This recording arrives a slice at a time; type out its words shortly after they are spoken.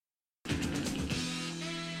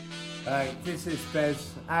This is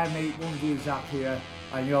Bez. I'm 8 Zap here,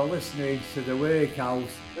 and you're listening to the WorkHOUSE.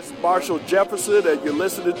 This is Marshall Jefferson, and you're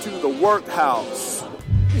listening to the WorkHOUSE.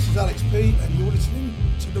 This is Alex P, and you're listening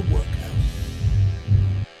to the WorkHOUSE.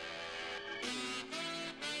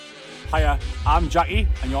 Hiya, I'm Jackie,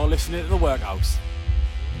 and you're listening to the WorkHOUSE.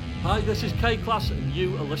 Hi, this is K-Class, and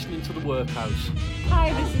you are listening to the WorkHOUSE.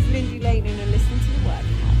 Hi, this is Lindy Layton, and you're listening to the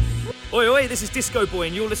WorkHOUSE. Oi, oi, this is Disco Boy,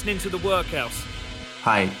 and you're listening to the WorkHOUSE.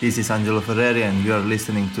 Hi, this is Angelo Ferreri, and you are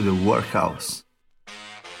listening to the WorkHOUSE.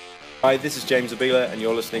 Hi, this is James Abila, and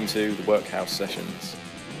you're listening to the WorkHOUSE Sessions.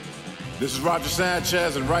 This is Roger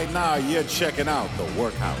Sanchez, and right now you're checking out the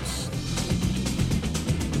WorkHOUSE.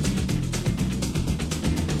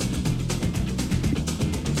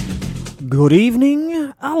 Good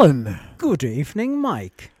evening, Alan. Good evening,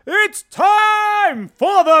 Mike. It's time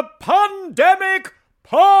for the Pandemic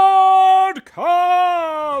Podcast!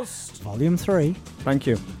 Volume 3. Thank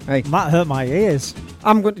you. Hey, That hurt my ears.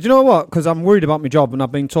 do you know what? Because I'm worried about my job, and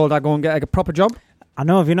I've been told I go and get a proper job. I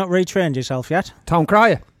know, have you not retrained yourself yet? Town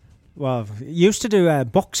crier. Well, you used to do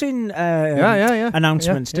boxing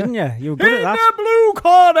announcements, didn't you? You were good at that. In the blue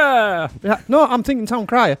corner! Yeah, no, I'm thinking town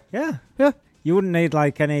crier. Yeah. Yeah. You wouldn't need,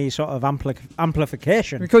 any sort of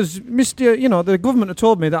amplification. Because, the government have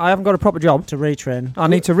told me that I haven't got a proper job. To retrain. I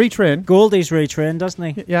need to retrain. Goldie's retrained, doesn't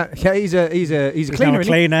he? Yeah, he's a cleaner, now a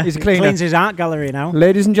cleaner. He's a cleaner. He cleans his art gallery now.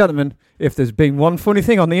 Ladies and gentlemen, if there's been one funny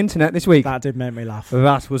thing on the internet this week... That did make me laugh.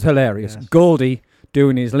 That was hilarious. Yes. Goldie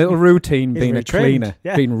doing his little routine, He's being retrained. a cleaner,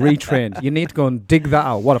 Yeah. being retrained. You need to go and dig that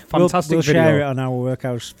out. What a fantastic we'll video. share it on our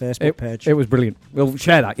WorkHOUSE Facebook page. It was brilliant. We'll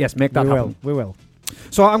share that. Yes, make that happen. We will.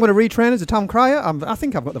 So I'm going to retrain as a town crier. I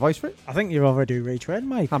think I've got the voice for it. I think you're already retrained,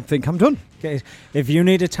 Mike. I think I'm done. Okay. If you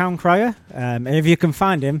need a town crier, if you can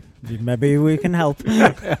find him, maybe we can help.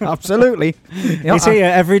 Absolutely. He's here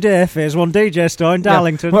every day for his one DJ store in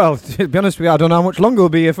Darlington. Yeah. Well, to be honest with you, I don't know how much longer we'll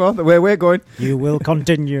be here for, the way we're going. You will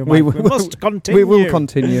continue, Mike. We must continue. We will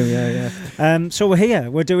continue, yeah. So we're here.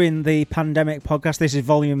 We're doing the Pandemic Podcast. This is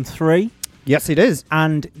Volume 3. Yes, it is.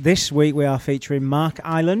 And this week we are featuring Mark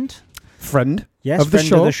Island. Friend. Yes, of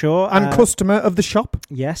the show, and customer of the shop.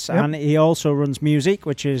 Yes, yep. And he also runs music,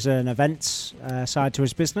 which is an events side to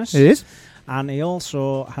his business. It is. And he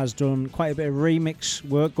also has done quite a bit of remix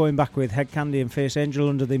work, going back with Head Candy and Face Angel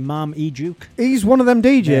under the Mam E Duke. He's one of them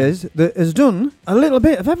DJs that has done a little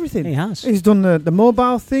bit of everything. He has. He's done the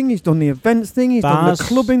mobile thing, he's done the events thing, he's done the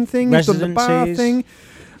clubbing thing, he's done the bar thing.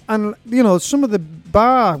 And, some of the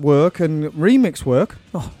bar work and remix work,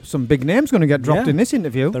 some big names going to get dropped in this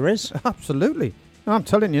interview. There is. Absolutely. I'm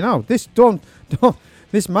telling you now, this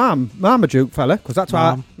Marmaduke fella, because that's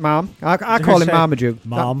why I call him Marmaduke.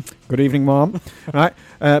 Mom. Good evening, Mom. Right,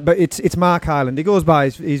 but it's Mark Island. He goes by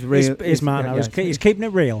his real. He's keeping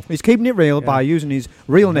it real. He's keeping it real by using his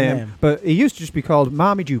real name, but he used to just be called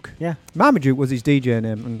Marmaduke. Yeah, Marmaduke was his DJ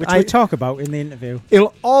name, which we talk about in the interview.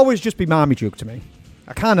 It'll always just be Marmaduke to me.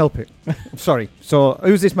 I can't help it. Sorry. So,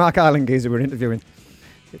 who's this Mark Island geezer we're interviewing?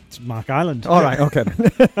 It's Mark Island. All right, okay.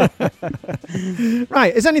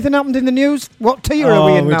 Right, has anything happened in the news? What tier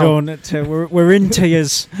are we in now? We're in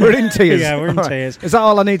tiers. We're in tiers. Yeah, we're in tiers. Is that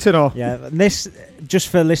all I need to know? Yeah, this, just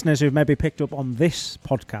for listeners who've maybe picked up on this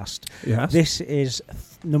podcast, yes. This is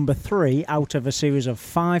number 3 out of a series of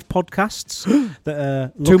 5 podcasts that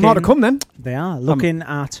are looking... 2 more to come then. They are, looking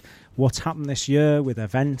at what's happened this year with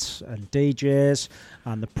events and DJs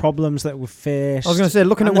and the problems that we've faced. I was going to say,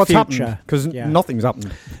 looking at what's happened, because nothing's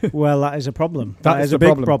happened. Well, that is a problem. That is a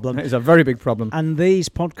big problem. It is a very big problem. And these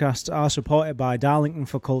podcasts are supported by Darlington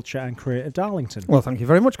for Culture and Creative Darlington. Well, thank you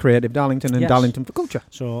very much, Creative Darlington and Darlington for Culture.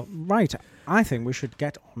 So, right, I think we should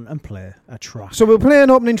get on and play a track. So we'll play an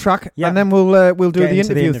opening track, and then we'll do the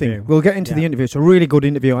interview thing. We'll get into the interview. It's a really good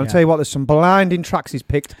interview. I'll tell you what, there's some blinding tracks he's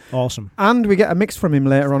picked. Awesome. And we get a mix from him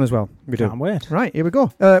later on as well. We do. Can't wait. Right, here we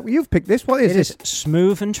go. You've picked this. What is this? It is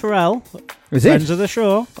Smooth and Terrell. Is friends it? of the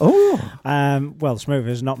show. Oh. Well, Smooth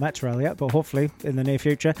has not met Terrell yet, but hopefully in the near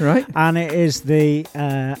future. Right. And it is the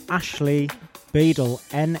Ashley Beadle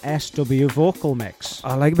NSW vocal mix.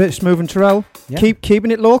 I like a bit of Smooth and Terrell. Yeah.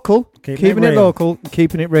 Keeping it local. Keeping it local.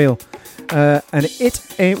 Keeping it real. And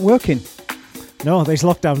it ain't working. No, these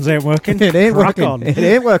lockdowns ain't working. It ain't working. On. It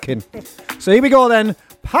ain't working. So here we go then.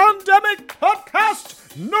 Pandemic Podcast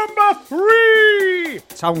number 3.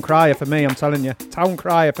 Town crier for me, I'm telling you. Town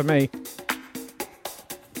crier for me.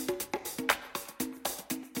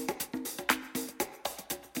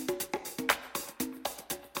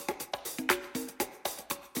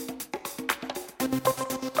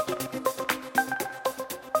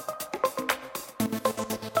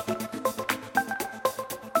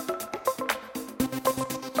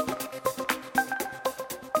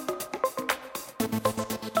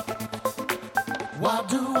 Why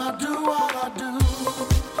do I do what I do?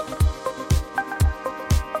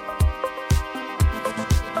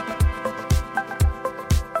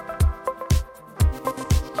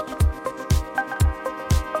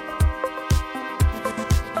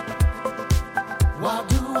 Why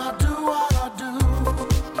do I do what I do?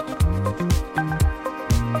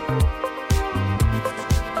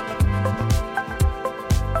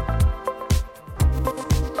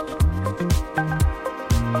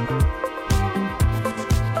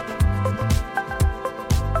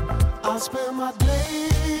 I spend my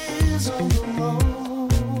days on the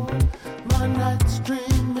road, my nights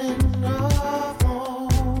dreaming of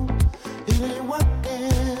home. It ain't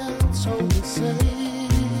working, so they say.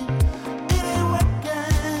 It ain't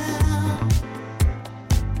working.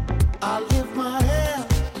 I lift my head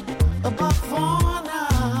above for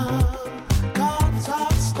now. Cards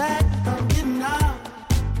are stacked, I'm getting out.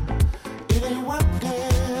 It ain't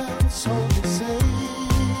working, so they say.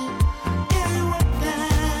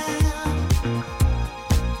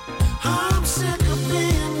 I'm sick of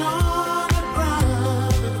being on the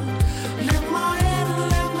ground. Lift my head and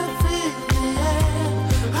let me feel the air.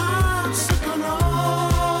 I'm sick of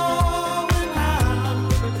knowing now,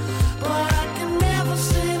 but I can never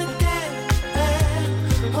see it again.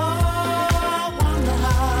 Oh, I wonder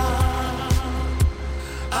how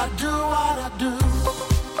I do what I do.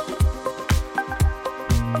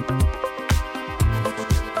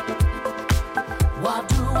 Why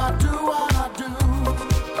do I do what I do?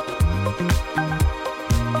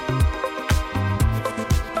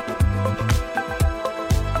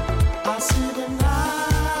 I see the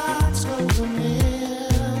nights closing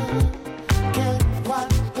in. Can't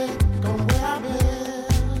quite think on where I've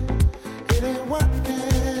been. It ain't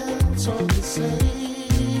working, so they say.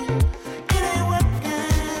 It ain't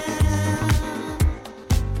working.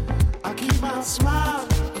 I keep my smile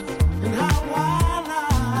and how I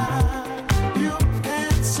lie. You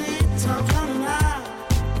can't see time running out.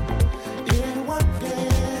 It ain't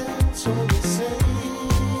working, so they say.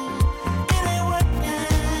 It ain't working.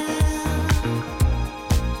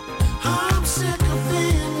 I'm sick of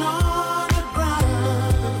being on the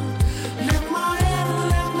ground. Lift my head and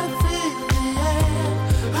let me feel the air.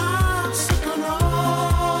 I'm sick of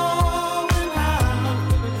knowing now,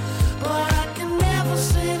 but I can never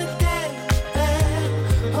see it again.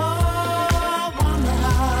 Oh, I wonder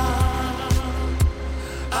how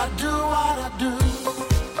I do what I do.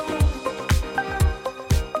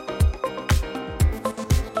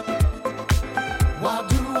 Why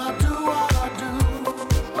do I do what I do?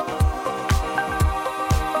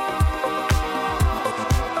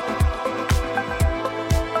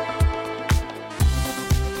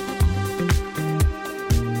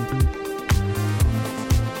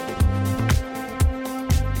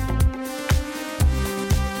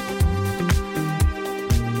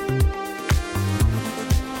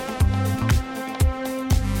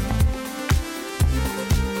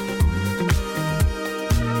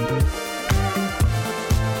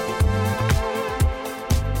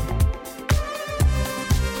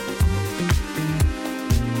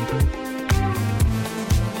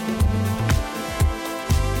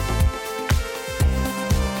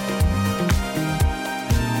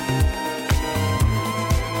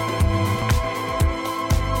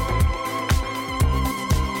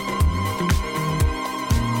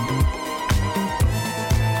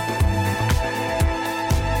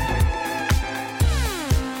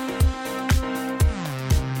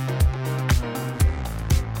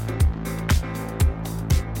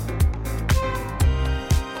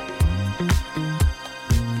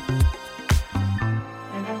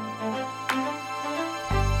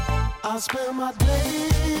 I spend my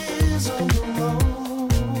days on the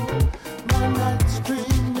road, my nights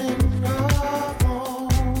dreaming of home.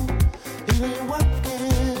 It ain't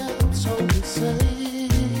working, so they say.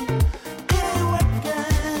 It ain't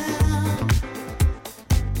working.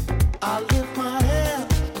 I lift my head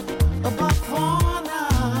above for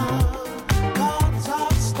now. Cards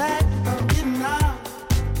are stacked, I'm getting out.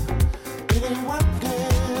 It ain't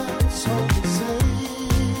working, so they say.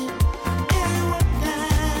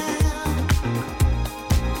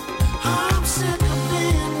 I'm sick of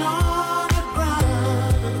being on the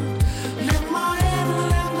ground. Lift my head and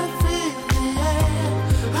let me feel the air.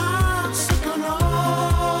 I'm sick of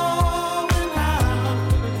knowing now,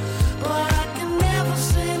 but I can never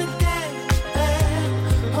see it again.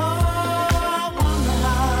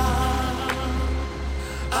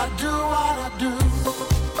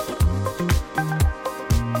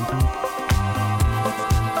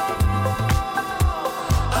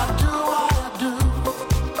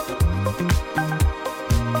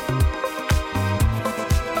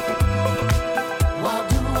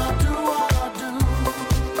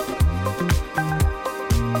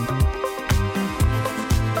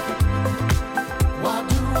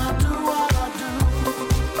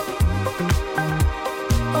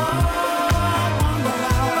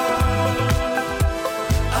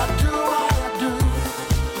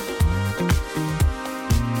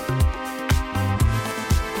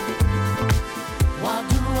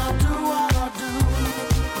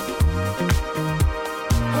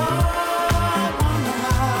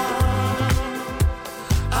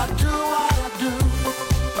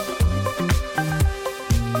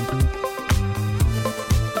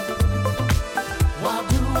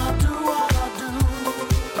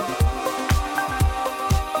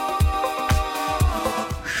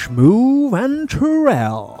 Schmoove and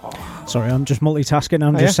Terrell. Sorry, I'm just multitasking.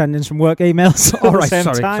 I'm just sending some work emails at the same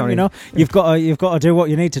time. Sorry. You know, you've got to do what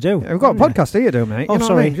you need to do. We've got a podcast here, do mate. Oh, you know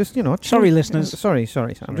sorry. What I mean? Just sorry, listeners. Sorry.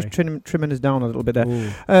 I'm just trimming us down a little bit there. Ooh,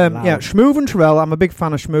 Schmoove and Terrell. I'm a big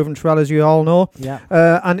fan of Schmoove and Terrell, as you all know. Yeah.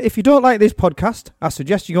 And if you don't like this podcast, I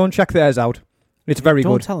suggest you go and check theirs out. It's very good.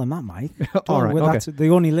 Don't tell them that, Mike. All right, okay. That's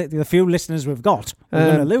the few listeners we've got. We're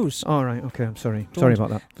going to lose. All right, okay. I'm sorry. Sorry about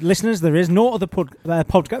that. Listeners, there is no other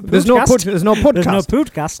podcast. There's no podcast. There's no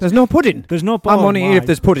podcast. There's no pudding. There's no. I'm only here if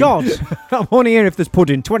there's pudding. God. I'm only here if there's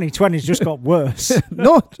pudding. 2020's just got worse.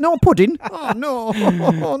 No pudding. Oh no.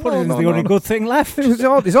 Pudding's the only good thing left.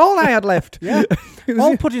 It's all I had left. Yeah.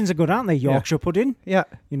 All puddings are good, aren't they? Yorkshire pudding. Yeah.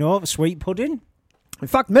 You know, sweet pudding. In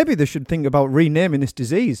fact, maybe they should think about renaming this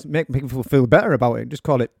disease. Make people feel better about it. Just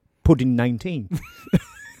call it Pudding-19.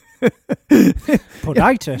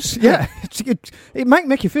 Puditis. Yeah. It might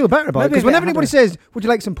make you feel better about it. Because whenever anybody says, would you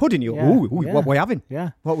like some pudding? You go, what are we having? Yeah.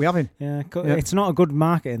 What are we having? Yeah. It's not a good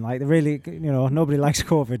marketing. Like, they really, nobody likes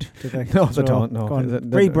COVID, do they? No, they don't. No.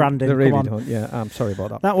 Rebranding. They really don't. Yeah, I'm sorry about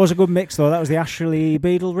that. That was a good mix, though. That was the Ashley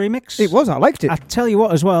Beadle remix. It was. I liked it. I tell you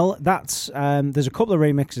what, as well, that's there's a couple of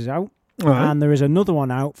remixes out. Right. And there is another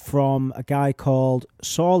one out from a guy called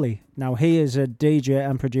Sawley. Now, he is a DJ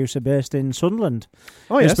and producer based in Sunderland.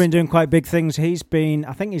 Oh, yes. He's been doing quite big things. I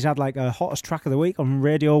think he's had like a hottest track of the week on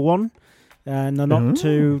Radio 1 in the not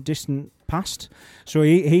too distant past. So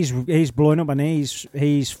he's blowing up, and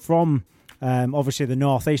he's from obviously the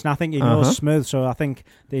northeast, and I think he knows Smooth, so I think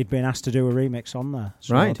they'd been asked to do a remix on there.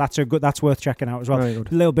 So right. That's worth checking out as well. Very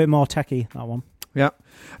good. A little bit more techie, that one. Yeah.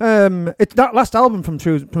 That last album from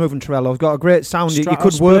Schmoove and Terrell has got a great sound you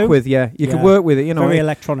could work with. Yeah, you could work with it. You know, very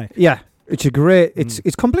electronic. Yeah, it's a great.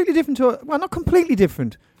 It's completely different to not completely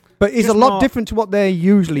different, but it's a lot different to what they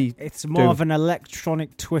usually. It's more of an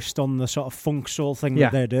electronic twist on the sort of funk soul thing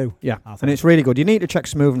that they do. Yeah, and it's really good. You need to check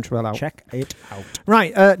Schmoove and Terrell out. Check it out.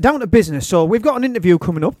 Right, down to business. So we've got an interview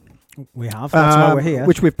coming up. We have. That's why we're here.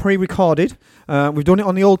 Which we've pre-recorded. We've done it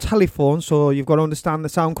on the old telephone, so you've got to understand the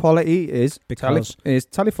sound quality is because is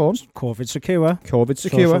telephones. COVID secure.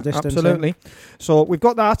 Absolutely. So we've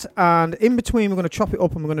got that, and in between we're going to chop it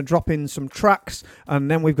up and we're going to drop in some tracks, and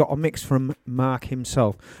then we've got a mix from Mark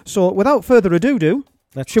himself. So without further ado,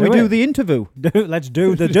 should we do the interview? Let's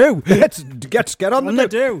do the do. Let's get on the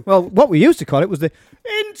do. Well, what we used to call it was the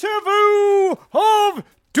interview of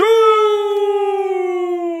doom.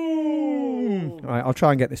 All right, I'll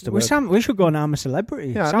try and get this to work. We should go and I'm a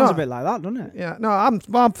Celebrity. Yeah, Sounds a bit like that, doesn't it? Yeah, no, I'm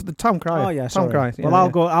for the town crier. Oh yeah, town crier. Well, I'll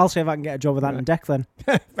go. I'll see if I can get a job with that in deck then.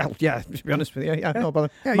 Well, yeah. To be honest with you, no bother.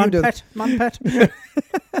 Yeah, man you do. Man pet.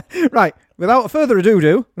 Right. Without further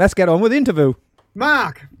ado, let's get on with the interview.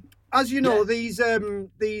 Mark, as you know, these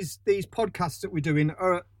podcasts that we're doing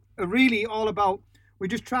are really all about. We're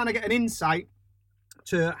just trying to get an insight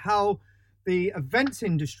to how the events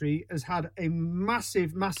industry has had a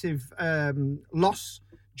massive loss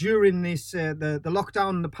during this the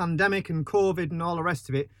lockdown, the pandemic, and COVID, and all the rest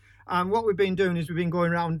of it. And what we've been doing is we've been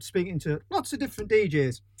going around speaking to lots of different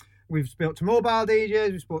DJs. We've spoke to mobile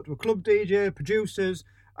DJs, we spoke to a club DJ, producers,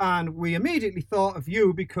 and we immediately thought of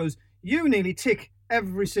you because you nearly tick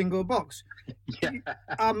every single box. Yeah.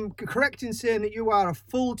 I'm correct in saying that you are a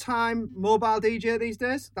full-time mobile DJ these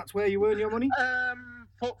days? That's where you earn your money?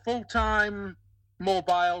 Full-time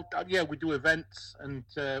mobile, we do events and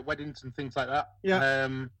weddings and things like that. Yeah.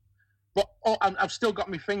 But I've still got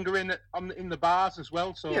my finger in the bars as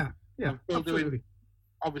well. So yeah, I'm still absolutely. doing.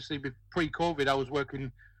 Obviously, pre-COVID, I was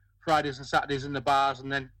working Fridays and Saturdays in the bars,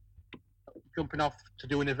 and then jumping off to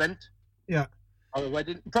do an event. Yeah. Or a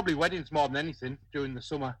wedding, probably weddings more than anything during the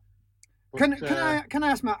summer. But, can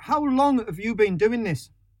I ask, Matt, how long have you been doing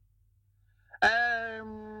this?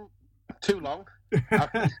 Too long.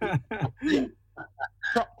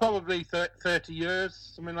 Probably 30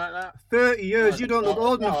 years, something like that. 30 years? You don't look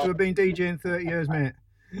old enough to have been DJing 30 years, mate.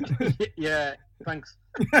 Yeah, thanks.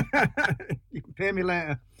 You can pay me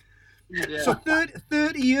later. Yeah. So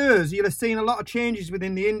 30 years, you'll have seen a lot of changes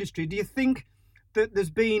within the industry. Do you think that there's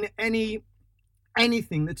been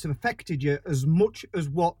anything that's affected you as much as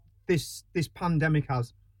what this pandemic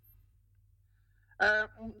has?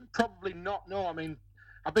 Probably not, no. I mean,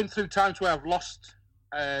 I've been through times where I've lost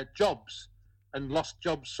jobs, and lost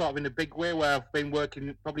jobs sort of in a big way, where I've been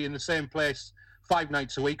working probably in the same place 5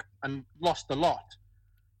 nights a week and lost a lot.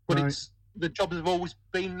 But right. The jobs have always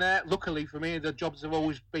been there. Luckily for me, the jobs have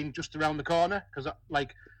always been just around the corner, because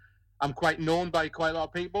I'm quite known by quite a lot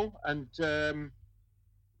of people. And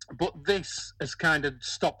but this has kind of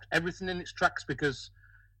stopped everything in its tracks, because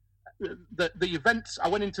the events, I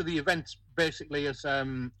went into the events basically as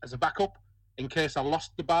a backup. in case I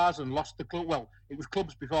lost the bars and lost the club. Well, it was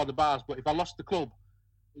clubs before the bars, but if I lost the club,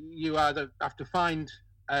 you either have to find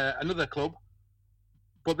another club.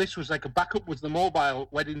 But this was like a backup with the mobile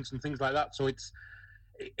weddings and things like that. So it's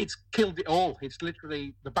killed it all. It's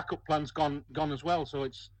literally the backup plan's gone as well. So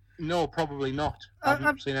it's no, probably not. I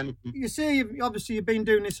haven't seen anything. You say you've been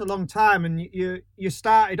doing this a long time, and you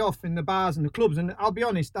started off in the bars and the clubs. And I'll be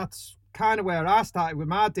honest, that's kind of where I started with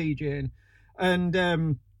my DJing. And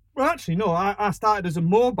well, actually, no, I started as a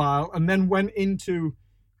mobile and then went into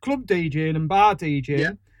club DJing and bar DJing.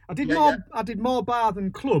 Yeah. I did more bar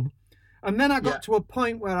than club. And then I got to a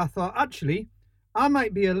point where I thought, actually, I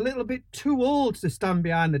might be a little bit too old to stand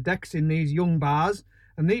behind the decks in these young bars,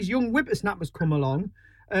 and these young whippersnappers come along.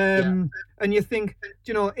 And you think,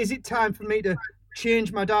 is it time for me to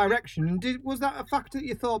change my direction? Was that a factor that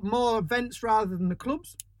you thought more events rather than the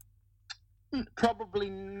clubs?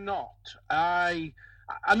 Probably not. I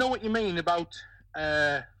know what you mean about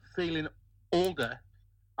feeling older.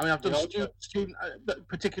 I mean, I've done student,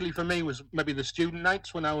 particularly for me, was maybe the student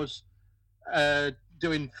nights when I was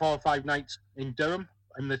doing 4 or 5 nights in Durham,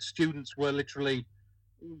 and the students were literally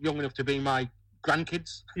young enough to be my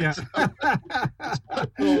grandkids. Yeah. So,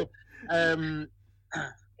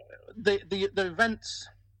 the events,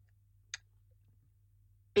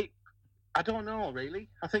 I don't know really.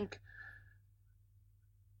 I think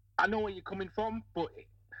I know where you're coming from, but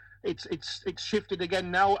it's shifted again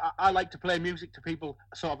now. I like to play music to people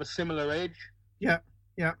sort of a similar age. Yeah.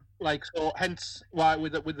 Yeah. Like, so hence why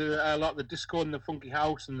with a lot of the disco and the funky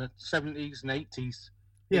house and the 70s and 80s,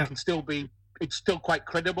 it can still be, it's still quite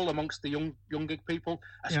credible amongst the younger people,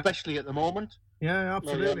 especially at the moment. Yeah,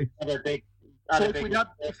 absolutely. So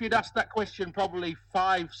if you'd asked that question probably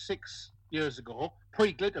 5-6 years ago,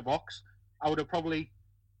 pre-Glitterbox, I would have probably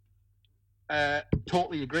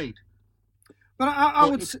totally agreed. But I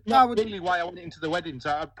would really why I went into the weddings.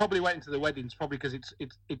 I probably went into the weddings probably because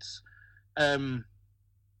it's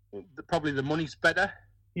probably the money's better.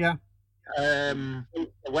 Yeah. The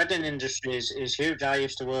wedding industry is huge. I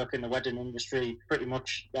used to work in the wedding industry pretty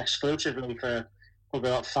much exclusively for probably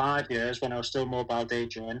about 5 years when I was still mobile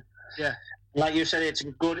DJing. Yeah. Like you said, it's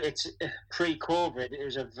pre-COVID. It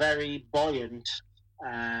was a very buoyant,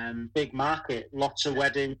 big market. Lots of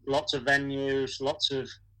weddings, lots of venues, lots of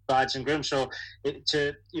brides and grooms. So,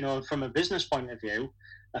 from a business point of view,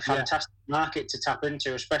 a fantastic market to tap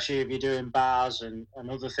into, especially if you're doing bars and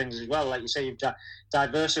other things as well. Like you say, you've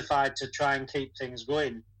diversified to try and keep things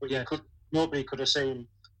going, but nobody could have seen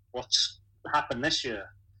what's happened this year.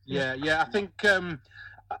 Yeah. I think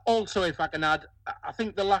also, if I can add, I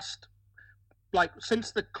think the last,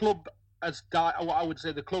 since the club has died, I would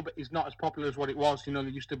say the club is not as popular as what it was. There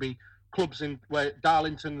used to be clubs in where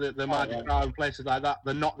Darlington, the Mardi Gras and places like that,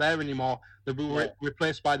 they're not there anymore. They've been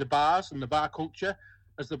replaced by the bars and the bar culture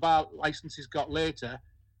as the bar licenses got later.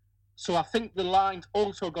 So I think the lines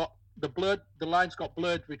also got the lines got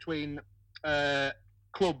blurred between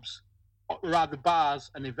clubs, rather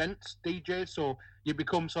bars and events DJs. So you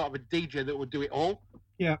become sort of a DJ that would do it all.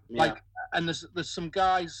 Yeah. And there's some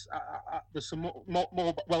guys, there's some more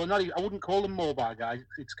well, not even, I wouldn't call them mobile guys.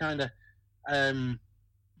 It's kind of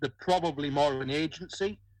they're probably more of an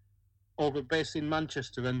agency over based in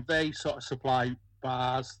Manchester, and they sort of supply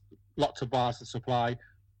bars, lots of bars to supply,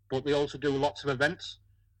 but they also do lots of events.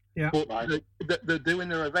 Yeah. But they're doing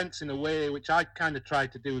their events in a way which I kind of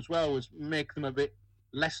tried to do as well, was make them a bit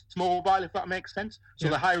less mobile, if that makes sense. So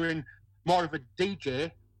they're hiring more of a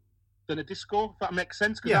DJ than a disco, if that makes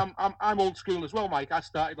sense. Because I'm old school as well, Mike. I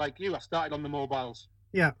started like you. I started on the mobiles.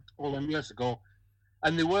 Yeah. All them years ago,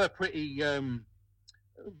 and they were pretty.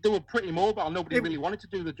 They were pretty mobile. Nobody really wanted to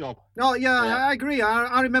do the job. No, I agree.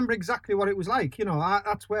 I remember exactly what it was like.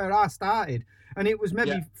 That's where I started, and it was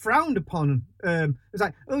maybe frowned upon. It was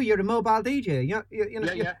like, oh, you're a mobile DJ. Yeah.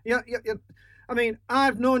 I mean,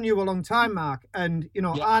 I've known you a long time, Mark, and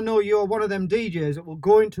I know you're one of them DJs that will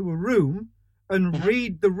go into a room and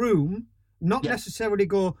read the room, not necessarily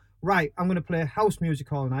go, right, I'm going to play house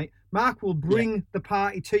music all night. Mark will bring the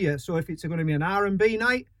party to you. So if it's going to be an R&B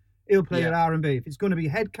night, he'll play an R&B. If it's going to be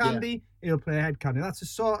Head Candy, he'll play Head Candy. That's the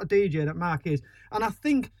sort of DJ that Mark is. And I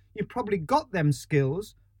think you probably got them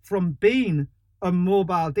skills from being a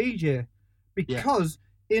mobile DJ, because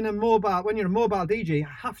when you're a mobile DJ, you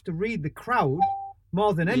have to read the crowd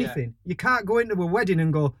more than anything. You can't go into a wedding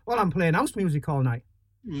and go, well, I'm playing house music all night.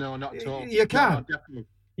 No, not at all. You can't. No,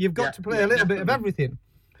 You've got to play a little bit of everything.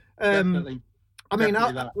 Definitely. I mean,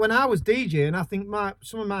 when I was DJing, I think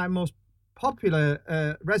some of my most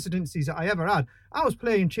popular residencies that I ever had, I was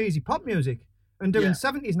playing cheesy pop music and doing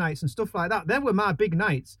 70s nights and stuff like that. They were my big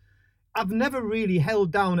nights. I've never really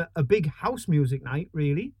held down a big house music night,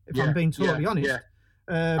 really, if I'm being totally honest.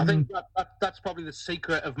 Yeah. I think that's probably the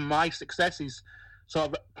secret of my success is sort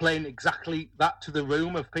of playing exactly that to the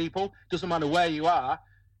room of people. Doesn't matter where you are.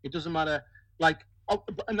 It doesn't matter,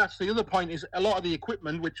 and that's the other point is a lot of the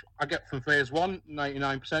equipment, which I get from Phase 1,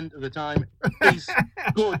 99% of the time, is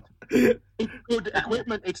good. It's good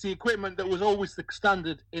equipment. It's the equipment that was always the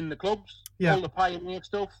standard in the clubs, all the pioneer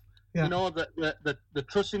stuff. Yeah. You know, the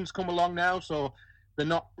trussings come along now, so they're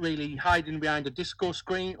not really hiding behind a disco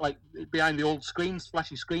screen, like behind the old screens,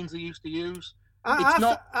 flashy screens they used to use.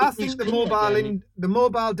 I think the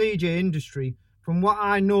mobile DJ industry, from what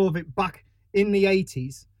I know of it back in the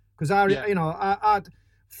 80s, because I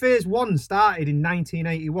Phase 1 started in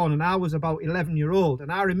 1981 and I was about 11-year-old,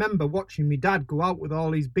 and I remember watching my dad go out with all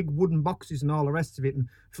these big wooden boxes and all the rest of it, and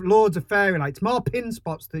loads of fairy lights, more pin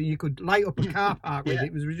spots that you could light up a car park with.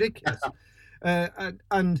 It was ridiculous.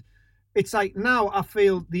 And it's like now I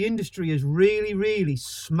feel the industry has really, really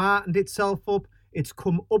smartened itself up. It's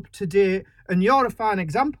come up to date, and you're a fine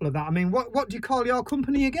example of that. I mean, what do you call your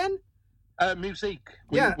company again? Music.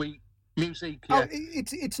 Music. Yeah. Oh,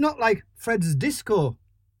 it's not like Fred's Disco.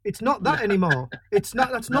 It's not that anymore. It's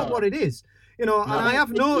not. That's not what it is. You know, and I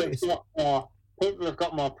have noticed people have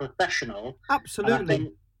got more professional. Absolutely. And I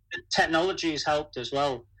think technology has helped as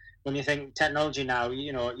well. When you think technology now,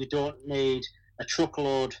 you know, you don't need a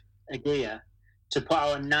truckload of gear to put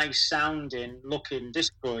out a nice sounding looking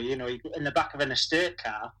disco. You know, in the back of an estate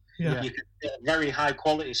car, you can get a very high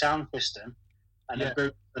quality sound system and a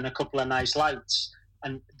booth and a couple of nice lights,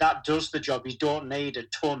 and that does the job. You don't need a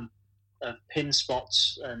ton of pin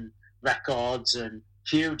spots and records and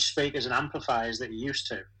huge speakers and amplifiers that you used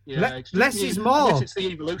to. Yeah, less is more. It's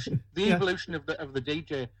the evolution, evolution of the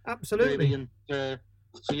DJ. Absolutely. Really.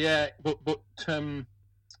 And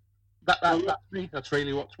that's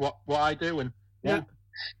really what I do. And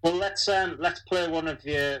well, let's play one of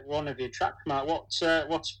your tracks, Mark. What's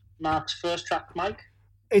Mark's first track, Mike?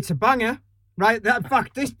 It's a banger. Right, in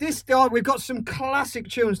fact, we've got some classic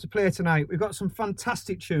tunes to play tonight. We've got some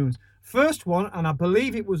fantastic tunes. First one, and I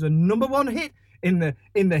believe it was a number one hit in the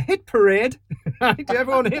hit parade. Right,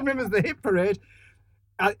 everyone remembers the hit parade.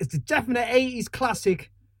 It's a definite 80s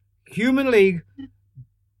classic. Human League,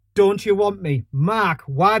 Don't You Want Me? Mark,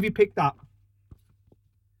 why have you picked that?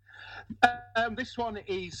 This one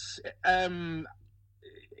is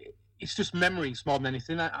it's just memories more than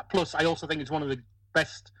anything. Plus, I also think it's one of the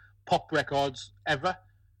best pop records ever.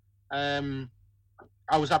 I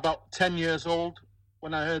was about 10 years old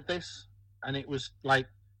when I heard this, and it was like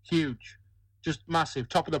huge, just massive,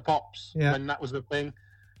 top of the pops when that was the thing.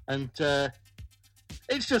 And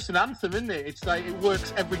it's just an anthem, isn't it? It's like it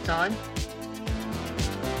works every time.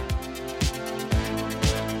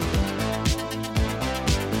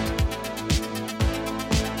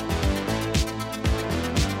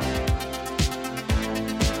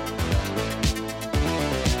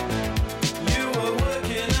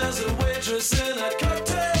 In a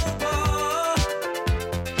cocktail bar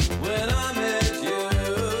when I met you,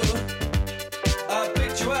 I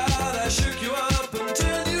picked you out, I shook you up and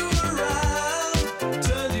turned you around,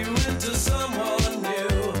 turned you into someone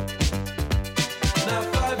new. Now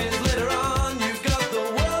 5 years later on, you've got the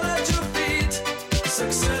world at your feet.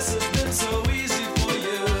 Success has been so easy for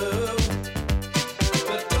you,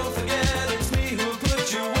 but don't forget it's me who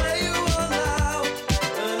put you where you are now,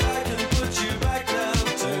 and I can put you back down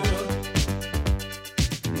too.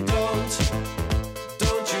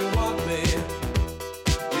 Don't you want me?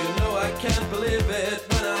 You know I can't believe it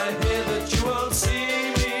when I hear that you won't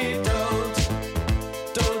see me.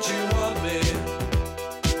 Don't you want me?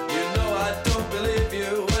 You know I don't believe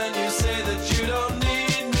you when you say that you don't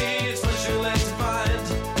need me. It's what you're led to find.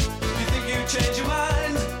 You think you change your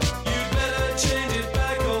mind? You better change it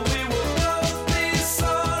back or we will both be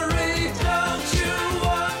sorry. Don't you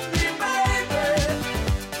want me, baby?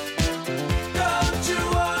 Don't you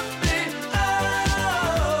want me?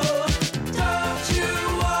 Oh, don't you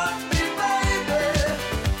want me, baby?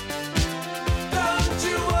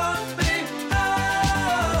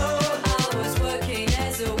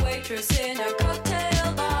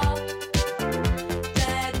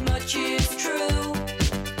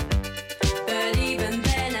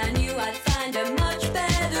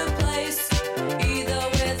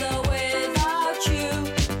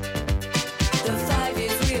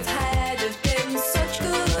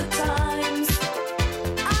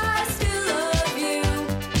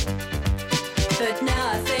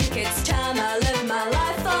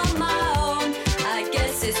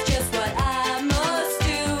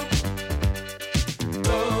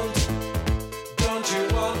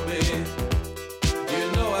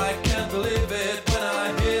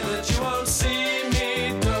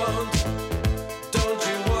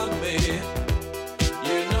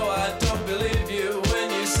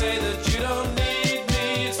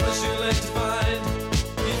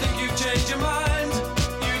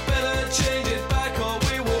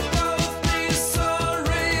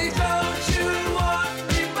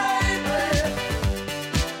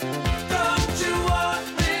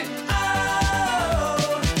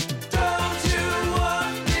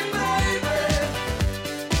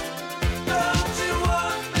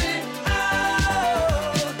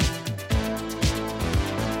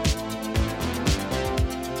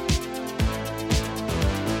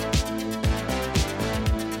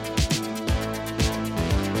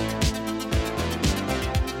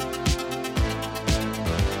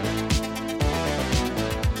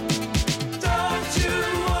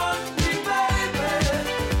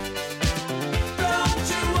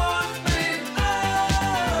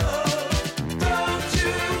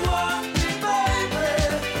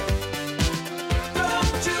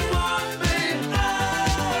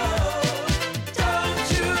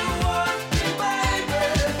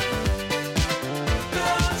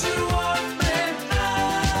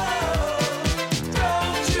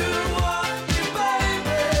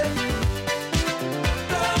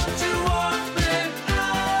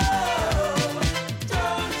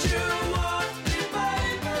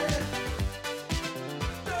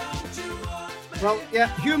 Well, yeah,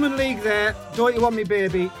 Human League there. Don't you want me,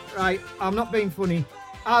 baby? Right, I'm not being funny.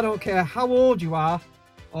 I don't care how old you are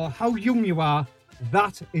or how young you are.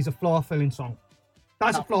 That is a floor-filling song.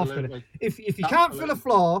 That's a floor filler. If you can't fill a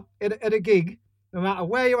floor at a gig, no matter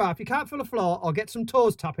where you are, if you can't fill a floor or get some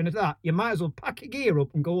toes tapping at that, you might as well pack your gear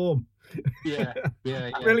up and go home. Yeah.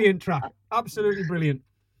 Brilliant track. Absolutely brilliant.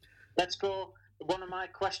 Let's go. One of my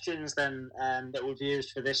questions then that we've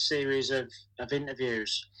used for this series of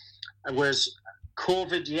interviews was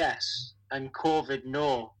COVID yes and COVID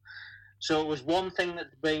no. So it was one thing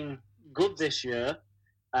that's been good this year,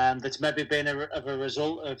 that's maybe been a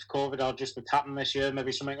result of COVID or just what's happened this year,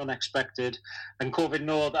 maybe something unexpected. And COVID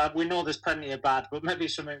no, we know there's plenty of bad, but maybe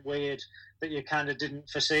something weird that you kind of didn't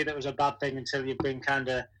foresee that was a bad thing until you've been kind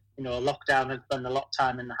of, locked down and spent a lot of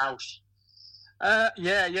time in the house.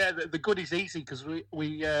 The good is easy because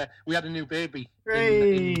we had a new baby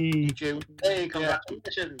in June. Hey,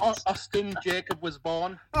 congratulations! Austin Jacob was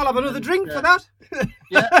born. I'll have another drink for that.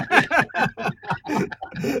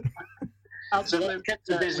 Absolutely, so kept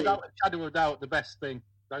you busy. Without a shadow of doubt, the best thing.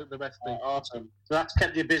 Awesome. So that's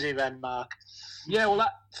kept you busy then, Mark. Yeah, well,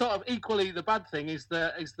 that sort of equally the bad thing is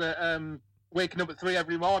the waking up at 3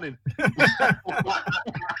 every morning.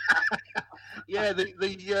 Yeah,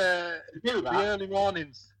 the early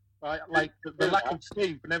mornings, right? Like the lack of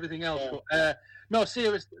sleep and everything else. Yeah. But no,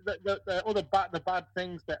 serious. The other bad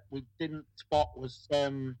things that we didn't spot was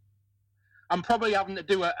I'm probably having to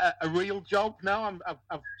do a real job now.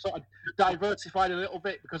 I've sort of diversified a little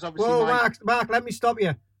bit because obviously. Whoa, Mark, let me stop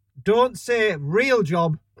you. Don't say real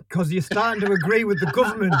job because you're starting to agree with the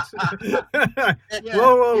government.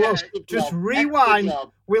 Whoa. Just rewind.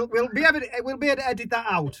 We'll be able to edit that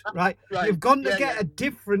out, right? You've gone to get a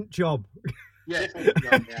different job. Yeah.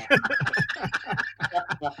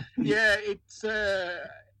 Yeah, it's. Do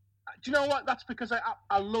you know what? That's because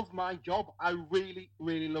I love my job. I really,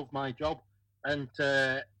 really love my job, and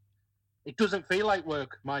it doesn't feel like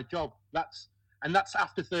work. My job. That's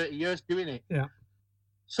after 30 years doing it. Yeah.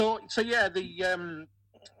 So yeah,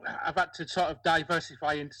 I've had to sort of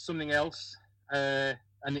diversify into something else, and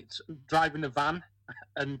it's driving a van,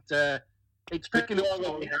 and it's picking up.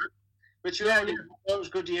 Which was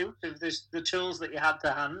good use of the tools that you had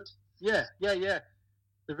to hand. Yeah. The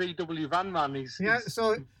VW van man is. Yeah.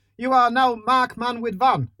 So you are now Mark Man with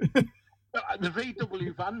van. The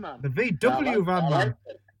VW van man. The VW van man.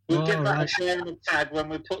 We'll give that a share in the tag when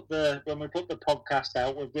we put the podcast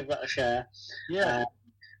out. We'll give that a share. Yeah.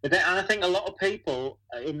 And I think a lot of people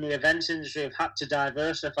in the events industry have had to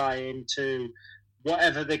diversify into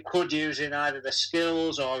whatever they could use in either the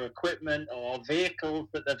skills or equipment or vehicles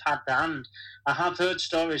that they've had to hand. I have heard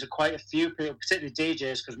stories of quite a few people, particularly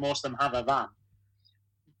DJs, because most of them have a van,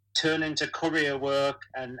 turn into courier work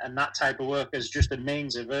and that type of work as just a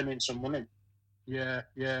means of earning some money. Yeah.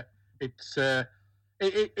 It's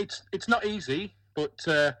not easy, but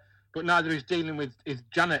neither is dealing with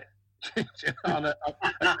Janet. On a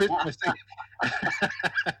Christmas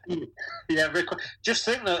Yeah, just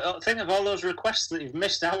think of all those requests that you've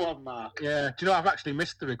missed out on, Mark. Yeah, do you know I've actually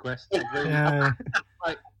missed the requests?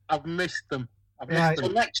 I've missed them. So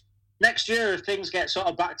next year, if things get sort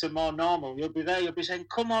of back to more normal, you'll be there. You'll be saying,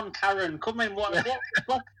 "Come on, Karen, come in. What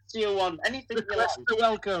do you want? Anything you like?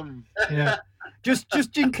 Welcome." Yeah.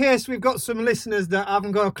 Just in case we've got some listeners that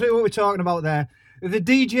haven't got a clue what we're talking about there. The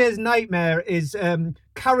DJ's nightmare is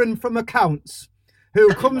Karen from Accounts,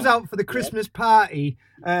 who comes out for the Christmas party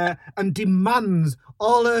and demands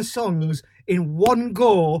all her songs in one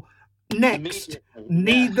go. Next,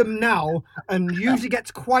 need them now, and usually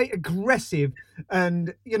gets quite aggressive.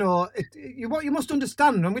 And what you must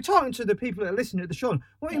understand, and we're talking to the people that are listening to the show.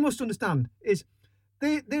 What you must understand is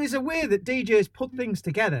there is a way that DJs put things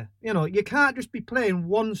together. You can't just be playing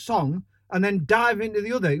one song and then dive into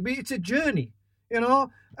the other. It's a journey.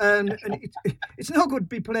 And it's no good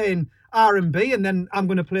be playing R&B and then I'm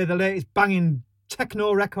going to play the latest banging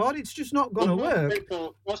techno record. It's just not going to work.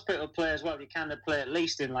 Most people play as well. You kind of play at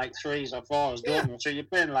least in like 3s or 4s, don't you? So you're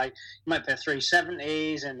playing you might play 3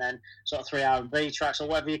 70s and then sort of 3 R&B tracks or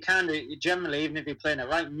whatever. You generally, even if you're playing a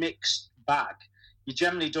right mixed bag, you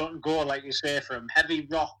generally don't go, like you say, from heavy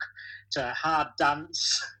rock to hard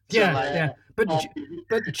dance. Yeah. But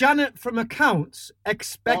Janet from Accounts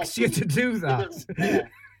expects you to do that.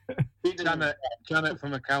 Janet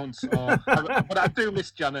from Accounts. But I do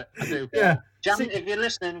miss Janet. I do. Yeah. Janet, if you're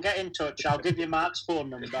listening, get in touch. I'll give you Mark's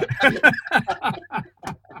phone number.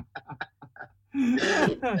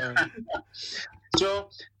 So,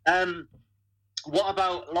 what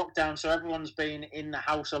about lockdown? So everyone's been in the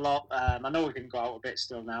house a lot. I know we can go out a bit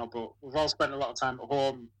still now, but we've all spent a lot of time at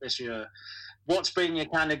home this year. What's been your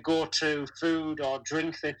kind of go-to food or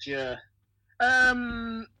drink this year?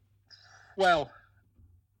 Well,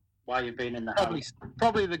 while you've been in the house,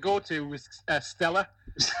 probably the go-to was Stella.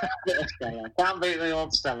 Stella. Can't beat the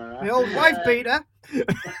old Stella. Right? The old wife beater.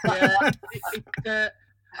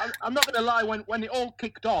 I'm not going to lie. When it all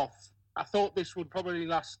kicked off, I thought this would probably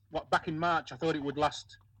last. Back in March, I thought it would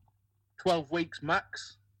last 12 weeks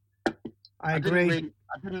max. I agree.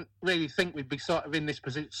 I didn't really think we'd be sort of in this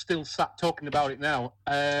position, still sat talking about it now.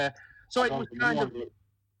 So it was kind of,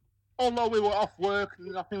 although we were off work,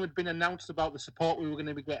 nothing had been announced about the support we were going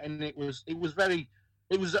to be getting. It was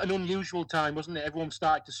an unusual time, wasn't it? Everyone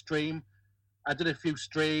started to stream. I did a few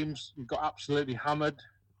streams and got absolutely hammered.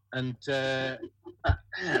 And yeah.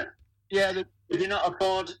 Could you not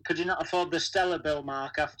afford the Stella bill,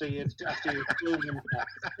 Mark, after you've streamed?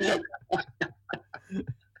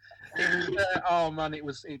 Oh man, it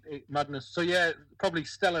was madness. So yeah, probably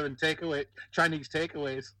Stella and Chinese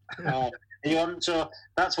takeaways. So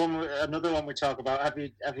that's another one we talk about. Have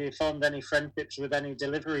you formed any friendships with any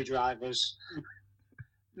delivery drivers?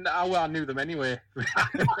 No, well, I knew them anyway.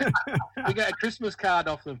 We get a Christmas card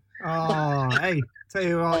off them. Oh, hey, tell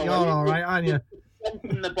you what, you're all right, aren't you?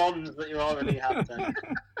 The bonds that you already have then.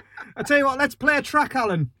 I tell you what, let's play a track,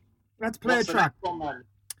 Alan. Let's play a track. The next one, then?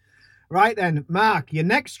 Right then, Mark, your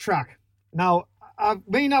next track. Now,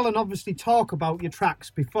 me and Alan obviously talk about your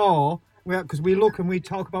tracks before, because we look and we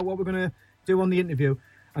talk about what we're going to do on the interview.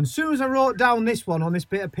 And as soon as I wrote down this one on this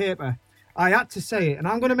bit of paper, I had to say it, and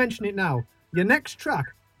I'm going to mention it now. Your next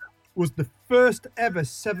track was the first ever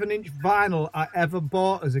 7-inch vinyl I ever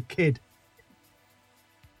bought as a kid.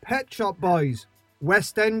 Pet Shop Boys,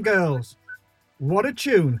 West End Girls. What a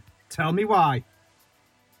tune. Tell me why.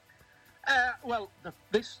 Well,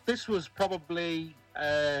 this was probably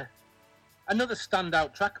another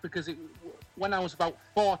standout track because when I was about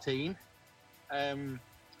 14, I'm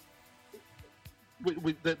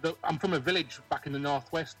from a village back in the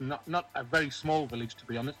northwest, not a very small village to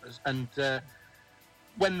be honest. And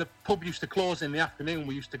when the pub used to close in the afternoon,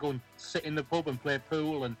 we used to go and sit in the pub and play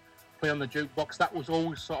pool and play on the jukebox. That was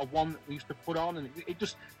always sort of one that we used to put on, and it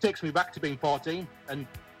just takes me back to being 14 and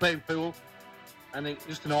playing pool, and it's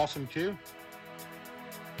just an awesome tune.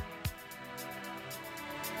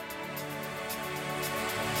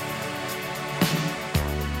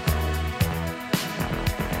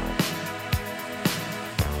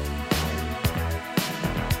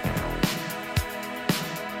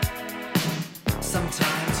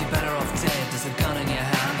 Sometimes you're better off dead. There's a gun in your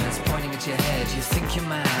hand and it's pointing at your head. You think you're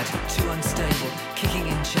mad, too unstable, kicking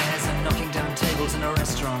in chairs and knocking down tables in a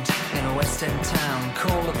restaurant in a West End town.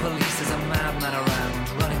 Call the police, there's a madman around,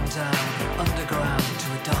 running down underground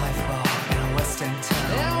to a dive bar in a West End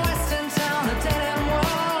town. In a West End town, a dead end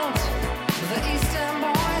world, the East End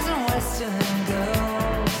boys and West End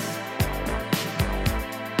girls.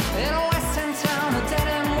 In a West End town, a dead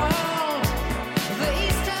end world, the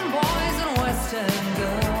East End boys and West End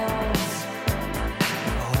girls.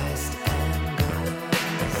 West End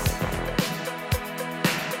girls.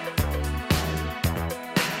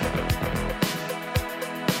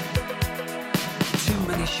 Too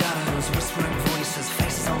many shadows, whispering voices,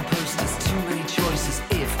 faces on posters, too many choices.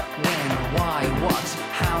 If, when,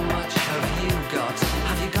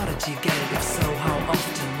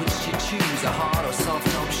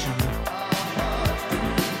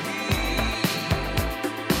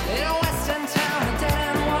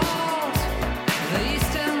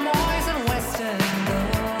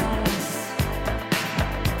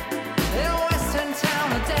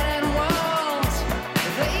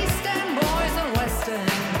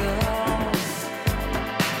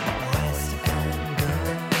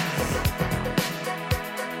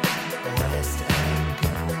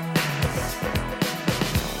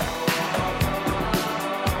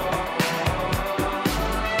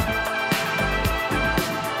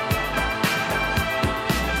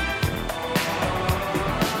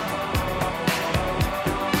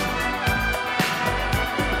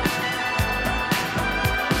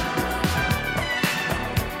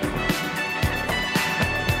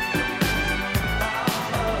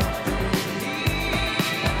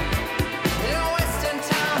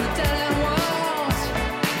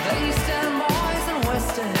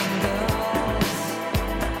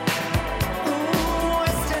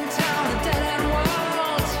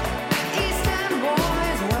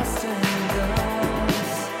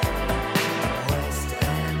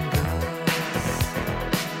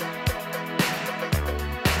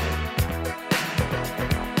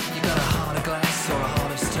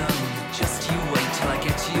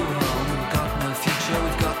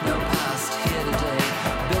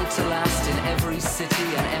 city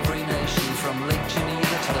and every nation, from Lake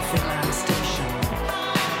Geneva to the Finland station.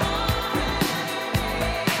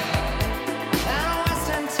 And a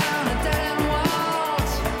western town, a dead-end world,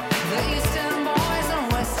 the eastern boys and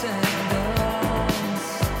western girls.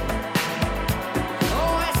 A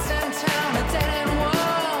western town, a dead-end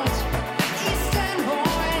world, eastern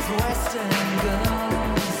boys, western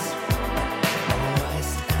girls.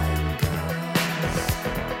 Western girls.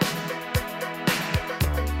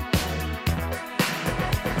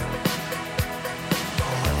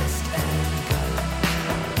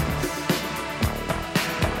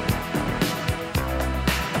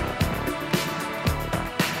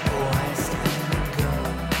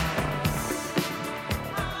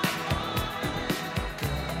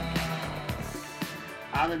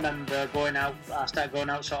 I remember going out. I started going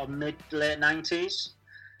out sort of late 90s,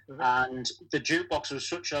 and the jukebox was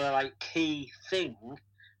such a key thing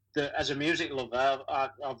that, as a music lover, I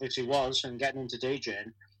obviously was, and getting into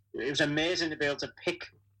DJing, it was amazing to be able to pick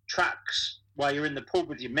tracks while you're in the pub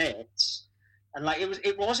with your mates, and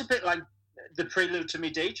it was a bit like the prelude to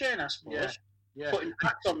me DJing, I suppose. Yeah. Putting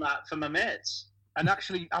tracks on that for my mates, and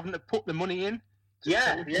actually having to put the money in.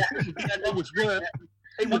 It was worth.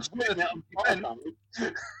 It was worth 50 pence.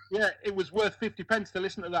 Yeah, it was worth 50 pence to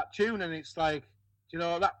listen to that tune, and it's like,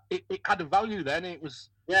 that it had a value then. It was,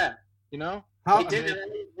 We did.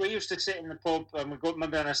 We used to sit in the pub, and we'd go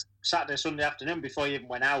maybe on a Saturday, Sunday afternoon before you even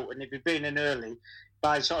went out, and if you'd been in early,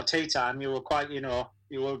 by sort of tea time, you were quite, you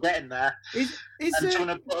were getting there. And someone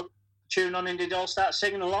would put a tune on and they'd all start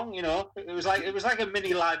singing along. It was like a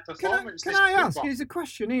mini live performance. Can I ask? Here's a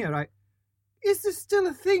question here, right? Is there still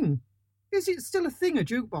a thing? Is it still a thing, a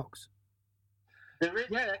jukebox?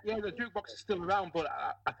 Yeah, the jukebox is still around, but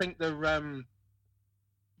I think they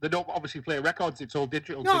don't obviously play records. It's all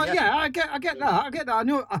digital. No, so I get that. I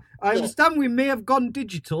know. I understand we may have gone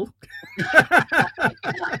digital. But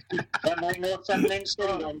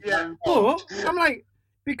I'm like,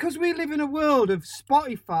 because we live in a world of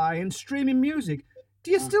Spotify and streaming music,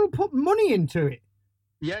 do you still put money into it?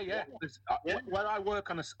 Yeah. Where I work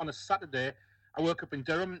on a Saturday, I work up in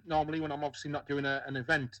Durham normally when I'm obviously not doing an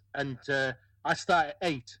event, and I start at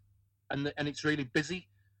 8, and it's really busy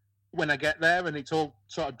when I get there, and it's all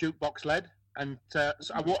sort of jukebox led. And so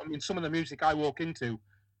some of the music I walk into,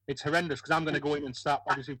 it's horrendous because I'm going to go in and start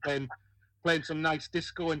obviously playing some nice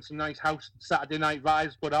disco and some nice house Saturday night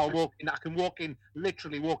vibes. But I can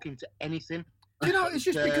literally walk into anything. It's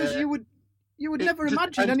just because you would never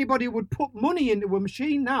imagine anybody would put money into a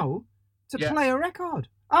machine now to play a record.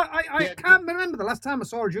 I can't remember the last time I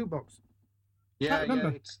saw a jukebox.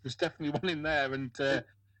 There's definitely one in there, and they're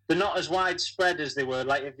not as widespread as they were.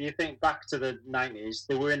 Like if you think back to the 90s,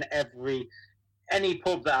 they were in any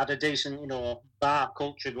pub that had a decent, bar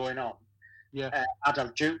culture going on. Had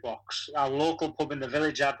a jukebox. Our local pub in the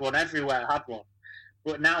village had one. Everywhere had one.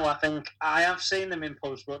 But now I think I have seen them in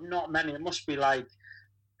pubs, but not many. It must be 5%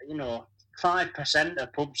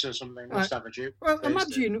 of pubs or something must have a jukebox. Well,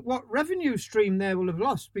 imagine what revenue stream they will have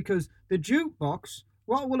lost, because the jukebox,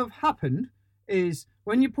 what will have happened is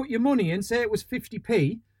when you put your money in, say it was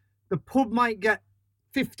 50p, the pub might get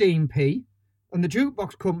 15p and the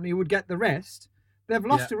jukebox company would get the rest. They've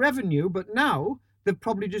lost the revenue, but now they've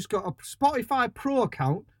probably just got a Spotify Pro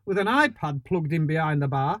account with an iPad plugged in behind the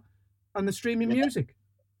bar and they're streaming music.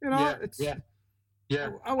 How has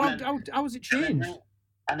it changed?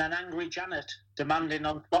 And an angry Janet demanding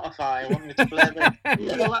on Spotify, I want you to play this.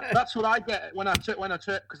 Well, that's what I get when I turn,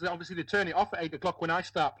 because obviously they turn it off at 8 o'clock when I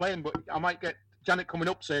start playing. But I might get Janet coming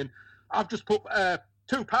up saying, "I've just put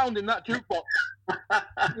 £2 in that jukebox."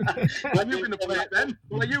 Are you going to play it then?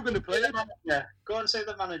 Are you going to play it? Yeah, go and see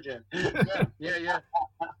the manager. Yeah.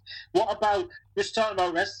 What about just talking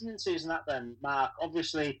about residencies and that then, Mark?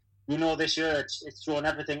 Obviously, this year it's thrown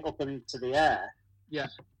everything up into the air. Yeah.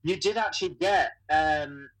 You did actually get a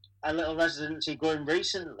little residency going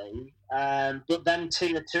recently, but then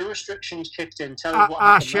Tier 2 restrictions kicked in. Tell us what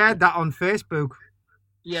happened. I shared that on Facebook.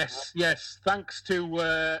 Yes. Thanks to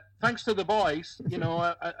the boys.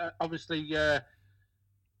 Obviously,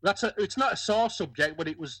 it's not a sore subject, but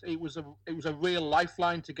it was a real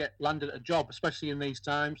lifeline to get landed at a job, especially in these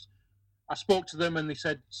times. I spoke to them and they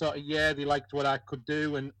said they liked what I could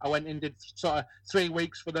do, and I went and did sort of 3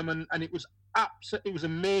 weeks for them, and it was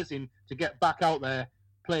amazing to get back out there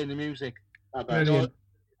playing the music.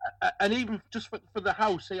 And even just for the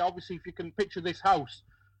house, obviously if you can picture this house,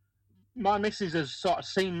 my missus has sort of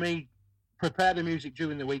seen me prepare the music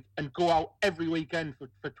during the week and go out every weekend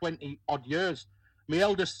for 20 odd years. My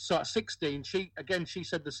eldest, sort of 16, she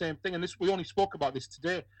said the same thing, and we only spoke about this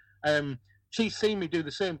today. she's seen me do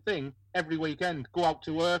the same thing every weekend. Go out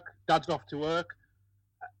to work, Dad's off to work,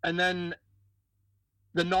 and then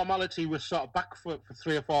the normality was sort of back for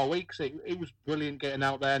 3 or 4 weeks. It was brilliant getting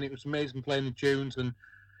out there, and it was amazing playing the tunes, and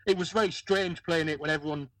it was very strange playing it when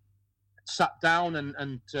everyone sat down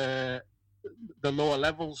and the lower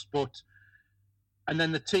levels. And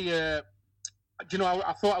then the tier, do you know,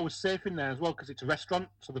 I thought I was safe in there as well because it's a restaurant,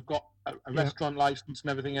 so they've got a restaurant license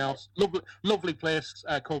and everything else. Lovely place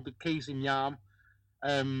called the Keys in Yarm.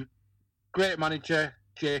 Great manager,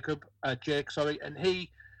 Jake, and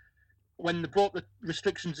he, when they brought the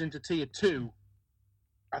restrictions into tier 2,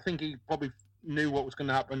 I think he probably knew what was going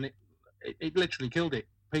to happen. It literally killed it.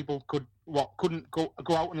 People couldn't go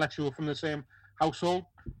out unless you were from the same household.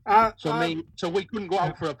 So we couldn't go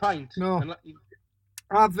out for a pint. No.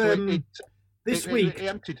 This week, it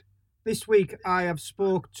emptied. This week, I have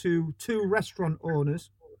spoke to 2 restaurant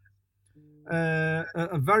owners,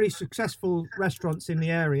 very successful restaurants in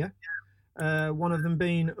the area. One of them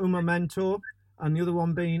being Un Momento, and the other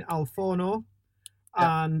one being Al Forno.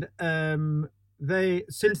 Yeah. And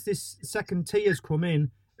since this second tier's come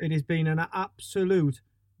in, it has been an absolute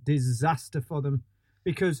disaster for them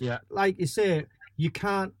because, like you say, we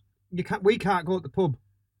can't go to the pub,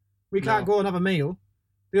 we can't go and have a meal.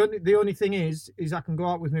 The only thing is I can go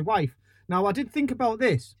out with my wife. Now, I did think about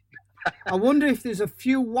this. I wonder if there's a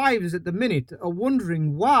few wives at the minute that are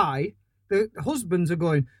wondering why the husbands are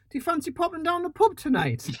going, do you fancy popping down the pub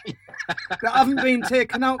tonight? That haven't been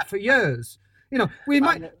taken out for years. You know, we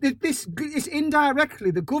might this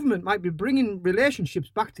indirectly the government might be bringing relationships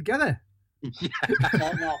back together. I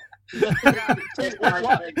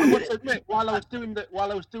must admit, while I was doing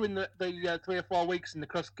the 3 or 4 weeks in the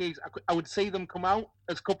Cross Keys, I would see them come out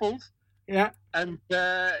as couples. Yeah, and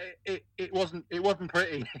it wasn't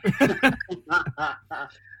pretty.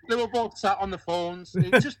 They were both sat on the phones.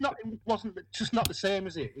 It wasn't the same,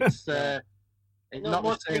 is it? It's not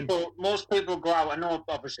most the same. Most people go out. I know,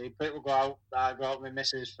 obviously, people go out. I go out with my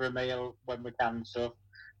missus for a meal when we can and stuff.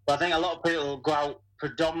 But I think a lot of people go out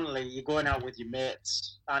predominantly. You're going out with your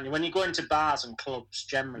mates, and when you go into bars and clubs,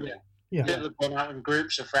 generally, people are going out in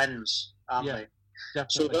groups of friends, aren't they?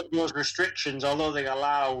 Definitely. So those restrictions, although they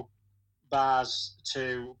allow bars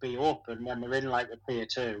to be open when we're in like a tier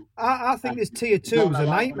 2. I think this tier 2 is a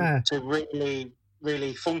nightmare to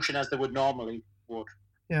really function as they would normally would.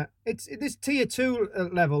 Yeah, this tier 2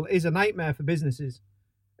 level is a nightmare for businesses.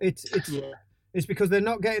 It's because they're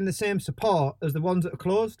not getting the same support as the ones that are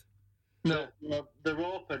closed. No, they're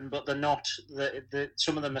open, but they're not.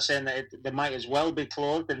 Some of them are saying that they might as well be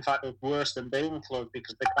closed. In fact, it's worse than being closed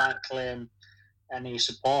because they can't claim any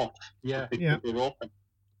support. Yeah, because they're open.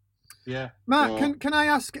 Yeah, Mark, can I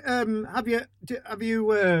ask? Have you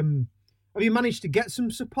managed to get some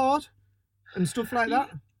support and stuff like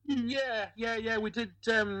that? Yeah. We did.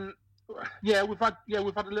 We've had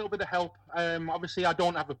a little bit of help. Obviously, I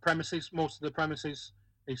don't have the premises. Most of the premises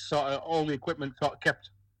is sort of all the equipment sort of kept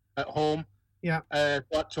at home. Yeah.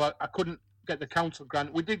 So I couldn't get the council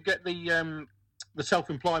grant. We did get the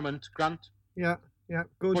self-employment grant. Yeah.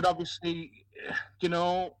 Good. But obviously, you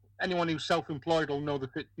know, anyone who's self-employed will know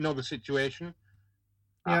the situation.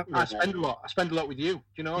 Yeah. I spend a lot with you.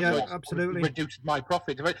 You know. Yeah, so absolutely. Reduced my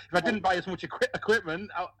profit. If I didn't buy as much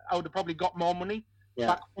equipment, I would have probably got more money.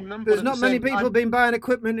 Yeah. From them. There's not many people been buying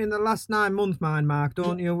equipment in the last 9 months, Mark.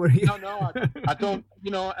 Don't you worry. No, I don't.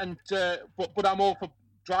 You know, and but I'm all for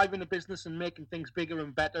driving a business and making things bigger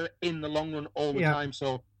and better in the long run all the time.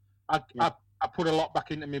 So I put a lot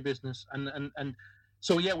back into my business, and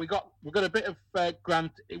so we got a bit of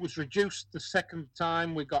grant. It was reduced the second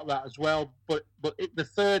time we got that as well, but the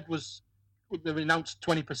third was they announced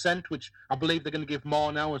 20%, which I believe they're going to give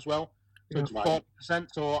more now as well. So it's 40%.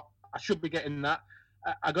 So I should be getting that.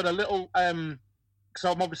 I got a little, because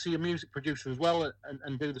I'm obviously a music producer as well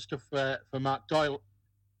and do the stuff for Mark Doyle.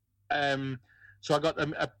 So I got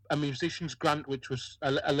a musician's grant, which was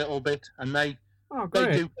a little bit, and they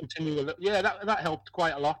do continue a little. Yeah, that helped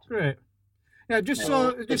quite a lot. Great. Yeah,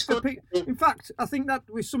 in fact, I think that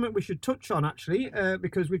was something we should touch on actually,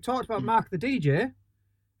 because we've talked about Mark the DJ.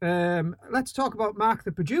 Let's talk about Mark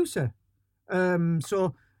the producer.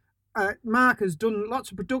 Mark has done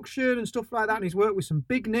lots of production and stuff like that, and he's worked with some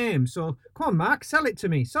big names. So, come on, Mark, sell it to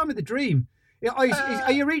me. Sell me the dream.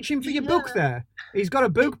 Are you reaching for your book there? He's got a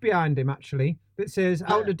book behind him, actually, that says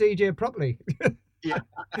How to DJ Properly. Yeah.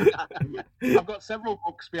 I've got several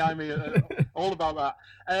books behind me all about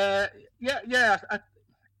that.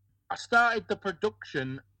 I started the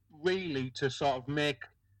production really to sort of make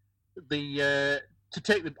to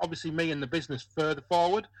take obviously me and the business further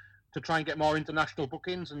forward, to try and get more international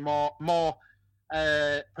bookings and more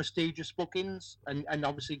prestigious bookings and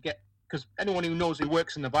obviously get, because anyone who knows who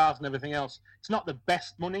works in the bars and everything else, it's not the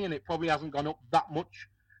best money, and it probably hasn't gone up that much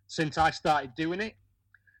since I started doing it,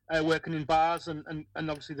 working in bars and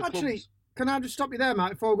obviously the clubs. Can I just stop you there,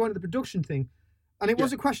 Mike, before we go into the production thing? And it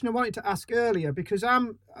was a question I wanted to ask earlier, because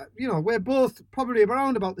we're both probably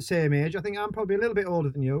around about the same age. I think I'm probably a little bit older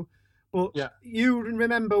than you, but you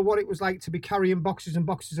remember what it was like to be carrying boxes and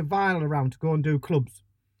boxes of vinyl around to go and do clubs.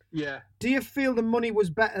 Yeah. Do you feel the money was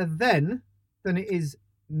better then than it is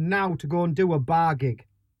now to go and do a bar gig?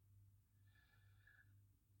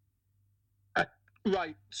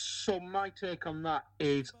 Right. So my take on that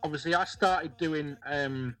is, obviously, I started doing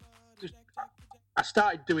the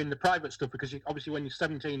private stuff because obviously when you're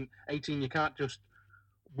 17, 18, you can't just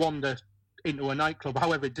wander into a nightclub.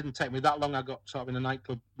 However, it didn't take me that long. I got sort of in a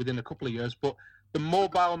nightclub within a couple of years. But the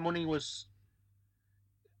mobile money was,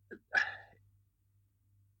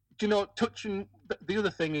 touching. The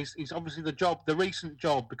other thing is obviously the recent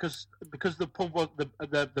job, because the pub was,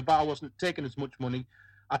 the bar wasn't taking as much money.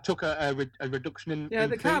 I took a reduction in. Yeah,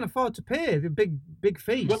 they can't afford to pay the big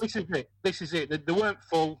fees. Well, this is it. They weren't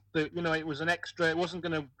full. It was an extra. It wasn't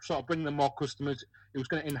going to sort of bring them more customers. It was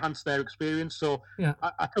going to enhance their experience. So yeah.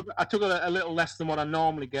 I took a little less than what I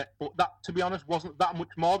normally get, but that, to be honest, wasn't that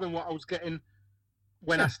much more than what I was getting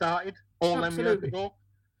when I started all them years ago.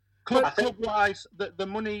 Club-wise, the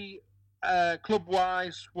money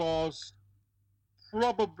club-wise was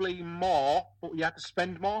probably more, but you had to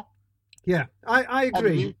spend more. Yeah, I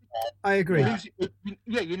agree. I agree.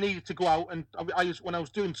 Yeah, you needed to go out, and when I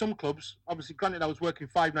was doing some clubs, obviously, granted, I was working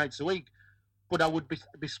 5 nights a week, but I would be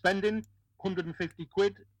spending 150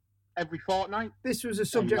 quid every fortnight. This was a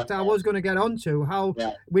subject I was going to get onto, how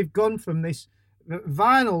we've gone from this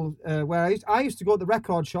vinyl, where I used to go to the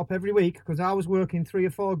record shop every week because I was working 3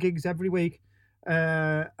 or 4 gigs every week,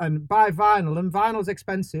 and buy vinyl, and vinyl's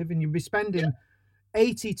expensive, and you'd be spending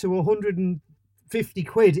 80 to 150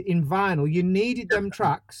 quid in vinyl. You needed them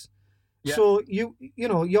tracks, so your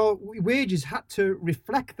wages had to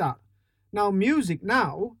reflect that. Now music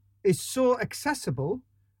now is so accessible,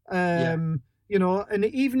 and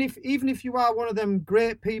even if you are one of them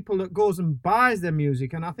great people that goes and buys their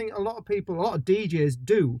music, and I think a lot of DJs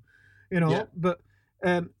do, but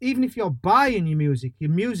even if you're buying your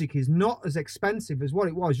music is not as expensive as what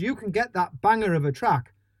it was. You can get that banger of a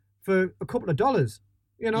track for a couple of dollars.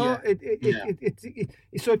 So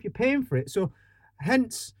if you're paying for it, so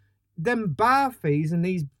hence them bar fees and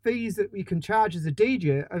these fees that you can charge as a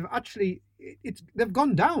DJ have actually they've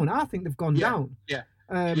gone down. I think they've gone down.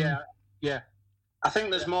 I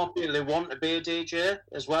think there's more people who want to be a DJ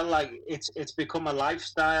as well. Like it's become a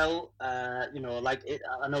lifestyle. I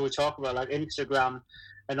know we talk about like Instagram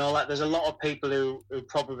and all that. There's a lot of people who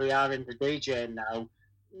probably are into DJing now,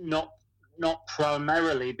 not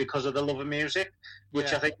primarily because of the love of music,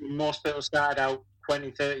 which I think most people started out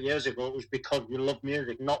 20, 30 years ago. It was because you love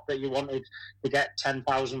music, not that you wanted to get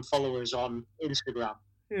 10,000 followers on Instagram.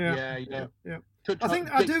 Yeah.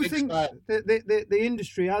 I do think the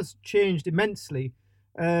industry has changed immensely.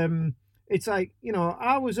 It's like,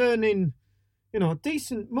 I was earning,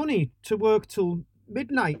 decent money to work till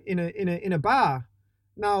midnight in a bar.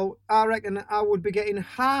 Now I reckon I would be getting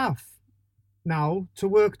half now to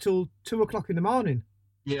work till 2 o'clock in the morning.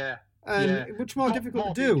 Much more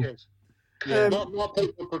difficult to do. More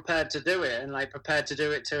people prepared to do it, and prepared to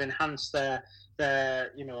do it to enhance their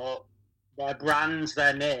brands,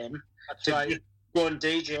 their name. That's right. Go and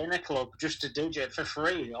DJ in a club just to DJ it for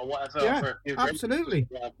free or whatever. Yeah, for a few absolutely.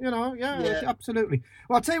 drinks. Absolutely.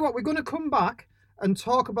 Well, I'll tell you what, we're going to come back and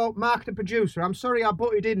talk about Mark the producer. I'm sorry I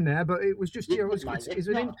butted in there, but it was just, do you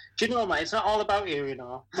know, mate, it's not all about you,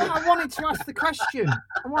 No, I wanted to ask the question.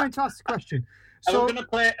 So we're going to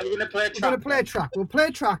play a track. We're going to play a track. We'll play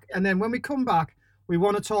a track, and then when we come back, we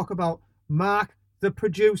want to talk about Mark the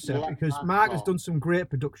producer, because Mark has done some great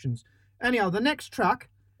productions. Anyhow, the next track,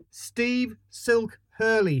 Steve Silk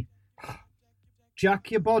Hurley,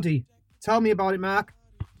 Jack Your Body. Tell me about it, Mark.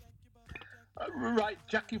 Right,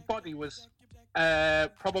 Jack Your Body was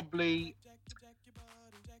probably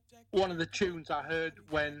one of the tunes I heard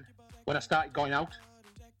when I started going out.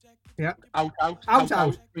 Yeah. Out.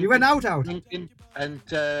 You went out. And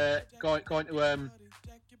going to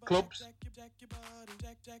clubs.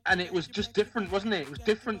 and it was just different, wasn't it? It was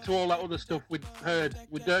different to all that other stuff we'd heard.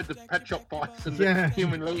 We'd heard the Pet Shop Boys and the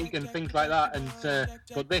Human League and things like that, and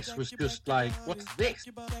but this was just like, what's this?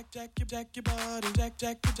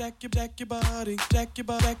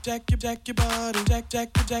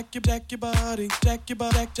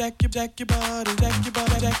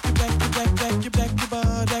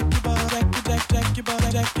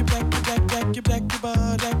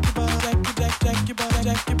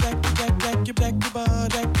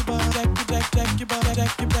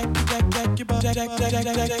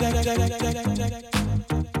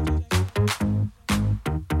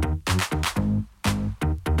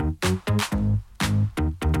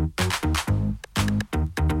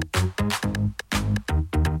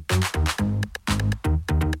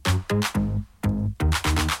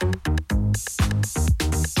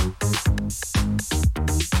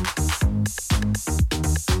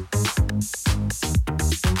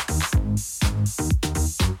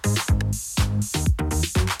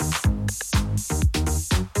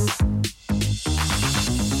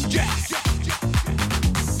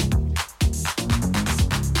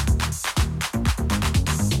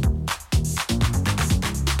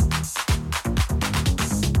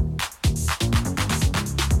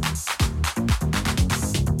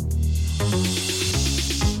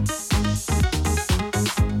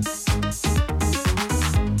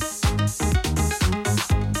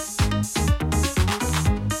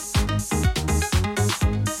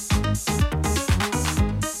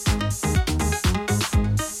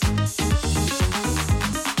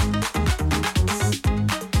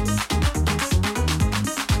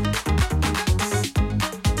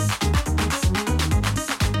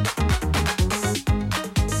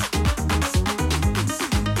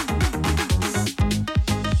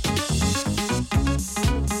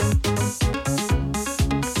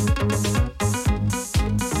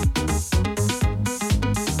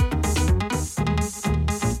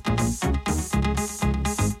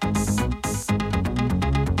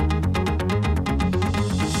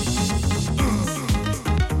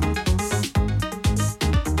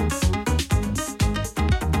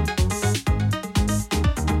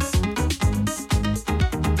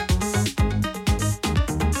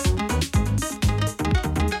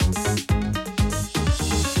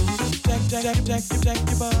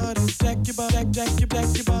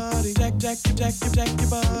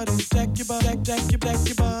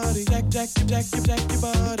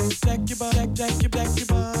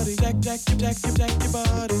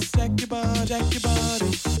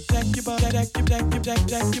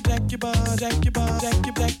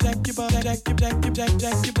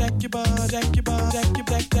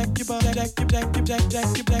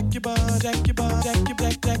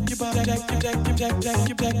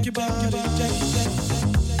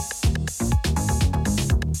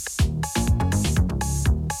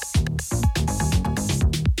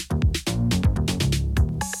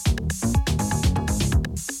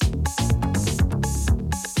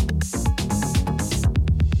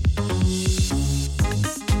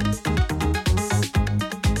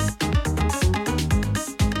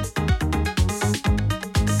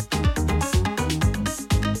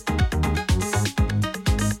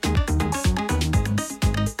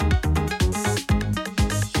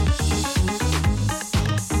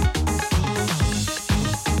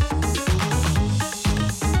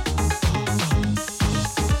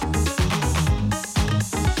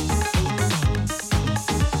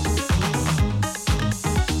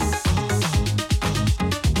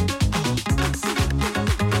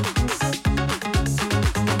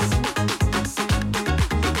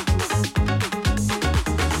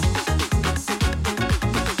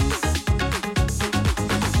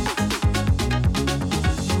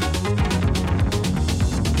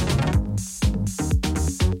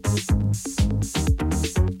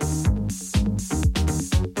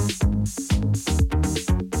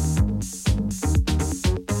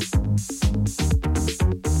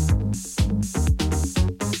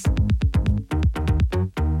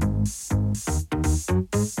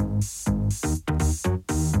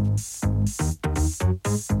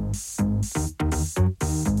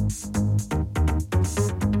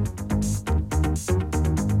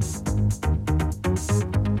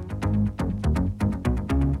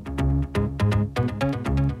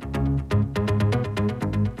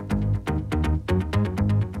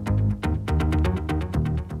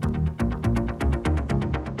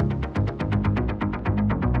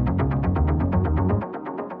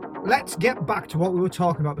 Let's get back to what we were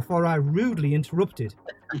talking about before I rudely interrupted.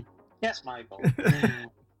 Yes, Michael.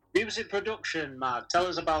 Music production, Mark. Tell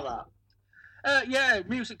us about that. Yeah,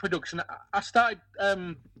 music production. I started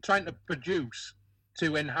trying to produce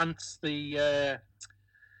to enhance the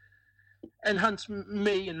enhance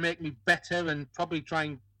me and make me better, and probably try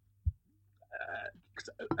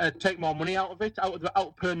and take more money out of it,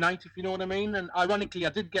 out per night, if you know what I mean. And ironically, I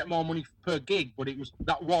did get more money per gig, but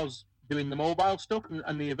that was doing the mobile stuff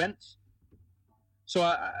and the events.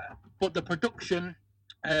 So, but the production,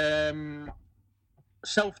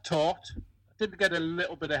 self-taught. I did get a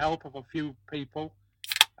little bit of help of a few people.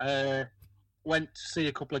 Went to see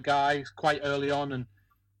a couple of guys quite early on and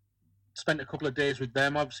spent a couple of days with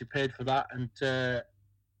them. Obviously paid for that and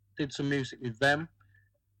did some music with them.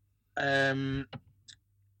 And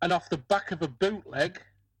off the back of a bootleg,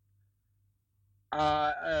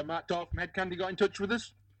 Matt Doyle from Head Candy got in touch with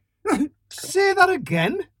us. Say that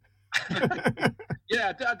again.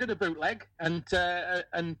 Yeah, I did a bootleg, and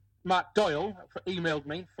Matt Doyle emailed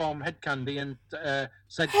me from Head Candy and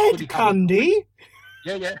said, Head Candy?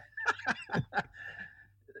 Yeah.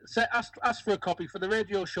 So asked for a copy for the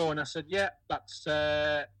radio show, and I said, yeah, that's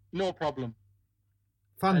no problem.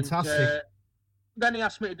 Fantastic. And, then he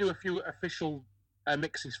asked me to do a few official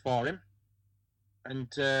mixes for him, and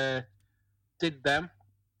did them.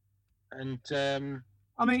 And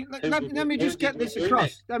I mean, let me just get this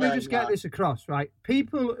across. Let me just get this across, right?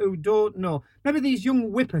 People who don't know, maybe these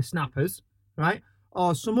young whippersnappers, right,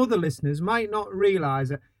 or some other listeners might not realise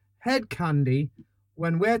that Head Candy,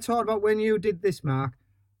 when we're talking about when you did this, Mark,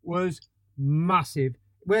 was massive.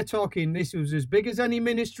 We're talking, this was as big as any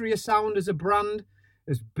Ministry of Sound as a brand,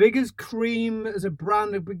 as big as Cream as a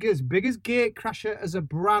brand, as big as Gatecrasher as a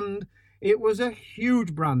brand. It was a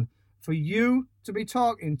huge brand. For you to be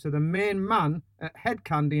talking to the main man at Head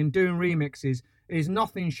Candy and doing remixes is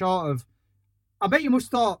nothing short of... I bet you must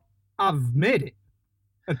have thought, I've made it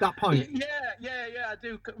at that point. Yeah, I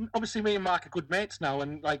do. Obviously, me and Mark are good mates now,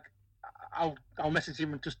 and like, I'll message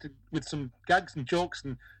him with some gags and jokes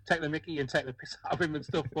and take the mickey and take the piss out of him and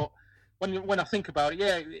stuff. But when I think about it,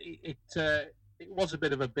 yeah, it was a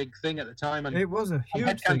bit of a big thing at the time, and it was a huge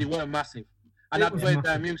Head Candy thing. were massive, and I'd played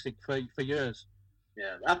their music for years.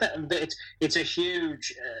 Yeah, I bet it's a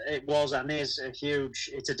huge. It was and is a huge.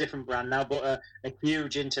 It's a different brand now, but a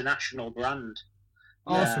huge international brand.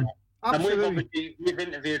 Awesome, absolutely. And we've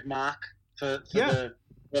interviewed Mark for the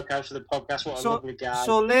WorkHOUSE of the podcast. What a lovely guy.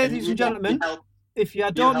 So, ladies and gentlemen, if you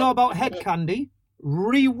don't know about Head Candy,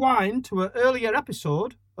 rewind to an earlier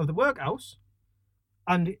episode of the WorkHOUSE,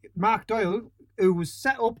 and Mark Doyle, who was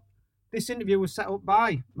set up. This interview was set up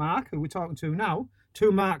by Mark, who we're talking to now.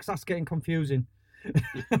 Two Marks. That's getting confusing.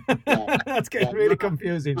 That's getting really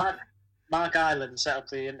confusing. Mark Island set up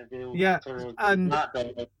the interview. Yeah, for and Mark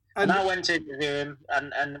Doyle. And I went to interview him,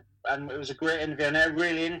 and it was a great interview, and it was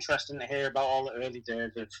really interesting to hear about all the early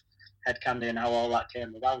days of Head Candy and how all that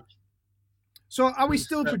came about. So, are we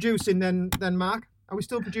still producing then, Mark? Are we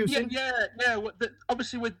still producing? Yeah.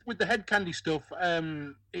 Obviously, with the Head Candy stuff,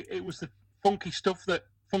 it was the funky stuff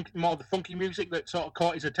more the funky music that sort of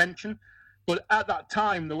caught his attention. But at that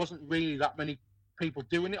time, there wasn't really that many people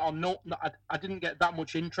doing it, or no, I didn't get that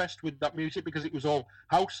much interest with that music because it was all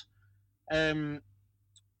house.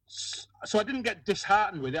 So I didn't get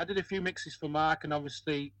disheartened with it. I did a few mixes for Mark, and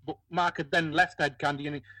obviously, but Mark had then left Head Candy,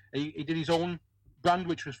 and he did his own brand,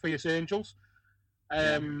 which was Fierce Angels.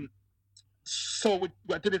 So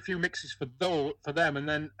I did a few mixes for them, and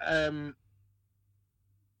then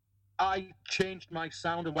I changed my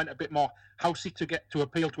sound and went a bit more housey to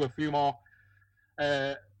appeal to a few more.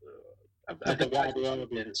 To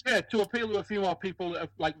appeal to a few more people that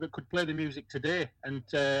could play the music today and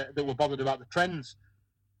that were bothered about the trends.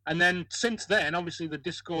 And then since then, obviously, the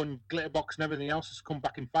disco and glitterbox and everything else has come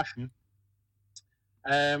back in fashion.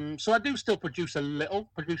 So I do still produce a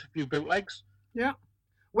few bootlegs. Yeah.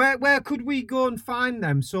 Where could we go and find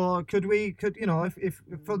them? So could if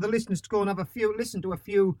for the listeners to go and listen to a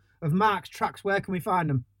few of Mark's tracks, where can we find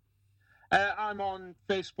them? I'm on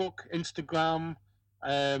Facebook, Instagram,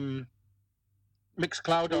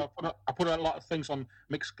 Mixcloud. I put a lot of things on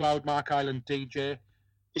Mixcloud, Mark Island DJ.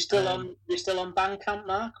 You're still on Bandcamp,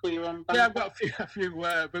 Mark? Were you on Bandcamp? Yeah, I've got a few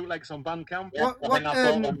bootlegs on Bandcamp.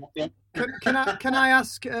 Can I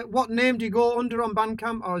ask what name do you go under on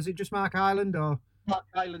Bandcamp, or is it just Mark Island? Or Mark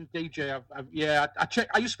Island DJ.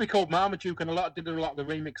 I used to be called Marmaduke, and did a lot of the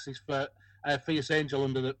remixes for Fierce Angel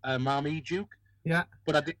under the Marmaduke. Yeah.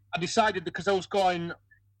 But I decided, because I was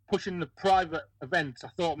pushing the private events, I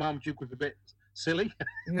thought Marmaduke was a bit silly.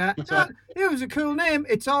 Yeah. It was a cool name.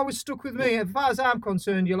 It's always stuck with me. As far as I'm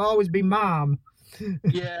concerned, you'll always be Marm.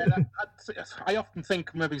 Yeah, I often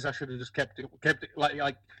think maybe I should have just kept it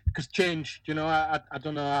like because change. I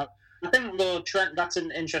don't know how. I think though, that's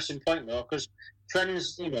an interesting point though, because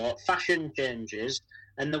trends, fashion changes,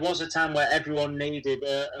 And there was a time where everyone needed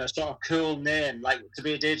a sort of cool name, like to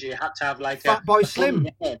be a DJ. You had to have like Fat Boy a Slim.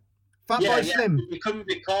 Fat Boy Slim. You couldn't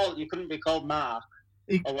be called Mark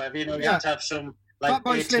or whatever. You Yeah. had to have some like Fat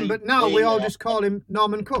Boy Slim, but now we all just call him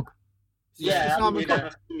Norman Cook. Yeah, Norman you'd Cook.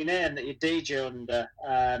 have a name that you DJ under.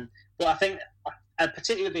 But I think, and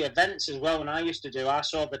particularly the events as well. When I used to do, I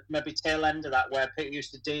saw the maybe tail end of that where people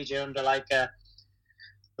used to DJ under like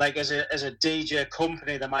as a DJ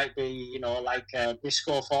company. There might be, you know, like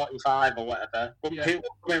Disco 45 or whatever. But people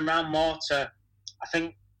are coming around more to, I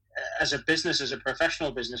think, as a business, as a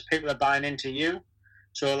professional business, people are buying into you.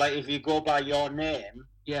 So like if you go by your name,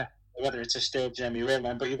 whether it's a stage name, your real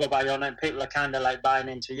name, but you go by your name, people are kind of like buying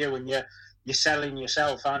into you, and you're selling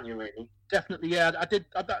yourself, aren't you? Really? Definitely, yeah. I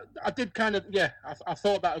did kind of, yeah. I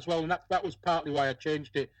thought that as well, and that was partly why I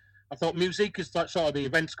changed it. I thought music is like sort of the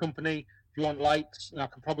events company. If you want lights, I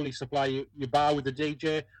can probably supply you your bar with a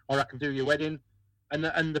DJ, or I can do your wedding,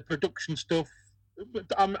 and the production stuff.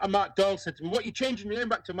 Mark Doyle said to me, "What are you changing your name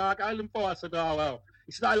back to Mark Island for?" I said, "Oh well."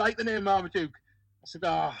 He said, "I like the name Marmaduke." I said,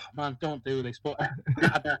 "Oh man, don't do this." But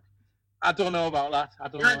I don't know about that. I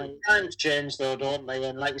don't know. Times change though, don't they?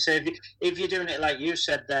 And like you say, if you're doing it like you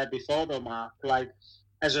said there before, though, Mark, like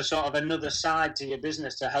as a sort of another side to your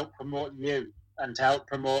business to help promote you and to help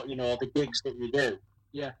promote, you know, the gigs that you do.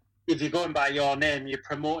 Yeah. If you're going by your name, you're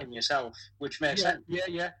promoting yourself, which makes sense.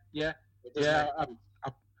 Yeah.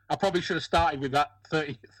 I probably should have started with that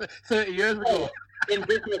 30 years ago. In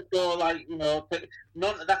business, though, like, you know,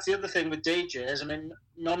 that's the other thing with DJs. I mean,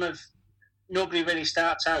 nobody really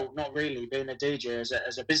starts out, not really, being a DJ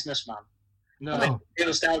as a businessman. No. I mean,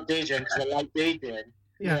 people start DJing because they like DJing.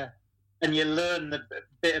 Yeah. And you learn the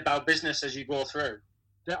bit about business as you go through.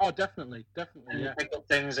 Oh, definitely. And you pick up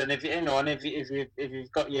things, and if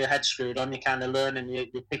you've got your head screwed on, you kind of learn and you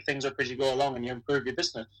pick things up as you go along, and you improve your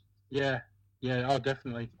business. Yeah. Oh,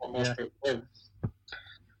 definitely. What most people do.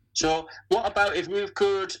 So, what about if we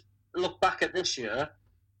could look back at this year?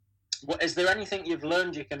 Is there anything you've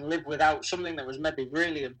learned you can live without? Something that was maybe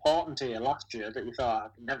really important to you last year that you thought, I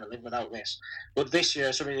could never live without this. But this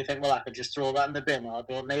year, something you think, well, I could just throw that in the bin, or I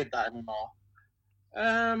don't need that anymore.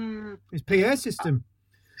 His PA system.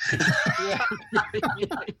 Yeah.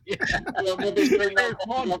 Well, maybe bring that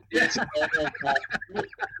one.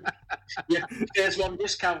 Yeah, here's one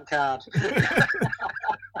discount card.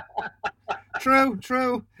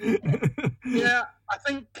 True. Yeah, I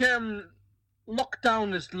think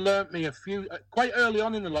lockdown has learnt me a few, quite early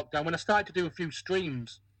on in the lockdown, when I started to do a few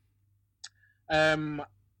streams,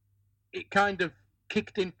 it kind of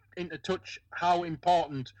kicked into touch how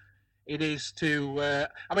important it is to,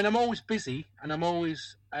 I'm always busy, and I'm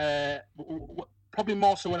always, probably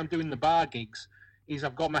more so when I'm doing the bar gigs, is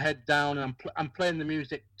I've got my head down and I'm playing the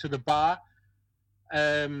music to the bar.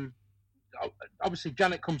 Obviously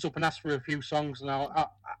Janet comes up and asks for a few songs, and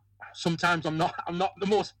sometimes I'm not the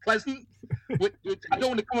most pleasant. I don't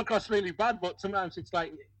want to come across really bad, but sometimes it's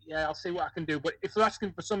like, yeah, I'll see what I can do. But if they're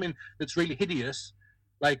asking for something that's really hideous,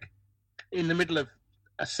 like in the middle of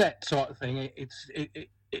a set sort of thing, it's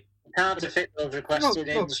hard to fit those requests in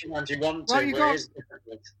sometimes you want to.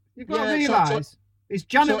 You've got to realise is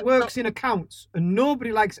Janet works in accounts, and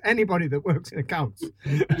nobody likes anybody that works in accounts.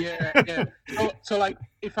 Yeah. So like,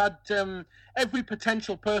 if I'd every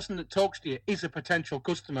potential person that talks to you is a potential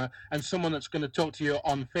customer and someone that's going to talk to you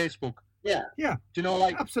on Facebook. Yeah. Do you know,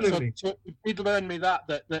 like, absolutely. So it did learn me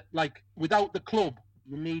that like without the club,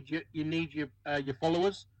 you need your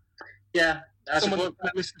followers. Yeah. Someone that's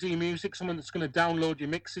going to listen to your music, someone that's going to download your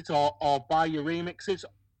mixes or buy your remixes.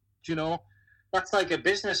 Do you know? That's like a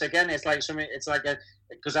business again. It's like something. It's like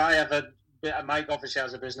because I have Mike obviously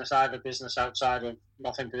has a business. I have a business outside of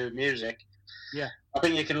nothing to do with music. Yeah. I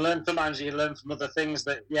think you can learn. Sometimes you learn from other things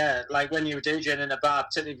that, like when you were DJing in a bar,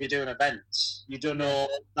 particularly if you're doing events, you don't know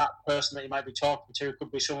that person that you might be talking to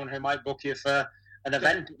could be someone who might book you for an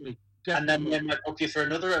event, and then they might book you for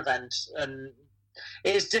another event. And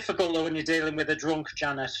it is difficult though when you're dealing with a drunk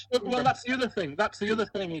Janet. Well, that's the other thing.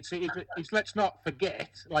 It's let's not forget,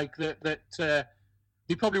 like that.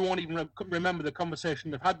 They probably won't even remember the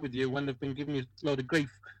conversation they've had with you when they've been giving you a load of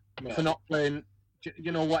grief for not playing,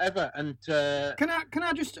 you know, whatever. And can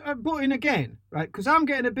I just butt in again, right? Because I'm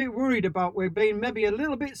getting a bit worried about we're being maybe a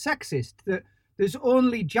little bit sexist. That there's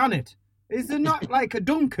only Janet. Is there not like a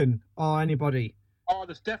Duncan or anybody? Oh,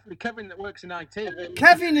 there's definitely Kevin that works in IT.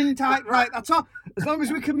 Kevin in IT, right? That's all. As long as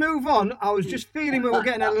we can move on. I was just feeling we were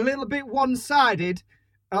getting a little bit one-sided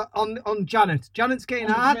on Janet. Janet's getting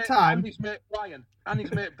a hard time. And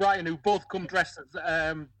his mate Brian, who both come dressed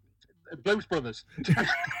as Blues Brothers.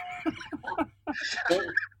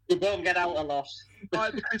 You don't get out a lot.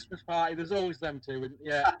 Like the Christmas party, there's always them two. And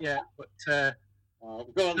yeah. But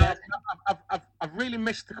I've really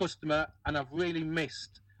missed the customer, and I've really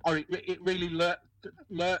missed, or it really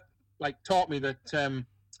taught me that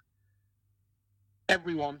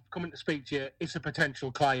everyone coming to speak to you is a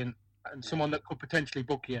potential client and someone that could potentially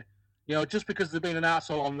book you. You know, just because they've been an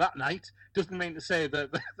arsehole on that night doesn't mean to say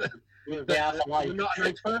that they're not a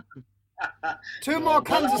nice person. 2 more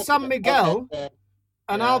cans of San Miguel,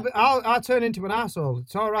 and I'll turn into an arsehole.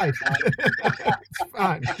 It's all right. It's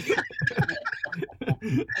fine.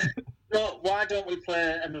 Well, why don't we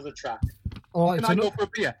play another track? Can I go for a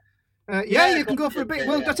beer? Yeah, you can go for a beer.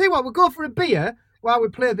 Well, I'll tell you what, we'll go for a beer while we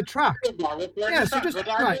play the track.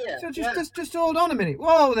 Just hold on a minute.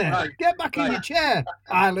 Whoa there. Right. Get back in your chair,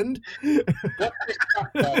 Ireland.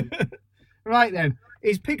 Right then.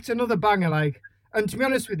 He's picked another banger, and to be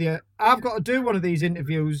honest with you, I've got to do one of these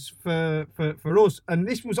interviews for us, and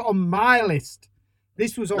this was on my list.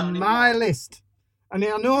 And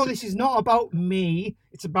I know this is not about me,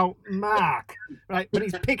 it's about Mark, right? But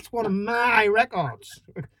he's picked one of my records.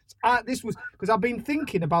 This was because I've been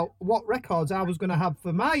thinking about what records I was going to have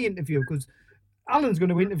for my interview, because Alan's going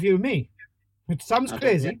to interview me. It sounds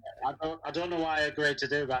crazy. I don't know why I agreed to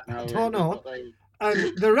do that now. I don't know.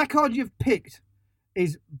 And the record you've picked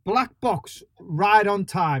is Black Box, Ride on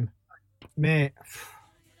Time. Mate,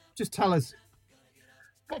 just tell us.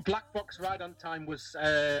 Well, Black Box, Ride on Time was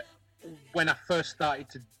when I first started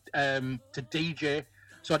to DJ.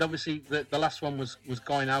 So I'd obviously, the last one was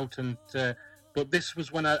Going Out, and but this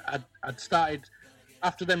was when I'd started,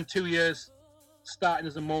 after them 2 years starting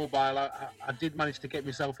as a mobile, I did manage to get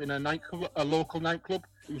myself in a local nightclub.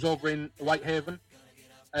 It was over in Whitehaven,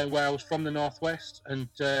 where I was from, the northwest, and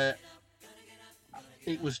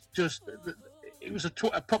it was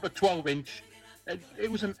a proper 12-inch. It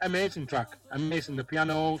was an amazing track, amazing. The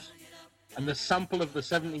pianos and the sample of the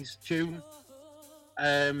 70s tune.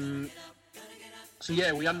 So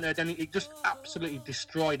yeah, we hadn't heard any. It just absolutely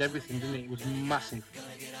destroyed everything, didn't it? It was massive.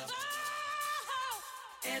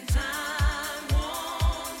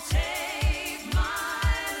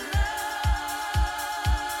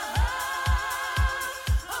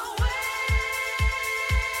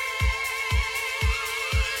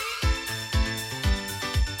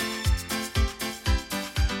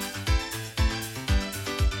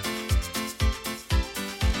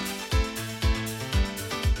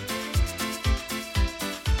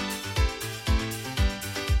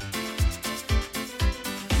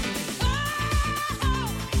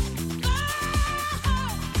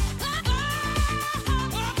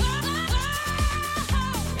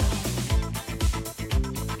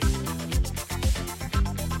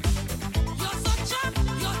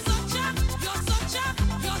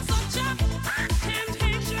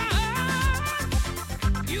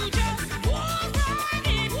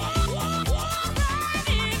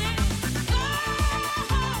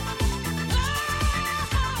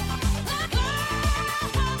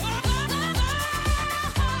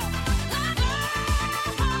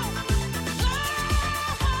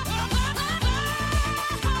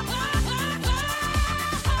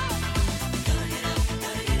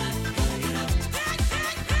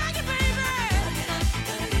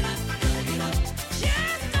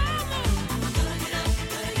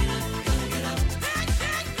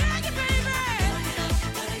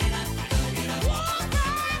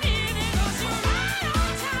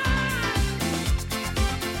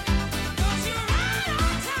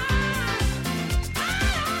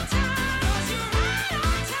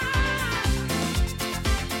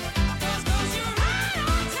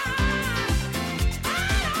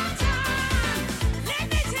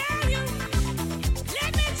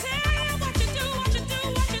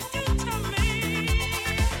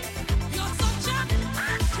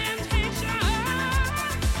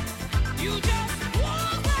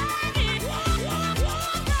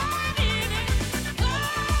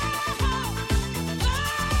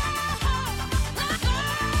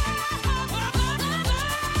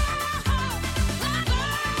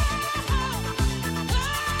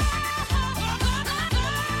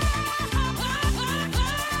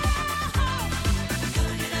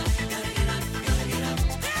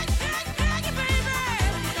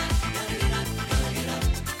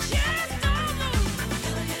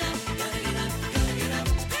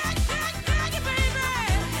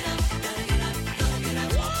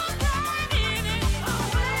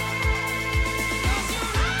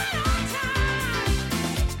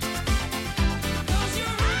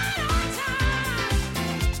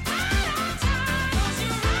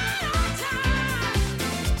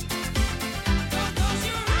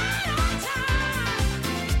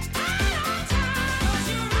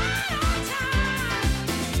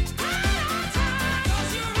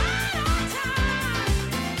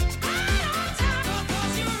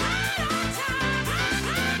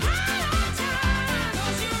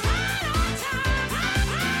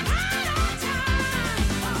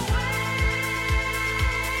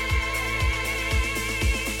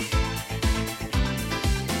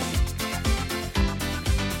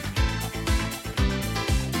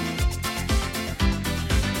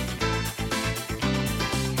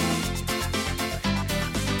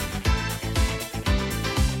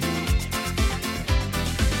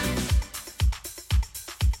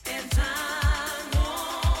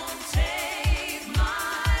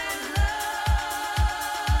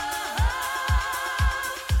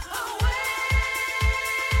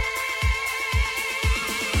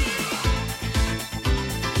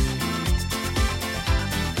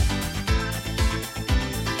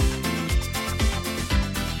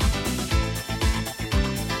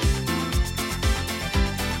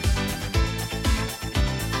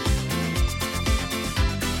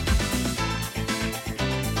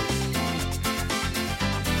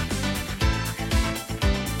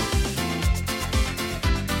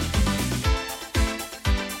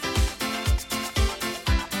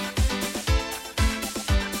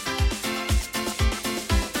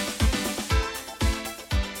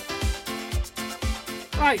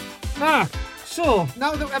 Right, Mark. So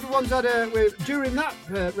now that everyone's had during that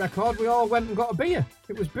record, we all went and got a beer.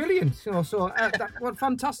 It was brilliant. What a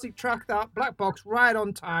fantastic track that Black Box, right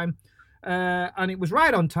on time, and it was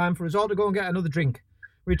right on time for us all to go and get another drink,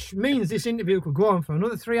 which means this interview could go on for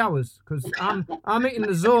another 3 hours because I'm in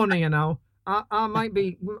the zone here now. I might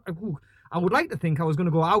be. I would like to think I was going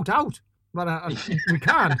to go out, but we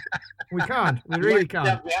can't. We can't. We really can't.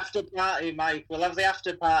 We'll have the after party, Mike. We'll have the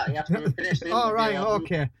after party after we finish the interview. All right.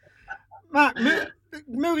 Okay. Mark,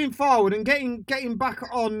 moving forward and getting back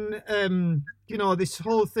on, this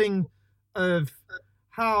whole thing of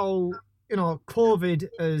how, COVID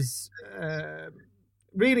has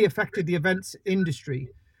really affected the events industry.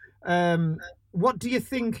 What do you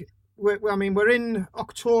think? We're in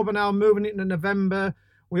October now, moving into November.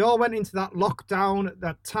 We all went into that lockdown at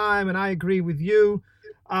that time, and I agree with you.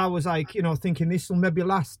 I was like, thinking this will maybe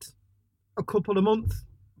last a couple of months.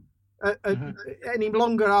 Any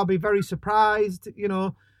longer, I'll be very surprised,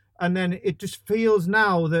 and then it just feels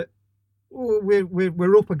now that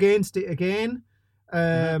we're up against it again.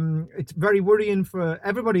 It's very worrying for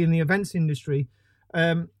everybody in the events industry.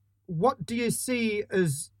 What do you see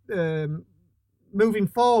as moving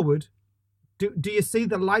forward? Do you see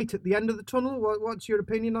the light at the end of the tunnel? What's your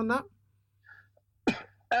opinion on that?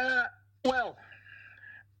 Well,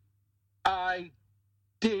 I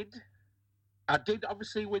did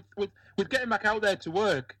obviously with getting back out there to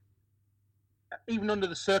work, even under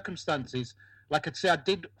the circumstances, like I'd say, I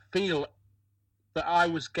did feel that I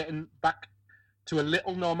was getting back to a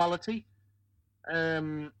little normality.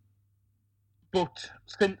 But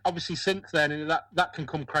since then, that can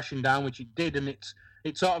come crashing down, which it did, and it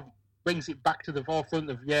sort of brings it back to the forefront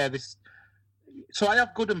of this. So I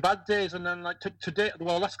have good and bad days, and then like today,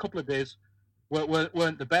 last couple of days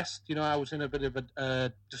weren't the best. I was in a bit of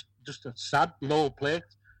a just a sad, low place.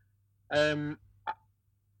 But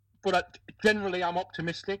generally, I'm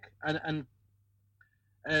optimistic, and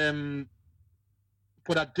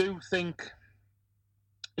but I do think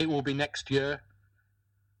it will be next year.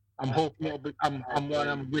 I'm hoping it'll be.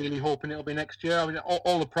 I'm really hoping it'll be next year. I mean,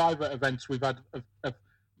 all the private events we've had of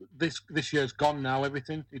this year's gone now.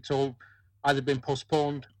 Everything, it's all either been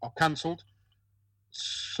postponed or cancelled.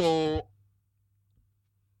 So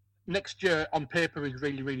next year on paper is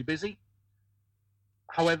really, really busy.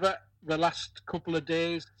 However, the last couple of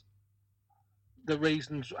days, the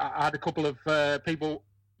reasons I had a couple of people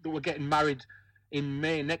that were getting married in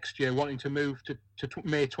May next year wanting to move to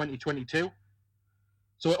May 2022.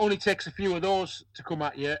 So it only takes a few of those to come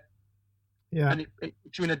at you. Yeah. And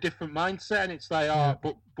it's you in a different mindset, and it's like,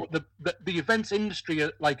 but the events industry,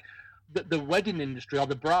 like the wedding industry or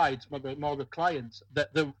the brides, more the clients,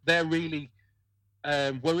 that they're really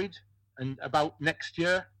worried and about next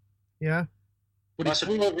year. Yeah. But it's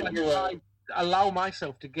really, I allow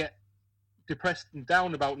myself to get depressed and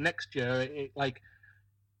down about next year.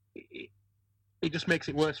 It just makes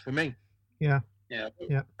it worse for me. Yeah.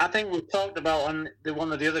 Yeah. I think we've talked about on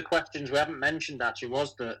one of the other questions we haven't mentioned actually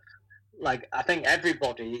was that, like, I think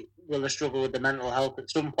everybody will have struggled with the mental health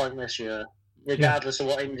at some point this year, regardless of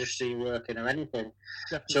what industry you work in or anything.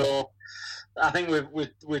 Definitely. So I think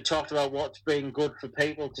we've talked about what's been good for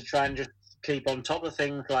people to try and just keep on top of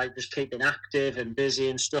things, like just keeping active and busy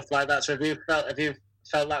and stuff like that. So have you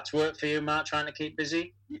felt that's worked for you, Mark, trying to keep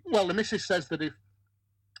busy? Well, the missus says that if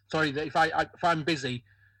I'm busy,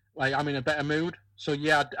 like, I'm in a better mood. So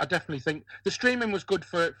yeah, I definitely think the streaming was good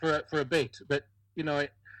for a bit, but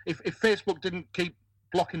if Facebook didn't keep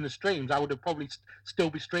blocking the streams, I would have probably still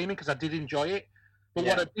be streaming because I did enjoy it. But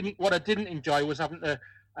what I didn't enjoy was having to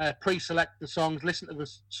pre-select the songs, listen to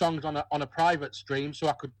the songs on a private stream, so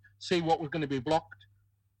I could see what was going to be blocked.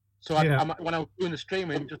 So when I was doing the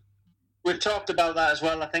streaming, we've talked about that as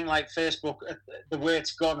well. I think like Facebook, the way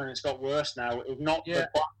it's gone and it's got worse now, is not the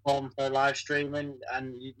platform for live streaming,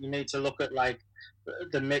 and you need to look at like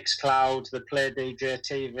the Mixcloud, the Play DJ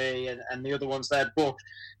TV, and the other ones there, but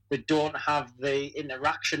they don't have the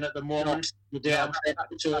interaction at the moment.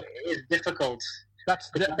 So it is difficult.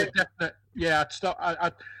 That's definite. Yeah,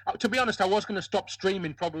 to be honest, I was going to stop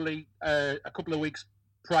streaming probably a couple of weeks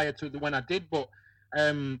prior to when I did, but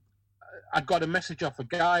I got a message off a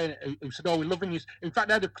guy who said, "Oh, we're loving you." In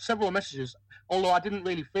fact, I had several messages, although I didn't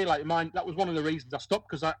really feel like mine. That was one of the reasons I stopped,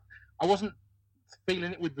 because I wasn't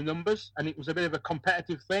feeling it with the numbers, and it was a bit of a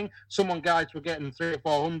competitive thing. Some guys were getting 300 or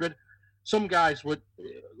 400. Some guys were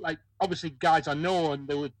like, obviously guys I know, and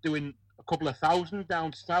they were doing a couple of thousand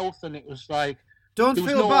down south, and it was like, don't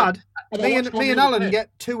feel bad. Me and Alan get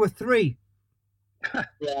 2 or 3.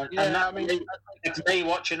 I mean, it's me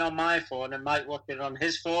watching on my phone and Mike watching on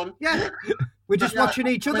his phone. Yeah, we're just watching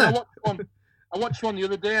each other. I watched one the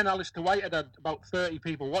other day, and Alistair Whitehead had about 30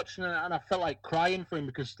 people watching it, and I felt like crying for him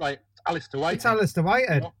because, like, Alistair Whitehead. It's Alistair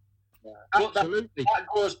Whitehead. Yeah, absolutely. That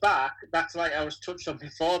goes back. That's like I was touched on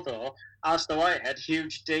before, though. Alistair Whitehead,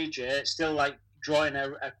 huge DJ, still like drawing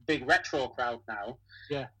a big retro crowd now.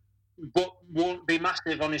 Yeah. But won't be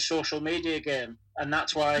massive on his social media game, and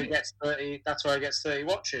that's why he gets 30. That's why he gets 30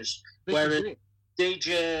 watches. Whereas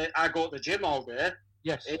DJ, I go to the gym all day.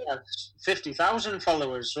 Yes, he has 50,000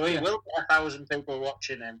 followers, so he will get 1,000 people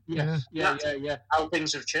watching him. Yes, yeah. How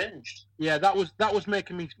things have changed. Yeah, that was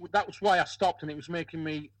making me. That was why I stopped, and it was making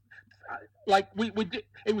me. Like we did,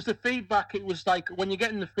 it was the feedback. It was like when you're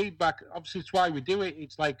getting the feedback. Obviously, it's why we do it.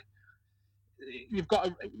 It's like you've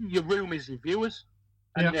got your room is your viewers.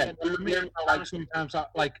 And for me, like sometimes, I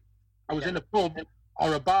was in a pub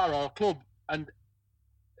or a bar or a club, and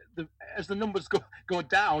as the numbers go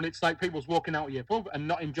down, it's like people's walking out of your pub and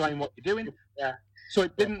not enjoying what you're doing. Yeah. So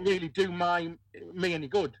it didn't really do me any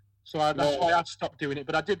good. So that's why I stopped doing it.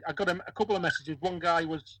 But I got a couple of messages. One guy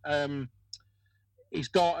was his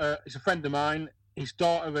daughter is a friend of mine. His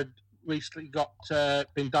daughter had recently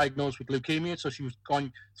been diagnosed with leukemia, so she was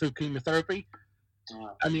going through chemotherapy.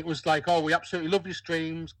 And it was like, we absolutely love your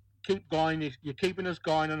streams. Keep going. You're keeping us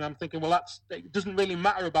going. And I'm thinking, well, it doesn't really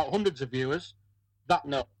matter about hundreds of viewers.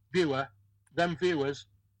 Them viewers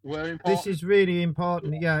were important. This is really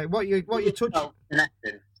important. Yeah, what you're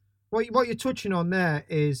touching on there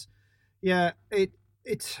is,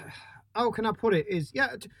 it's how can I put it? Is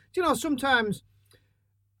do you know sometimes,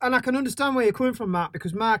 and I can understand where you're coming from, Mark,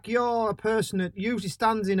 because Mark, you're a person that usually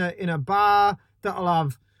stands in a bar that'll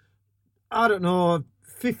have, I don't know,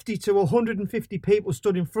 50 to 150 people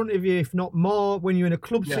stood in front of you, if not more. When you're in a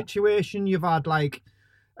club situation, you've had like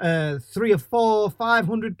 300 or 400,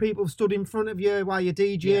 500 people stood in front of you while you're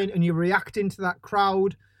DJing, and you're reacting to that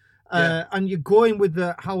crowd, and you're going with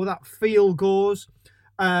how that feel goes.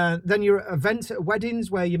 Then you're at events at weddings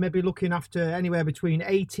where you may be looking after anywhere between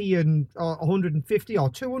 80 and 150 or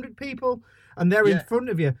 200 people, and they're in front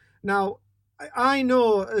of you. Now, I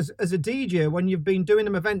know as a DJ, when you've been doing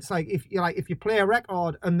them events, like if you play a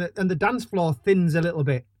record and the dance floor thins a little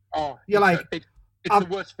bit, you're like, it's the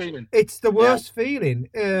worst feeling. It's the worst feeling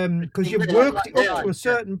because you've worked it up to a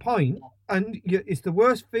certain point, and it's the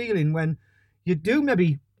worst feeling when you do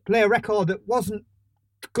maybe play a record that wasn't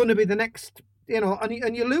going to be the next,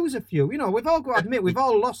 and you lose a few. We've all got to admit, we've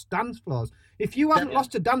all lost dance floors. If you haven't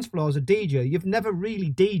lost a dance floor as a DJ, you've never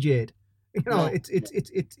really DJ'd.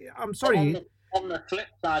 It's. I'm sorry. On the flip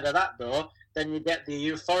side of that, though, then you get the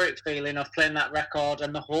euphoric feeling of playing that record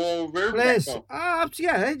and the whole room. It's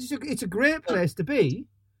a great place to be.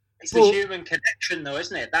 It's the human connection, though,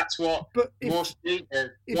 isn't it? That's what most DJs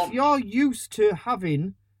want. If you're used to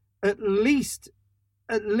having at least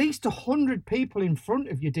 100 people in front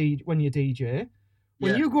of you when you DJ,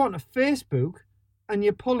 when you go onto Facebook and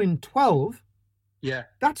you're pulling 12,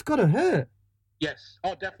 that's got to hurt. Yes.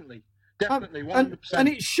 Oh, definitely. Definitely, 100%. And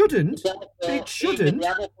it shouldn't. It shouldn't.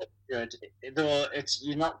 Though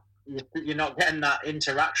you're not getting that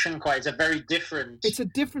interaction quite. It's a very different. It's a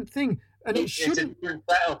different thing, and it shouldn't. It's a different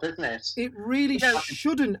setup, isn't it? It really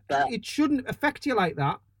shouldn't. It shouldn't affect you like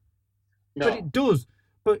that. No. But it does.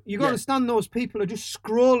 But you got to understand, those people are just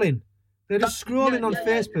scrolling. They're just scrolling on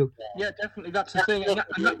Facebook. Yeah, definitely. That's the thing,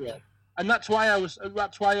 and that's why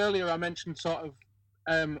That's why earlier I mentioned sort of.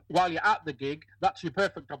 While you're at the gig, that's your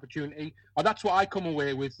perfect opportunity, or that's what I come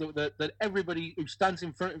away with, that everybody who stands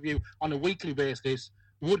in front of you on a weekly basis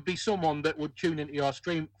would be someone that would tune into your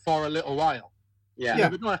stream for a little while. Yeah.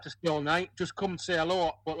 We don't have to stay all night, just come and say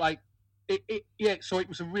hello. But so it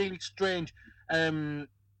was a really strange, getting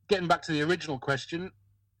back to the original question,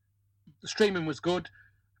 the streaming was good.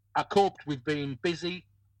 I coped with being busy,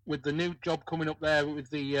 with the new job coming up there with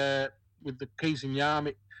the Keys and Yarm,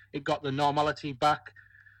 it got the normality back.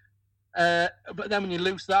 But then when you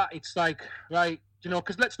lose that, it's like, right,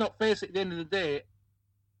 because let's not face it, at the end of the day,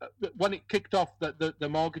 when it kicked off, the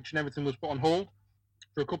mortgage and everything was put on hold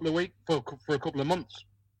for a couple of weeks, for a couple of months.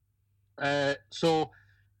 So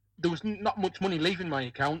there was not much money leaving my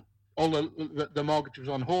account. All the mortgage was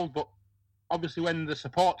on hold, but obviously when the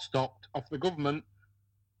support stopped off the government,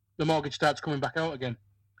 the mortgage starts coming back out again.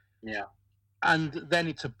 Yeah. And then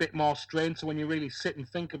it's a bit more strained. So when you really sit and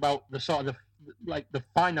think about the sort of the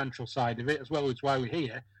financial side of it, as well as why we're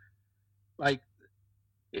here, it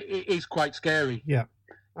is quite scary. Yeah.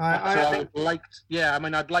 I'd like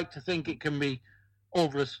to think it can be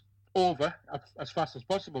over as fast as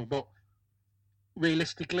possible. But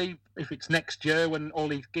realistically, if it's next year when all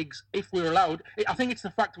these gigs, if we're allowed, I think it's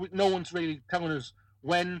the fact that no one's really telling us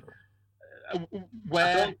when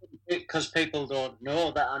where because people don't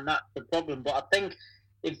know that, and that's the problem. But I think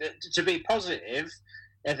to be positive,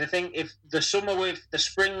 if the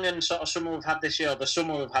spring and sort of summer we've had this year, or the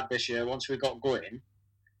summer we've had this year, once we got going,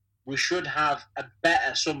 we should have a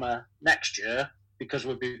better summer next year because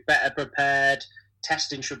we'll be better prepared.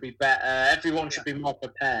 Testing should be better. Everyone should be more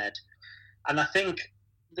prepared. And I think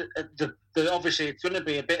the obviously it's going to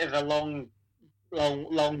be a bit of a long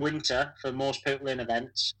winter for most people in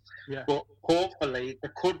events. Yeah. But hopefully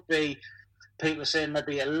there could be, people are saying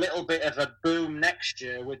maybe a little bit of a boom next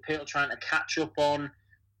year with people trying to catch up on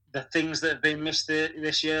the things that have been missed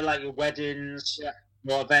this year, like your weddings,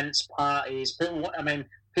 your events, parties.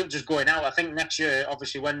 People just going out. I think next year,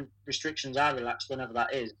 obviously, when restrictions are relaxed, whenever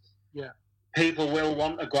that is, people will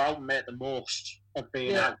want to go out and make the most of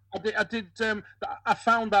being out. I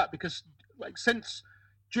found that because, like, since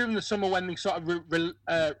during the summer when they sort of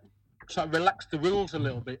relaxed the rules a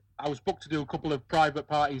little bit, I was booked to do a couple of private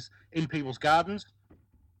parties in people's gardens.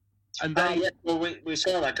 And we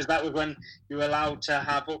saw that because that was when you were allowed to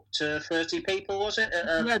have up to 30 people, was it?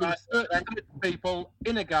 30 people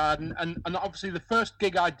in a garden, and obviously the first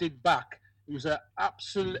gig I did back,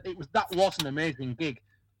 that was an amazing gig.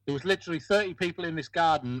 There was literally 30 people in this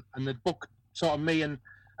garden, and they'd booked sort of me and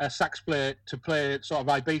a sax player to play sort of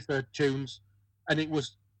Ibiza tunes, and it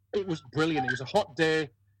was brilliant. It was a hot day,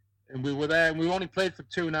 and we were there, and we only played for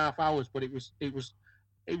 2.5 hours, but it was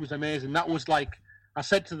amazing. That was like, I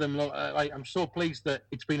said to them, look, I'm so pleased that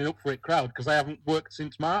it's been an up for it crowd because I haven't worked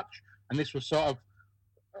since March, and this was sort of,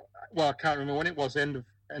 I can't remember when it was, end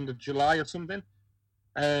of July or something.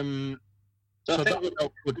 So I think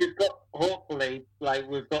we've got, hopefully,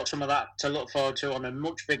 we've got some of that to look forward to on a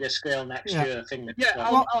much bigger scale next year. I think.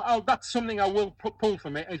 That's something I will pull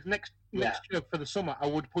from it. Is next year for the summer, I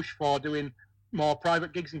would push for doing more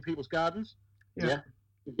private gigs in people's gardens. Yeah.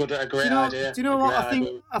 Good, a great idea. Do you know what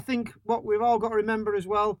I think? What we've all got to remember as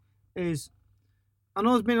well is, I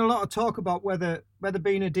know there's been a lot of talk about whether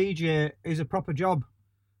being a DJ is a proper job,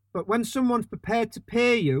 but when someone's prepared to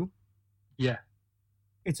pay you,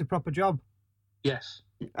 it's a proper job. Yes.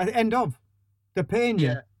 At the end of, they're paying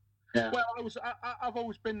you. Yeah. Well, I've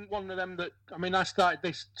always been one of them that, I started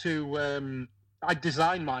this to, I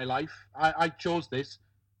designed my life. I chose this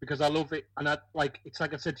because I love it, and it's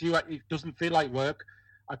like I said to you, it doesn't feel like work.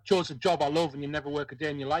 I chose a job I love, and you never work a day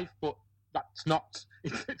in your life. But that's not.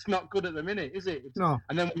 It's not good at the minute, is it? No.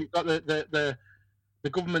 And then we've got the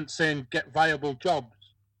government saying get viable jobs.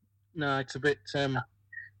 No, it's a bit.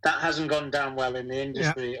 That hasn't gone down well in the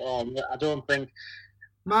industry. I don't think.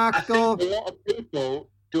 I think a lot of people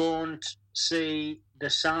don't see the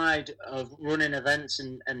side of running events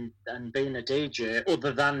and being a DJ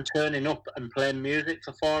other than turning up and playing music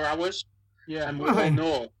for 4 hours. Yeah, and we all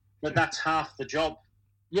know that that's half the job.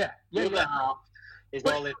 The other half is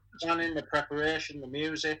all the planning, the preparation, the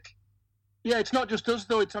music. Yeah, it's not just us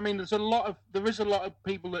though. There is a lot of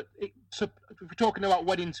people that, if we're talking about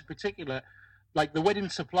weddings in particular, like the wedding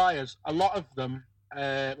suppliers, a lot of them,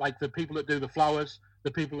 like the people that do the flowers,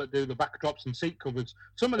 the people that do the backdrops and seat covers,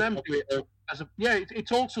 some of them do it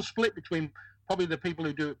it's also split between probably the people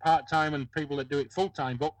who do it part-time and people that do it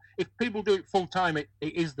full-time. But if people do it full-time, it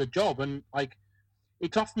is the job. And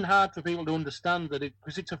it's often hard for people to understand that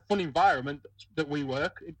because it's a fun environment that we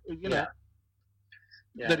work,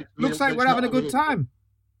 Looks like we're having a good time.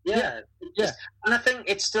 Yeah. And I think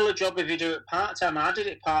it's still a job if you do it part-time. I did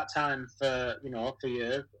it part-time for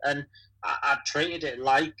years, and I treated it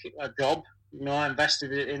like a job. I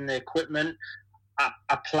invested in the equipment.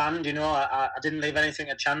 I planned, I didn't leave anything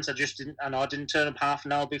a chance. I didn't turn up half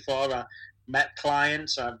an hour before. I met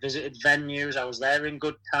clients. I visited venues. I was there in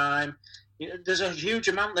good time. There's a huge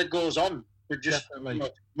amount that goes on to just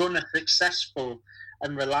run a successful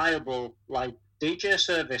and reliable DJ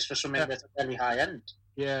service for something that's very high end.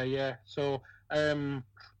 Yeah. So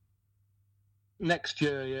next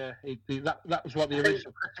year, that was what the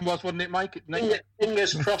original question was, wasn't it, Mike?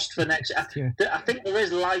 Fingers crossed for next year. I think there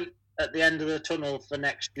is light at the end of the tunnel for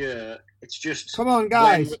next year. It's just come on,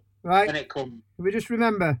 guys, right? When it comes, we just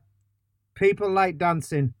remember, people like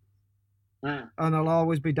dancing, and they'll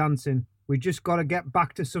always be dancing. We just got to get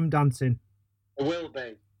back to some dancing. There will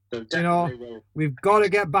be. There definitely will. We've got to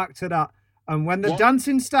get back to that. And when the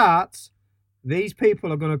dancing starts, these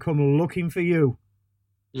people are going to come looking for you.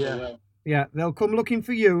 Yeah. Yeah, they'll come looking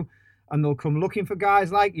for you, and they'll come looking for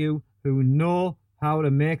guys like you who know how to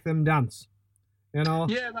make them dance. Yeah,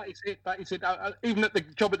 that is it. Even at the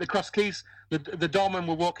job at the Cross Keys, the doormen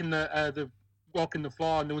were walking the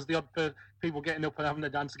floor, and there was the odd people getting up and having a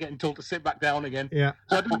dance, getting told to sit back down again. Yeah.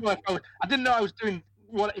 So I didn't know I was doing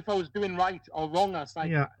if I was doing right or wrong. I was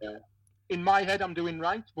like, in my head I'm doing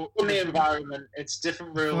right, but funny environment. It's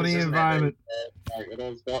different rules. Funny isn't environment.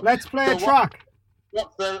 It? Let's play a track.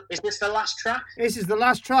 Is this the last track? This is the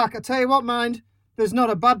last track. I tell you what, mind, there's not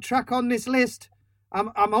a bad track on this list. I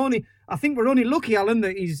think we're only lucky, Alan,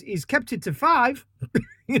 that he's kept it to 5.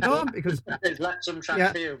 You know, because he's left some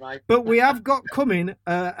tracks here, right? But we have got coming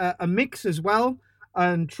a mix as well.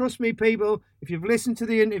 And trust me, people, if you've listened to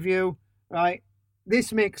the interview, right,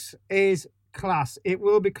 this mix is class. It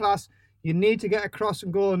will be class. You need to get across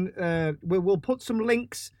and go and we'll put some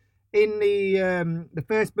links in the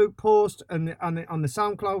Facebook post and on the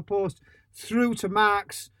SoundCloud post through to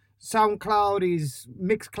Mark's SoundCloud, his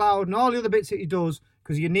Mixcloud, and all the other bits that he does,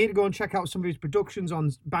 because you need to go and check out some of his productions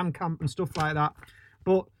on Bandcamp and stuff like that.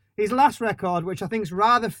 But his last record, which I think is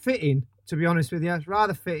rather fitting, to be honest with you, it's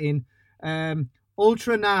rather fitting,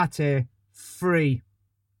 Ultra Nate Free.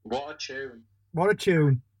 What a tune. What a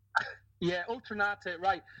tune. Yeah, Ultra Nate,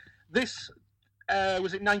 right. This,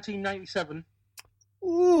 was it 1997?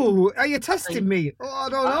 Ooh, are you testing me? Oh, I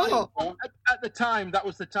don't know. At the time, that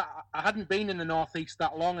was the time. I hadn't been in the Northeast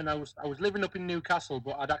that long, and I was living up in Newcastle,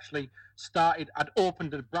 but I'd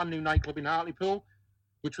opened a brand new nightclub in Hartlepool,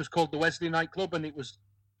 which was called the Wesley Nightclub, and it was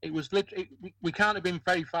literally, we can't have been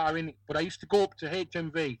very far in it, but I used to go up to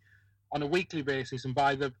HMV on a weekly basis and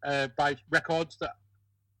buy records that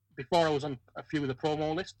before I was on a few of the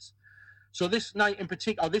promo lists. So this night in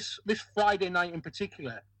particular, this Friday night in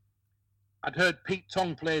particular, I'd heard Pete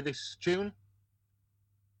Tong play this tune,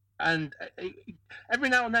 and every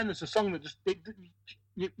now and then there's a song that just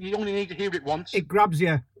you only need to hear it once. It grabs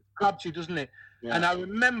you. It grabs you, doesn't it? Yeah. And I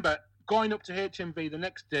remember going up to HMV the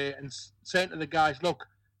next day and saying to the guys, "Look,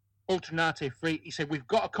 Ultra Nate Free." He said, "We've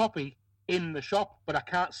got a copy in the shop, but I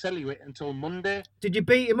can't sell you it until Monday." Did you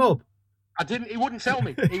beat him up? I didn't. He wouldn't sell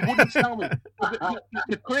me.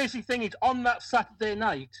 The crazy thing is, on that Saturday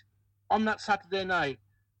night,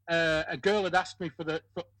 a girl had asked me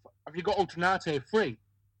have you got Ultra Nate Free?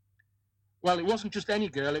 Well, it wasn't just any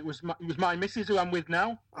girl. It was my missus, who I'm with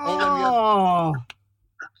now. Oh,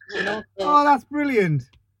 that's brilliant.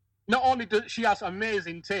 Not only does she has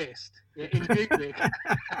amazing taste in music,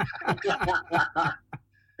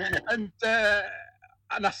 and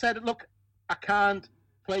I said, "Look, I can't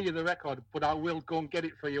play you the record, but I will go and get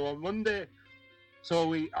it for you on Monday."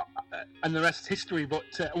 So and the rest is history. But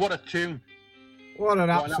what a tune! What an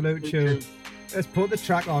absolute tune! Let's put the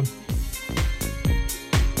track on.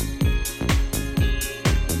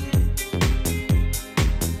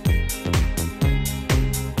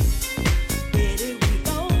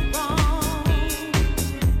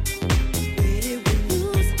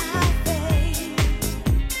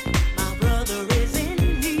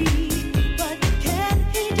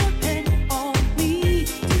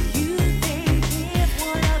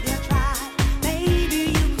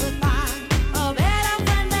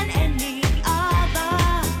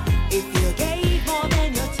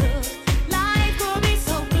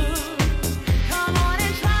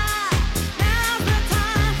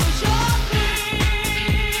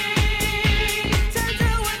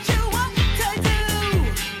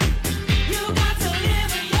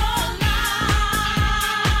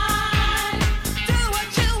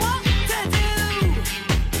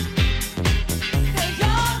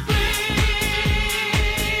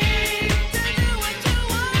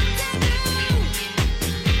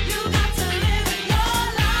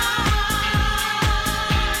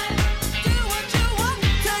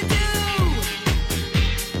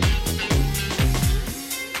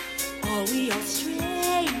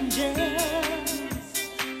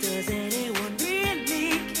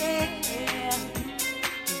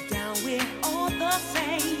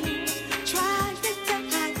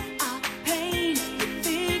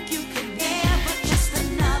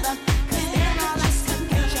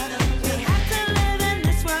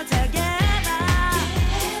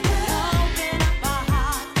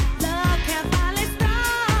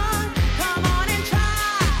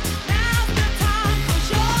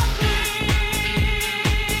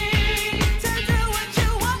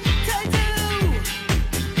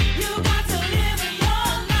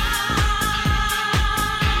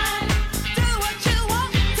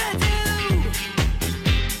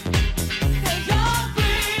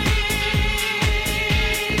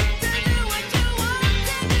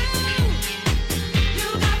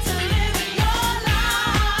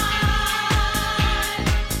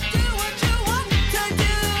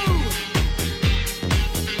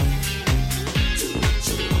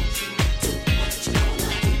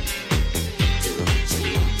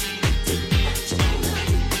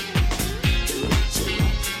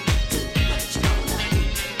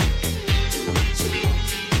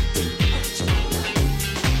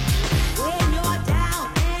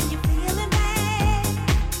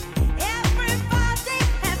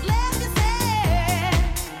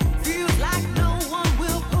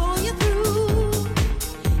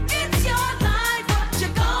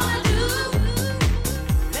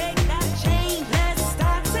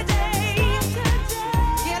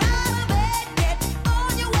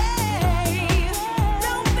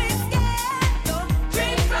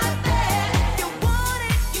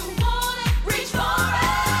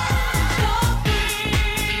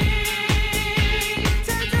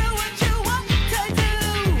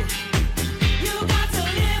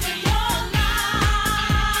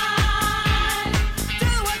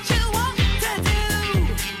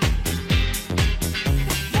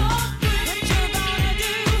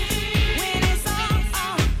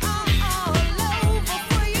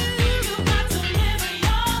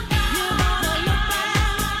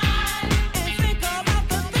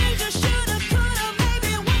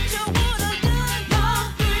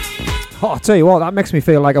 tell you what, that makes me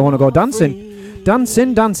feel like I want to go dancing.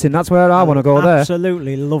 Dancing, that's where I want to go there.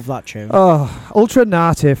 Absolutely love that tune. Oh, Ultra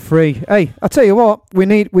Nate Free. Hey, I tell you what, we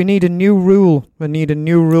need a new rule. We need a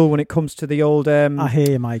new rule when it comes to the old... I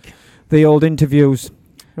hear you, Mike. The old interviews.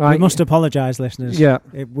 Right? We must apologise, listeners. Yeah.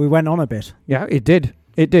 We went on a bit. Yeah, it did.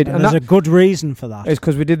 It did. And there's a good reason for that. It's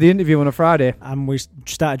because we did the interview on a Friday. And we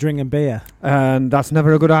started drinking beer. And that's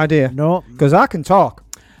never a good idea. No. Because I can talk.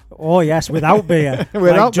 Oh, yes, without beer.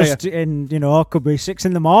 Without beer. Just in, it could be 6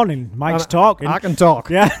 a.m. Mike's talking. I can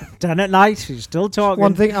talk. Yeah, 10 at night, he's still talking.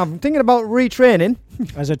 One thing, I'm thinking about retraining.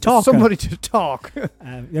 As a talker. Somebody to talk.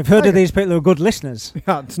 You've heard of these people who are good listeners.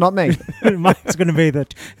 Yeah, it's not me. Mike's going to be the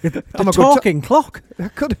talking clock.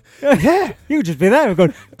 That could, yeah. You just be there and go,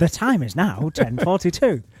 the time is now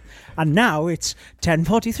 10:42. And now it's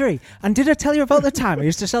 10:43. And did I tell you about the time I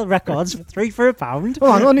used to sell records for £3 for £1?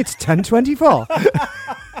 Oh, hang on, it's 10:24.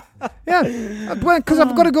 Yeah, because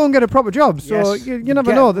I've got to go and get a proper job. So yes. you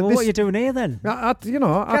never know. That what are you doing here then?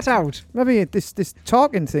 Get out. Maybe this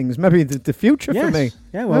talking things. Maybe the future for me.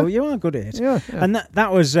 Yeah, well, you are good at it. Yeah. And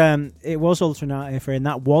that was it was Ultra Nate Free, and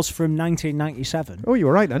that was from 1997. Oh, you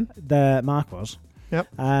were right then. The Mark was. Yep.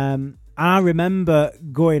 And I remember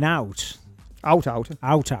going out. Out. I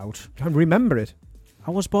remember it. I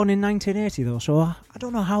was born in 1980 though, so I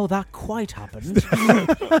don't know how that quite happened.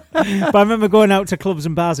 But I remember going out to clubs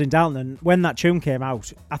and bars in Downton, and when that tune came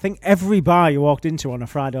out, I think every bar you walked into on a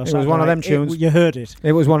Friday or Saturday, it was one of them tunes. You heard it.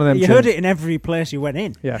 It was one of them tunes. You heard it in every place you went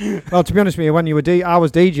in. Yeah. Well, to be honest with you, when you were I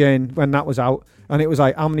was DJing when that was out, and it was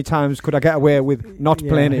like, how many times could I get away with not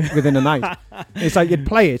playing it within a night? It's like you'd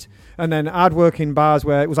play it, and then I'd work in bars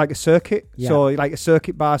where it was like a circuit, so like a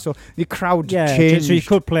circuit bar, so the crowd changed. So you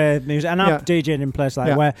could play music, and I'm DJing in places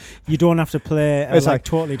like where you don't have to play a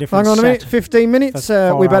totally different hang on set. a minute, 15 minutes,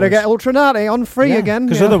 we better get Ultra Nate on free again.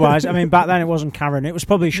 Because otherwise, I mean, back then it wasn't Karen, it was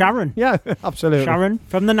probably Sharon. Yeah, absolutely. Sharon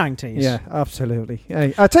from the 90s. Yeah, absolutely.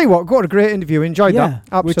 Hey, I tell you what a great interview, enjoyed that.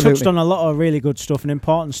 Absolutely. We touched on a lot of really good stuff and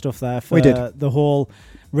important stuff there for the whole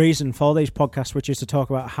reason for these podcasts, which is to talk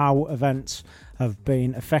about how events have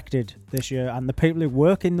been affected this year and the people who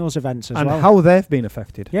work in those events as well. And how they've been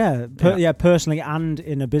affected. Yeah, personally and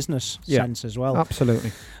in a business sense as well.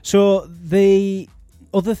 Absolutely. So the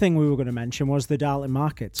other thing we were going to mention was the Darlington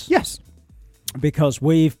markets. Yes. Because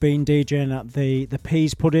we've been DJing at the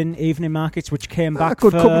peas pudding evening markets, which came back a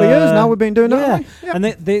good couple of years now we've been doing that. Yeah. And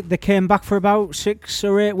they came back for about 6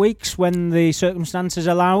 or 8 weeks when the circumstances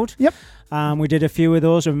allowed. Yep. We did a few of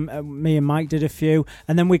those, and me and Mike did a few.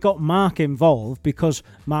 And then we got Mark involved because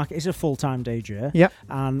Mark is a full-time DJ. Yep.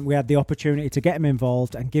 And we had the opportunity to get him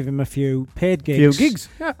involved and give him a few paid gigs.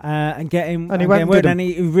 And get him... And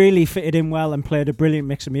he really fitted in well and played a brilliant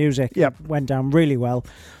mix of music. Yep. Went down really well.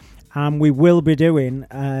 And we will be doing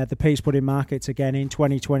the peas pudding markets again in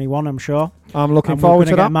 2021, I'm sure. I'm looking forward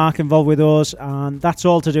to that. We're going to get Mark involved with those, and that's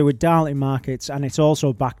all to do with Darlington markets, and it's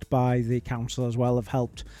also backed by the council as well, have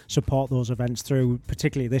helped support those events through,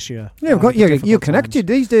 particularly this year. Yeah, you're connected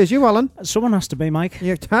these days, you, Alan. Someone has to be, Mike.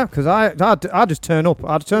 Yeah, because I just turn up.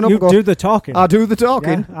 I turn up you and go, do the talking. I do the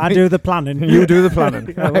talking. Yeah, I do the planning. You do the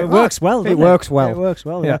planning. It works well, doesn't it? Works well. It works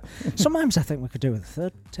well, yeah. Sometimes I think we could do with a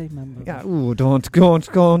third team member. Yeah, ooh, don't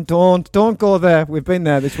go there. We've been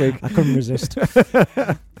there this week. I couldn't resist.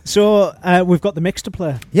 So we've got the mix to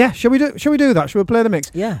play. Yeah, shall we do that? Shall we play the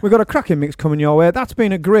mix? Yeah. We've got a cracking mix coming your way. That's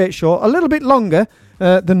been a great show. A little bit longer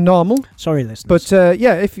than normal. Sorry, listeners. But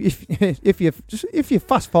if you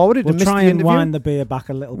fast forwarded and missed the interview, try and wind the beer back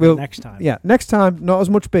a little bit next time. Yeah, next time, not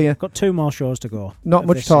as much beer. Got 2 more shows to go. Not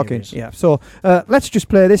much talking. Series. Yeah. So let's just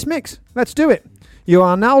play this mix. Let's do it. You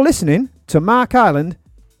are now listening to Mark Island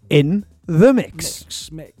in the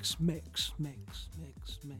mix. Mix.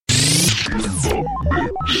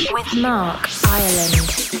 With Mark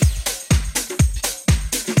Ireland.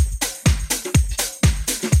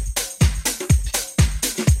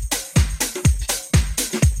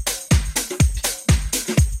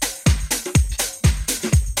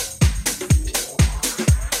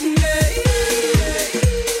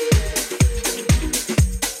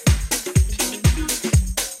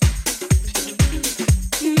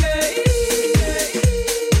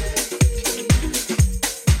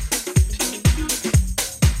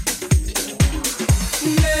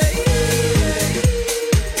 Yeah.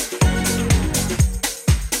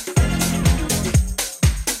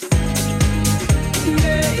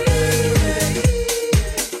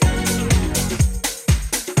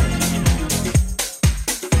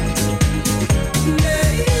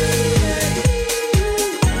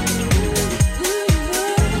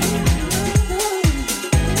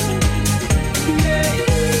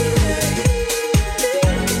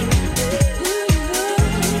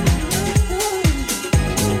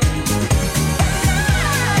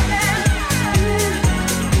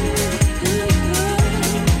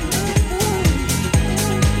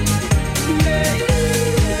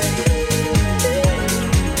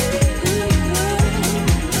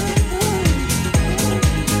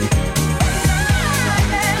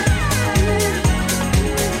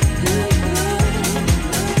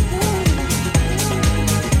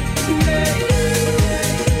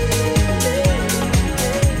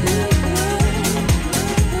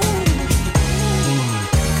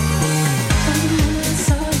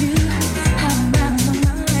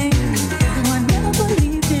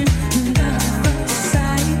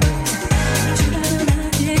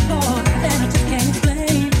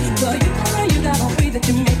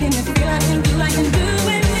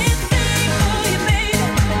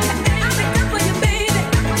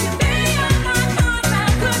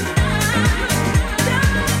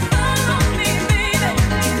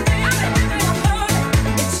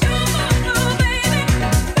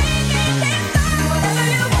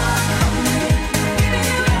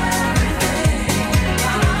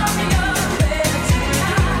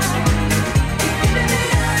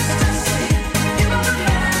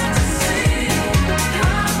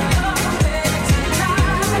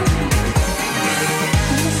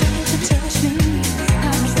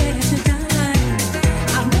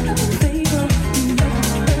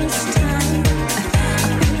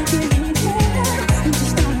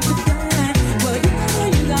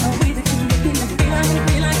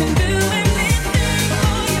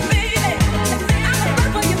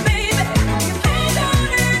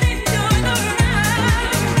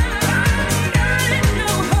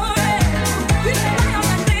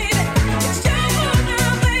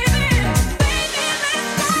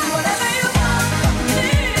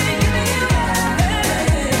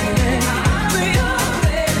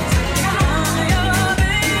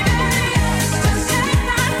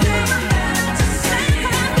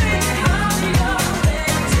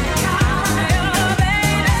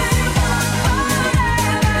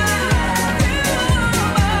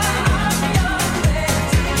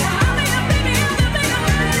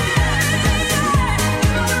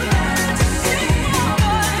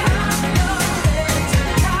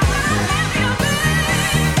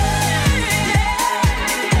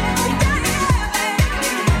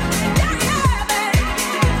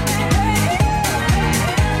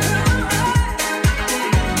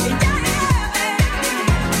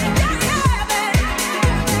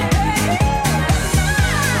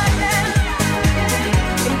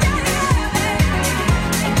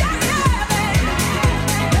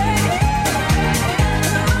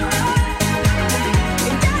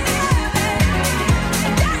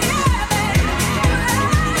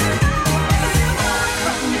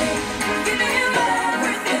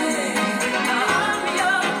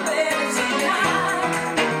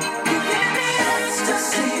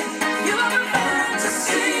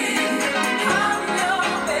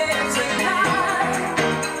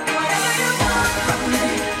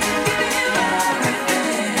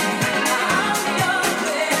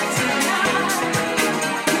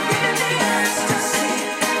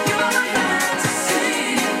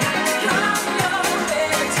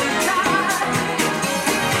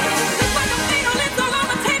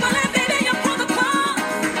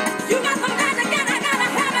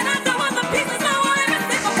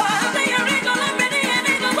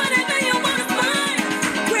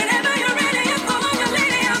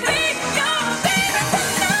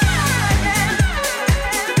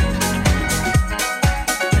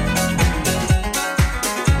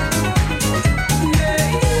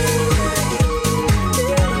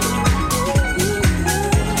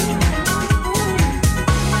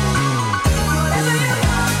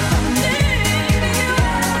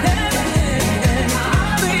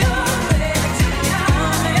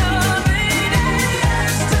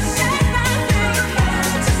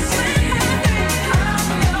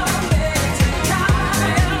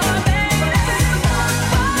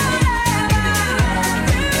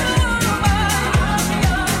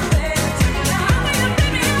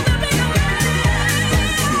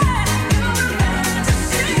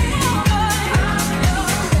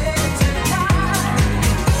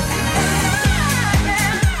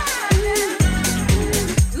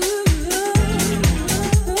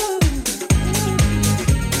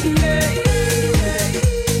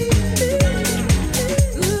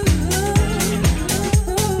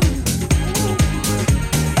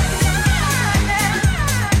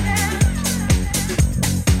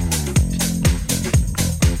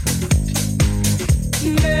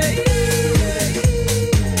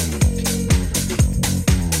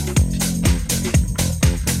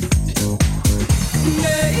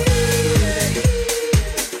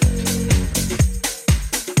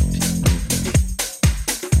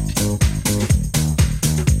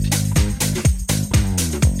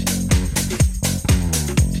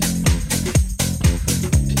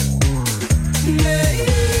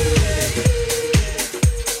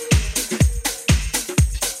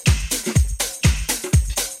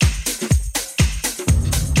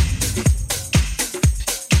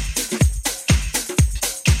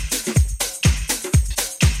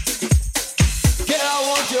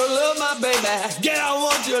 want your love, my baby. Girl, I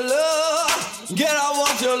want your love. Girl, I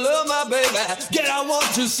want your love, my baby. Girl, I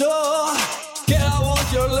want you so. Girl, I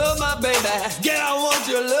want your love, my baby. Girl, I want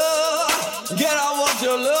your love. Girl, I want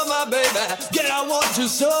your love, my baby. Girl, I want you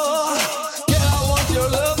so. Girl, I want your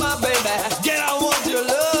love, my baby. Girl, I want your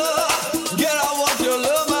love. Girl, I want your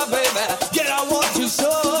love, my baby. Girl, I want you so.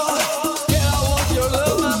 Girl, I want your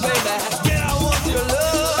love, my baby. Girl, I want your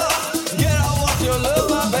love. Girl, I want your love,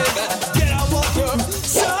 my baby. Girl, I want your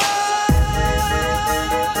so.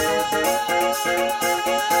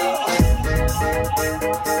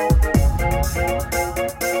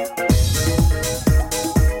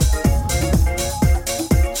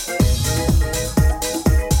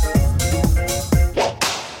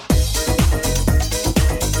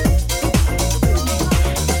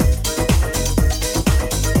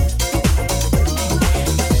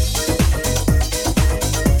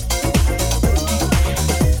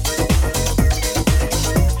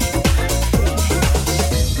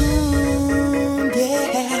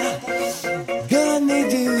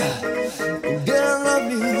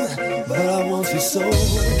 So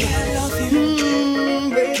can I love you,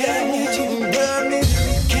 baby? Can I need you, girl, need you,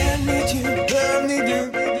 can I need you, girl, need you.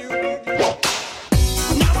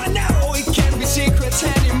 Now I know it can't be secrets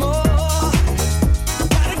anymore.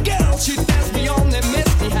 Got a girl, she dance beyond the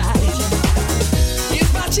misty heights.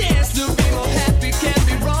 It's my chance to be more happy, can't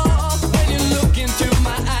be wrong. When you look into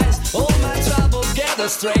my eyes, all my troubles gather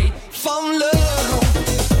straight from love.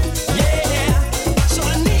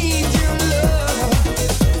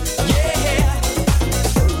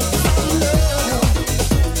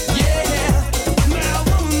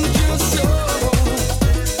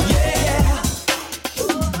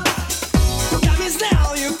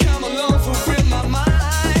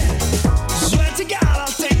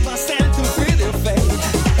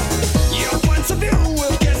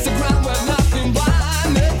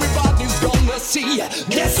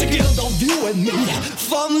 That's the guilt of you and me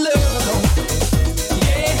from love.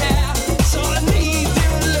 Yeah, so I need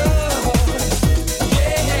your love.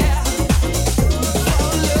 Yeah,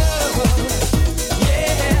 from love.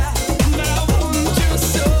 Yeah, and I want you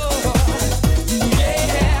so.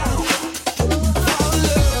 Yeah, from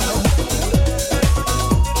love.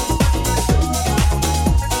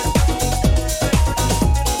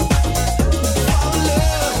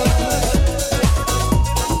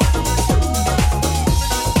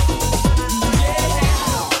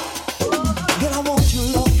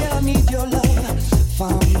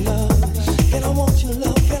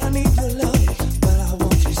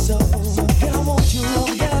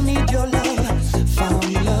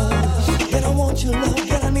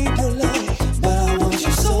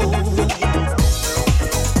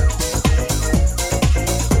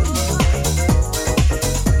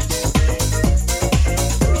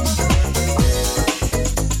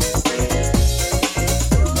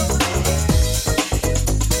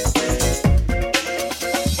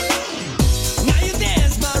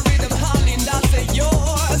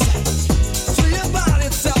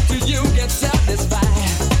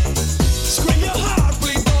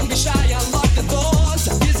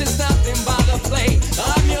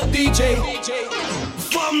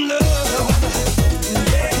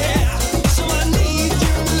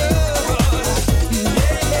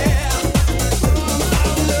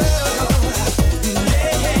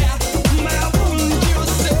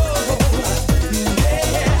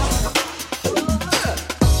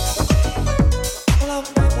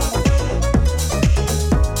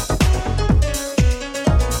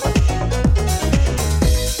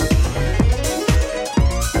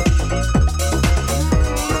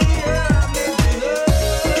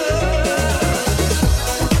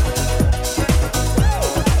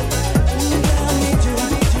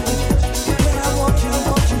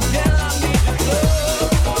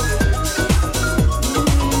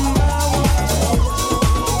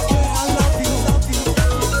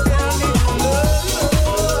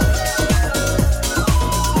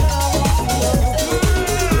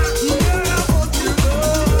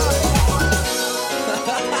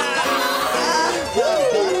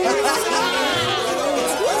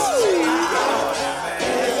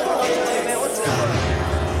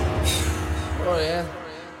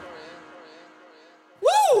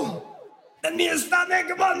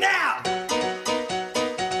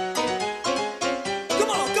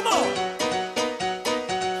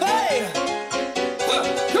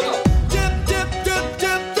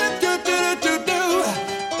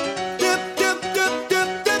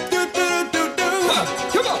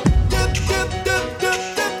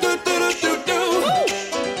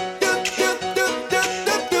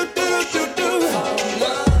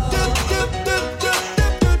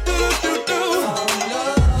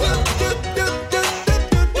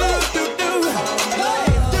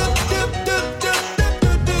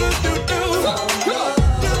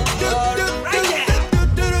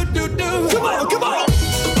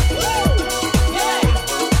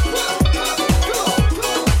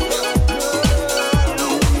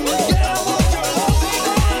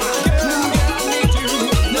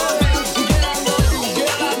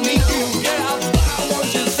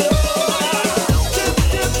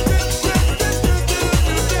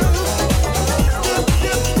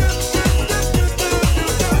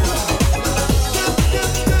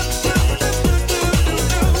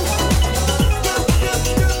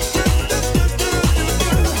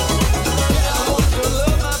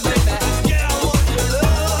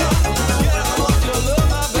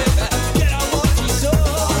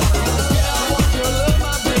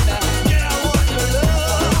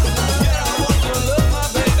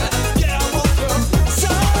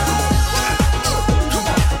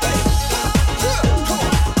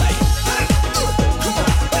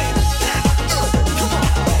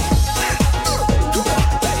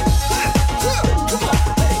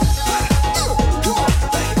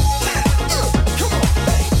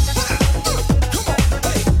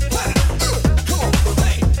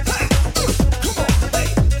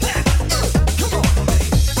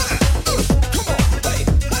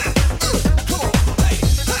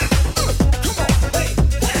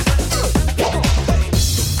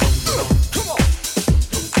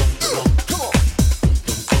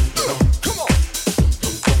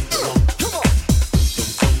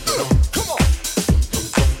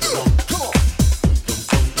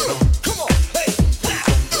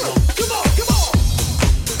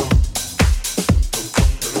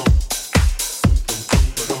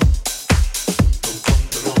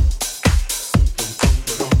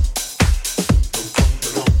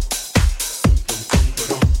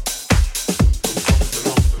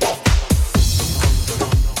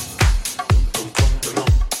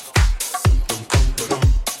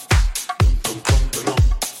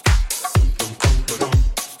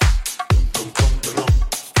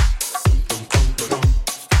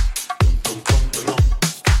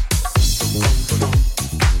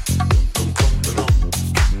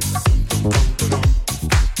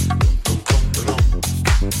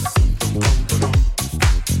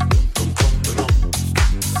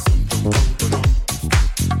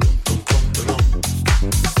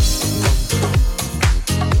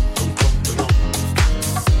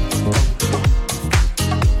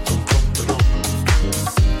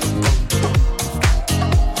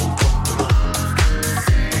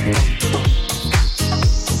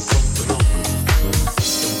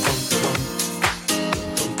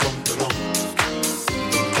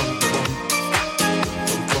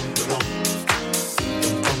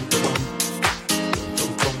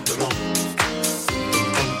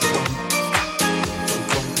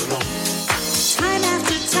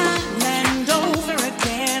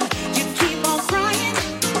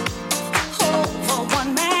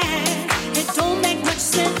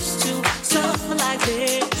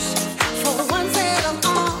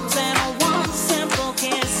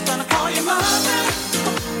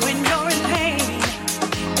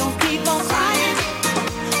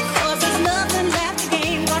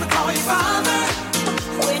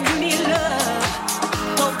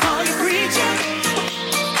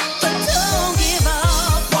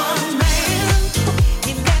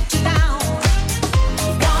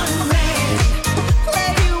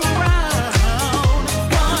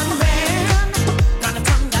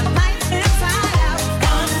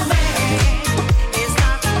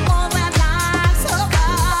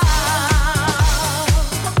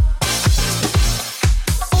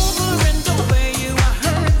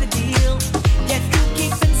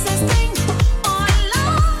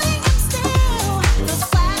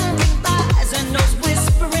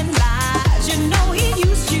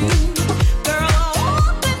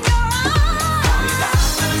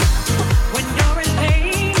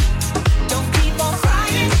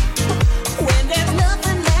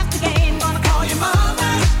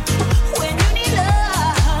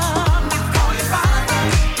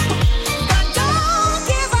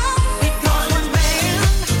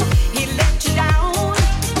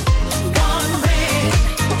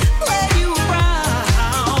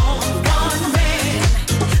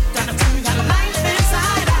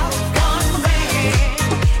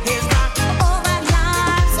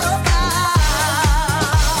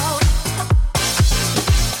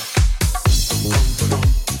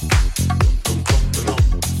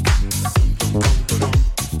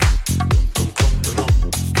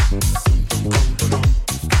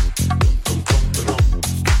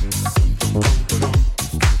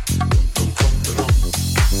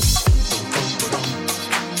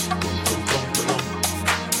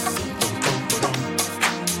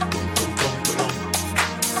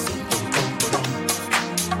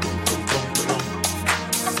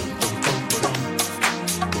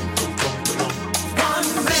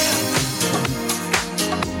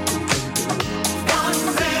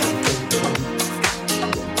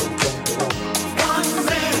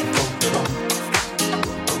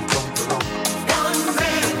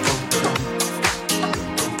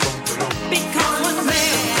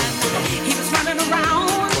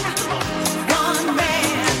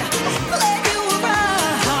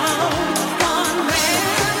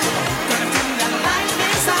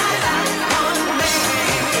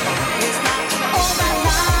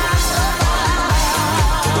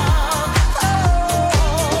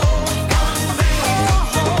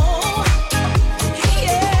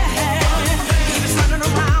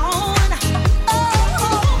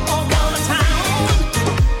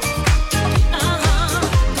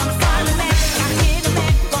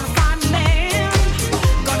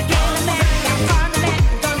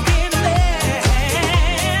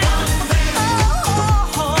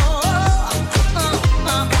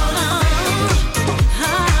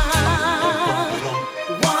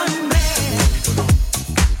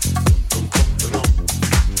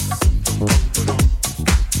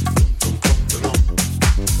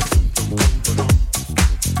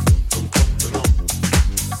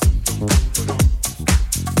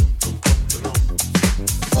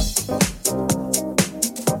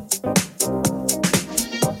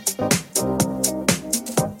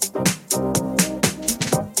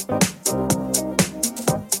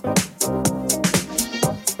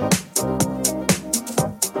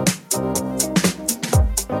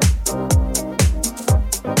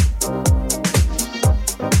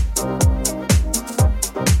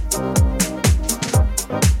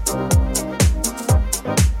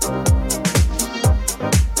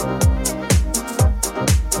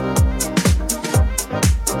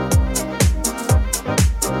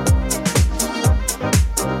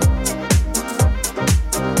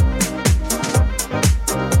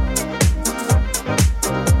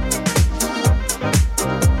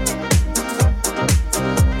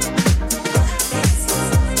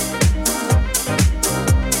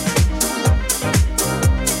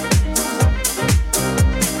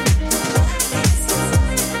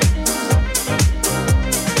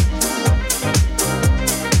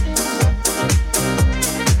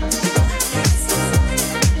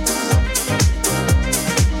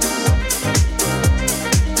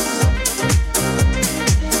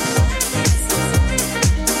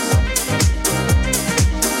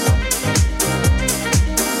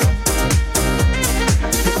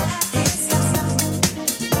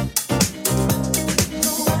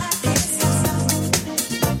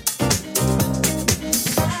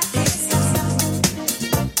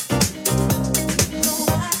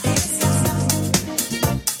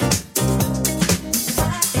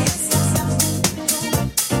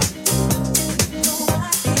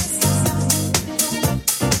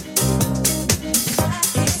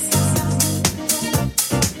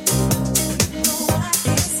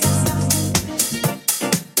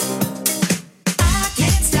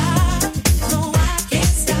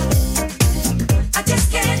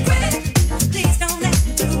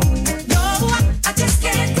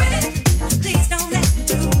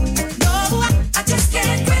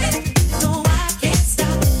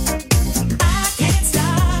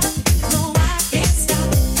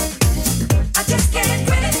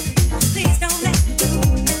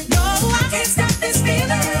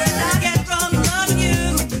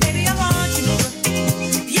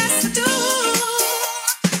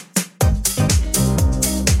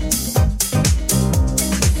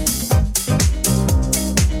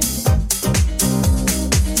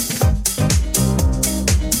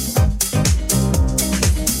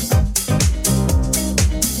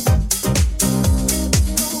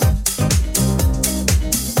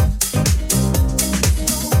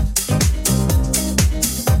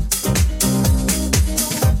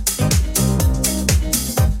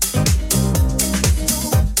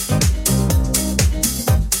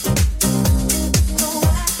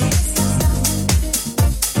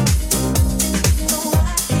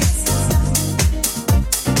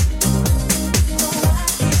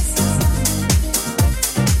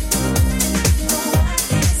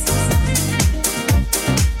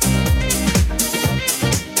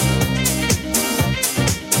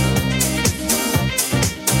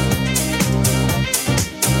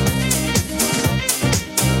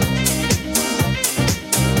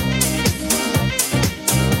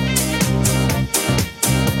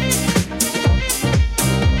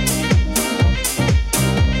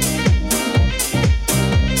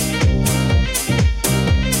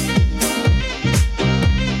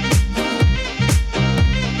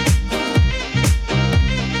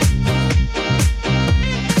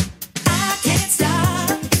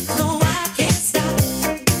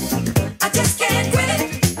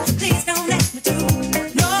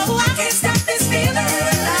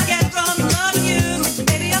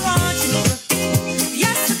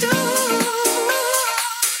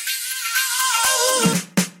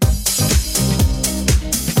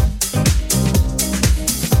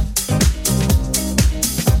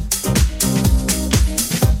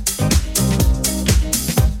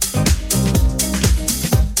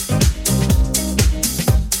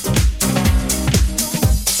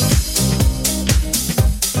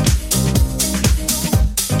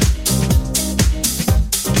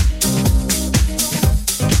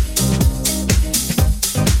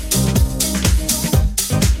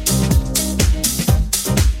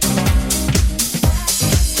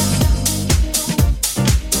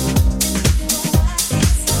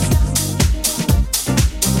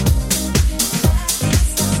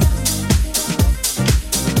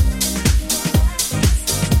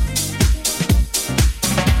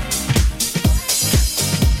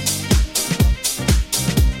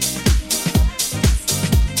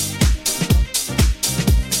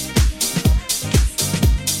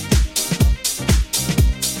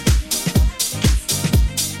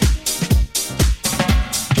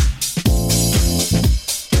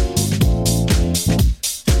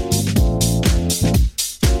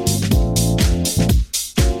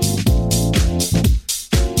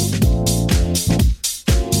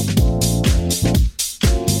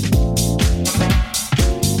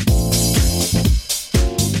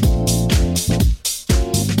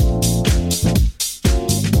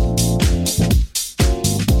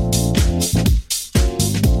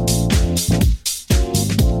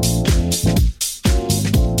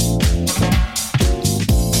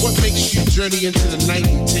 journey into the night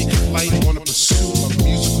and take flight on a pursuit of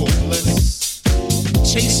musical bliss.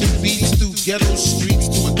 Chasing beats through ghetto streets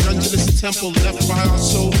to a dungeonous temple left by our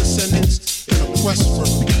soul descendants in a quest for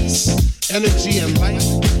peace, energy, and light.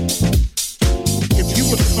 If you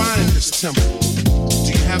would find this temple,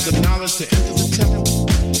 do you have the knowledge to enter the temple?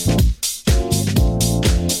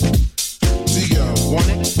 Do you want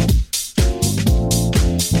it?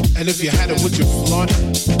 And if you had it, would you flaunt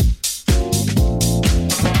it?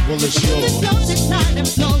 Well, it's yours. Float at night and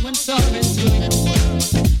flow and soar into the world.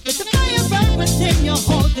 Let the fire burn within you,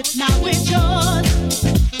 hold it, now it's yours.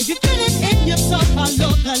 If you feel it in your soul,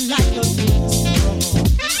 follow the light of this.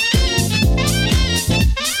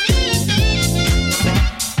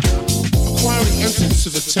 Acquiring entrance to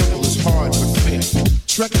the temple is hard but fair.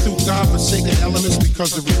 Trek through God-forsaken elements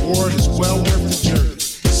because the reward is well worth the journey.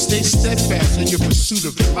 Stay steadfast in your pursuit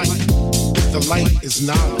of the light. The light is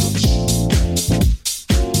knowledge.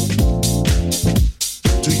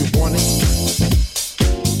 Do you want it?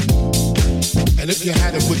 And if you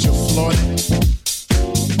had it, would you flaunt it?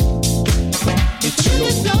 It's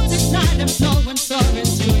yours. Float at night and flow and soar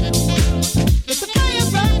into the world. Let the fire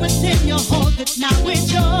burn within you, hold it, now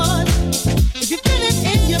it's yours. If you feel it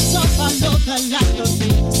in your soul, follow the light of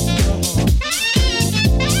this.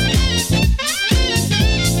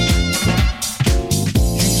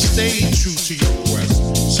 Stay true to your quest.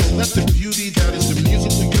 So let the beauty that is the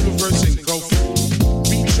musical universe engulf you.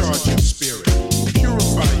 Recharge your spirit,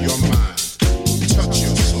 purify your mind, touch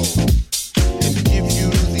your soul, and give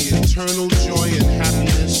you the eternal joy and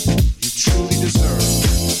happiness you truly deserve.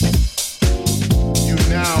 You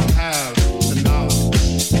now have the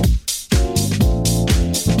knowledge.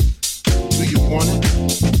 Do you want it?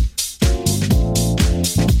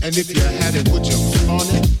 And if you had it, would you flaunt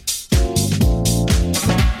it?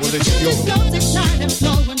 Well, it's yours. Float at night and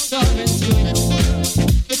flow and soar into the world.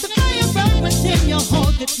 Let the fire burn within you,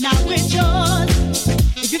 hold it, now it's yours.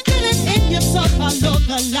 If you feel it in your soul, follow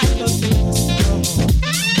the light of this.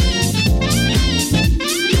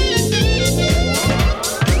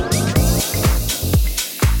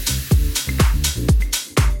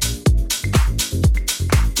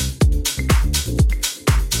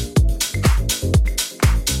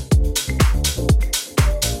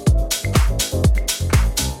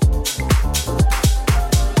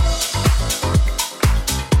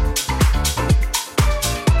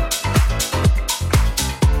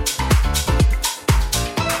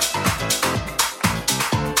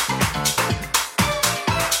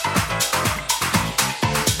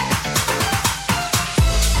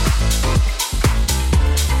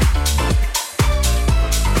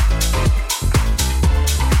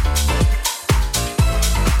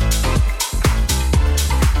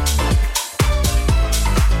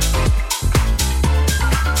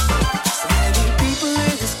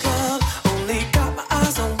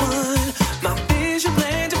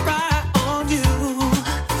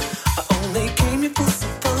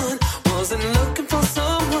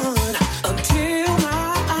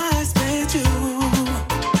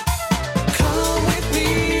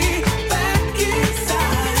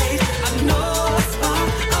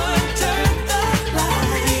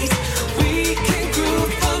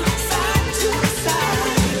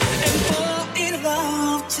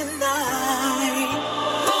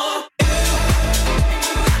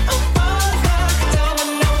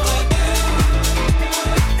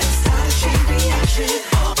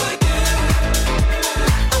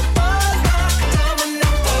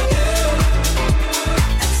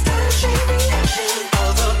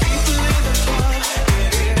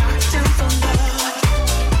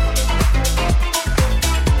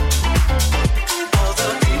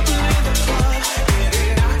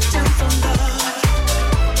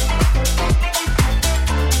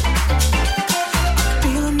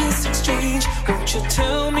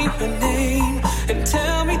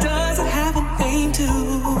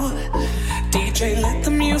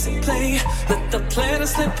 music play, let the planet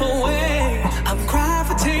slip away. I'm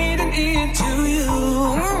gravitating into you.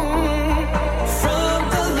 From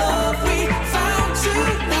the love we found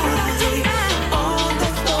tonight, on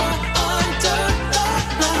the floor under the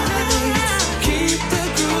lights. Keep the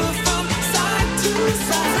groove from side to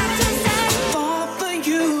side. Fall for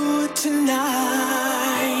you tonight.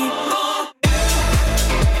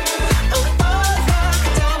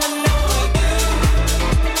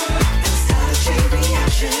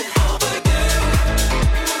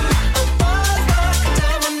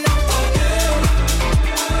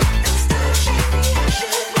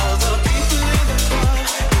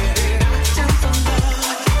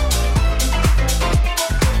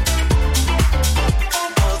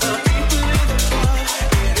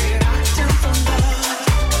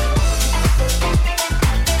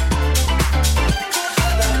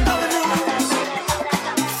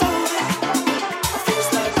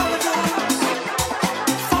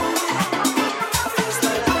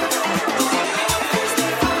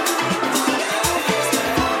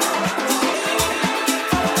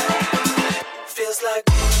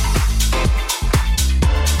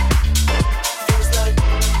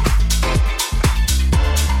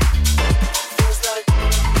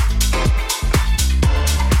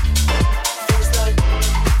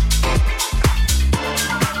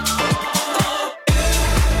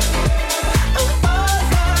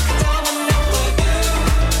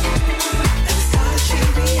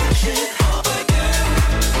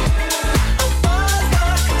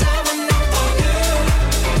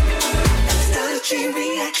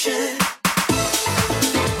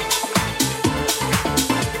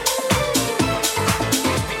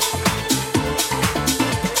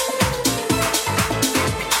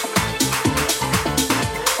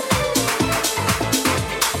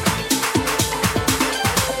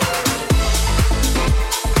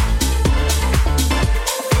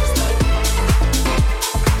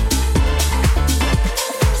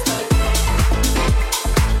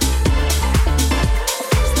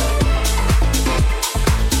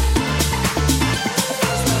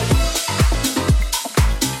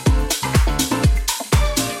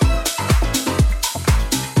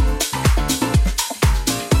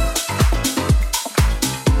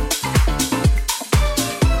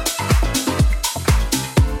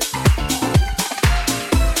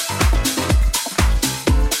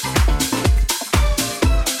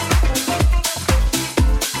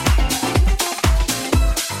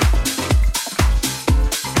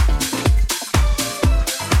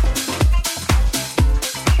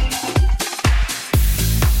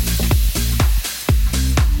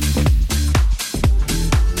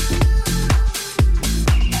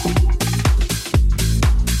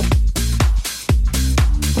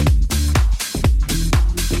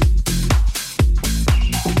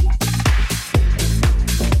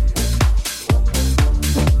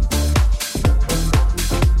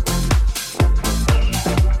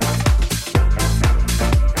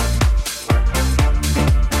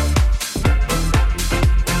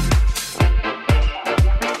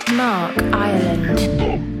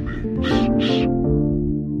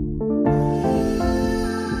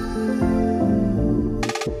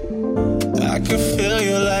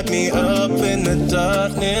 the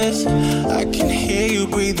darkness. I can hear you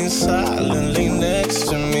breathing silently next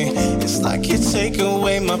to me. It's like you take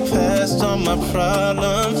away my past, all my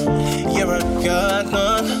problems. Yeah, I got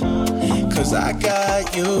none, 'cause I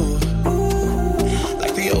got you.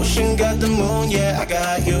 Like the ocean got the moon, yeah, I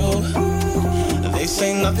got you. They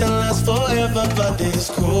say nothing lasts forever, but it's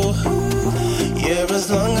cool. Yeah, as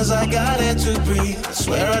long as I got it to breathe, I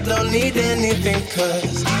swear I don't need anything,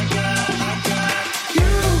 'cause I got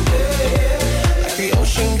you. Like the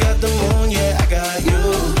ocean got the moon, yeah, I got you.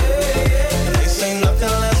 They say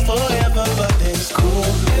nothing lasts forever, but it's cool.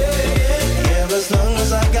 Yeah, as long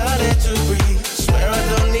as I got it to breathe, I swear I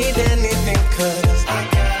don't need anything, 'cause I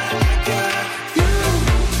got you.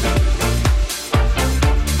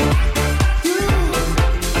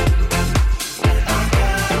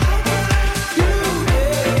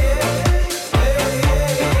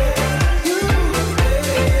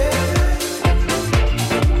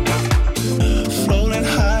 Floating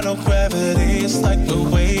high, no gravity, it's like we're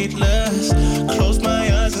weightless. Close my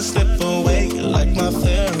eyes and slip away, like my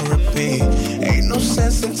therapy. Ain't no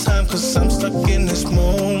sense in time, 'cause I'm stuck in this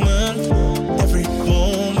moment. Every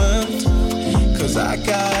moment, 'cause I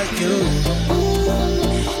got you.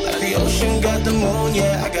 Like the ocean got the moon,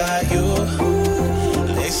 yeah, I got you.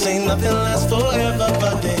 They say nothing lasts forever,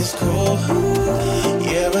 but it's cool.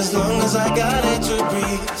 Yeah, as long as I got it to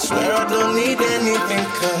breathe, I swear I don't need anything,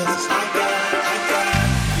 'cause I got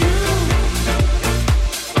you.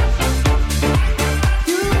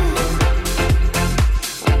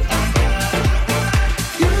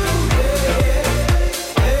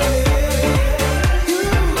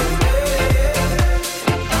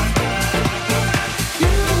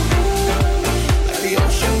 Like the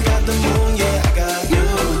ocean got the moon, yeah, I got you.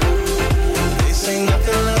 They say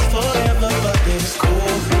nothing lasts forever, but it's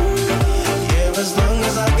cool. Yeah, as long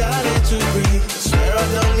as I got it to breathe, I swear I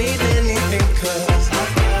don't need anything, 'cause I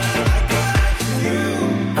got you.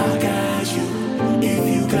 I got you. If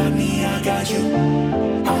you got me, I got you.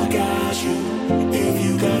 I got you. If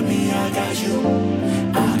you got me, I got you.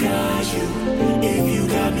 I got you. If you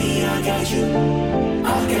got me, I got you.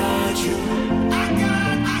 I got you. I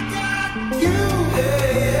got you.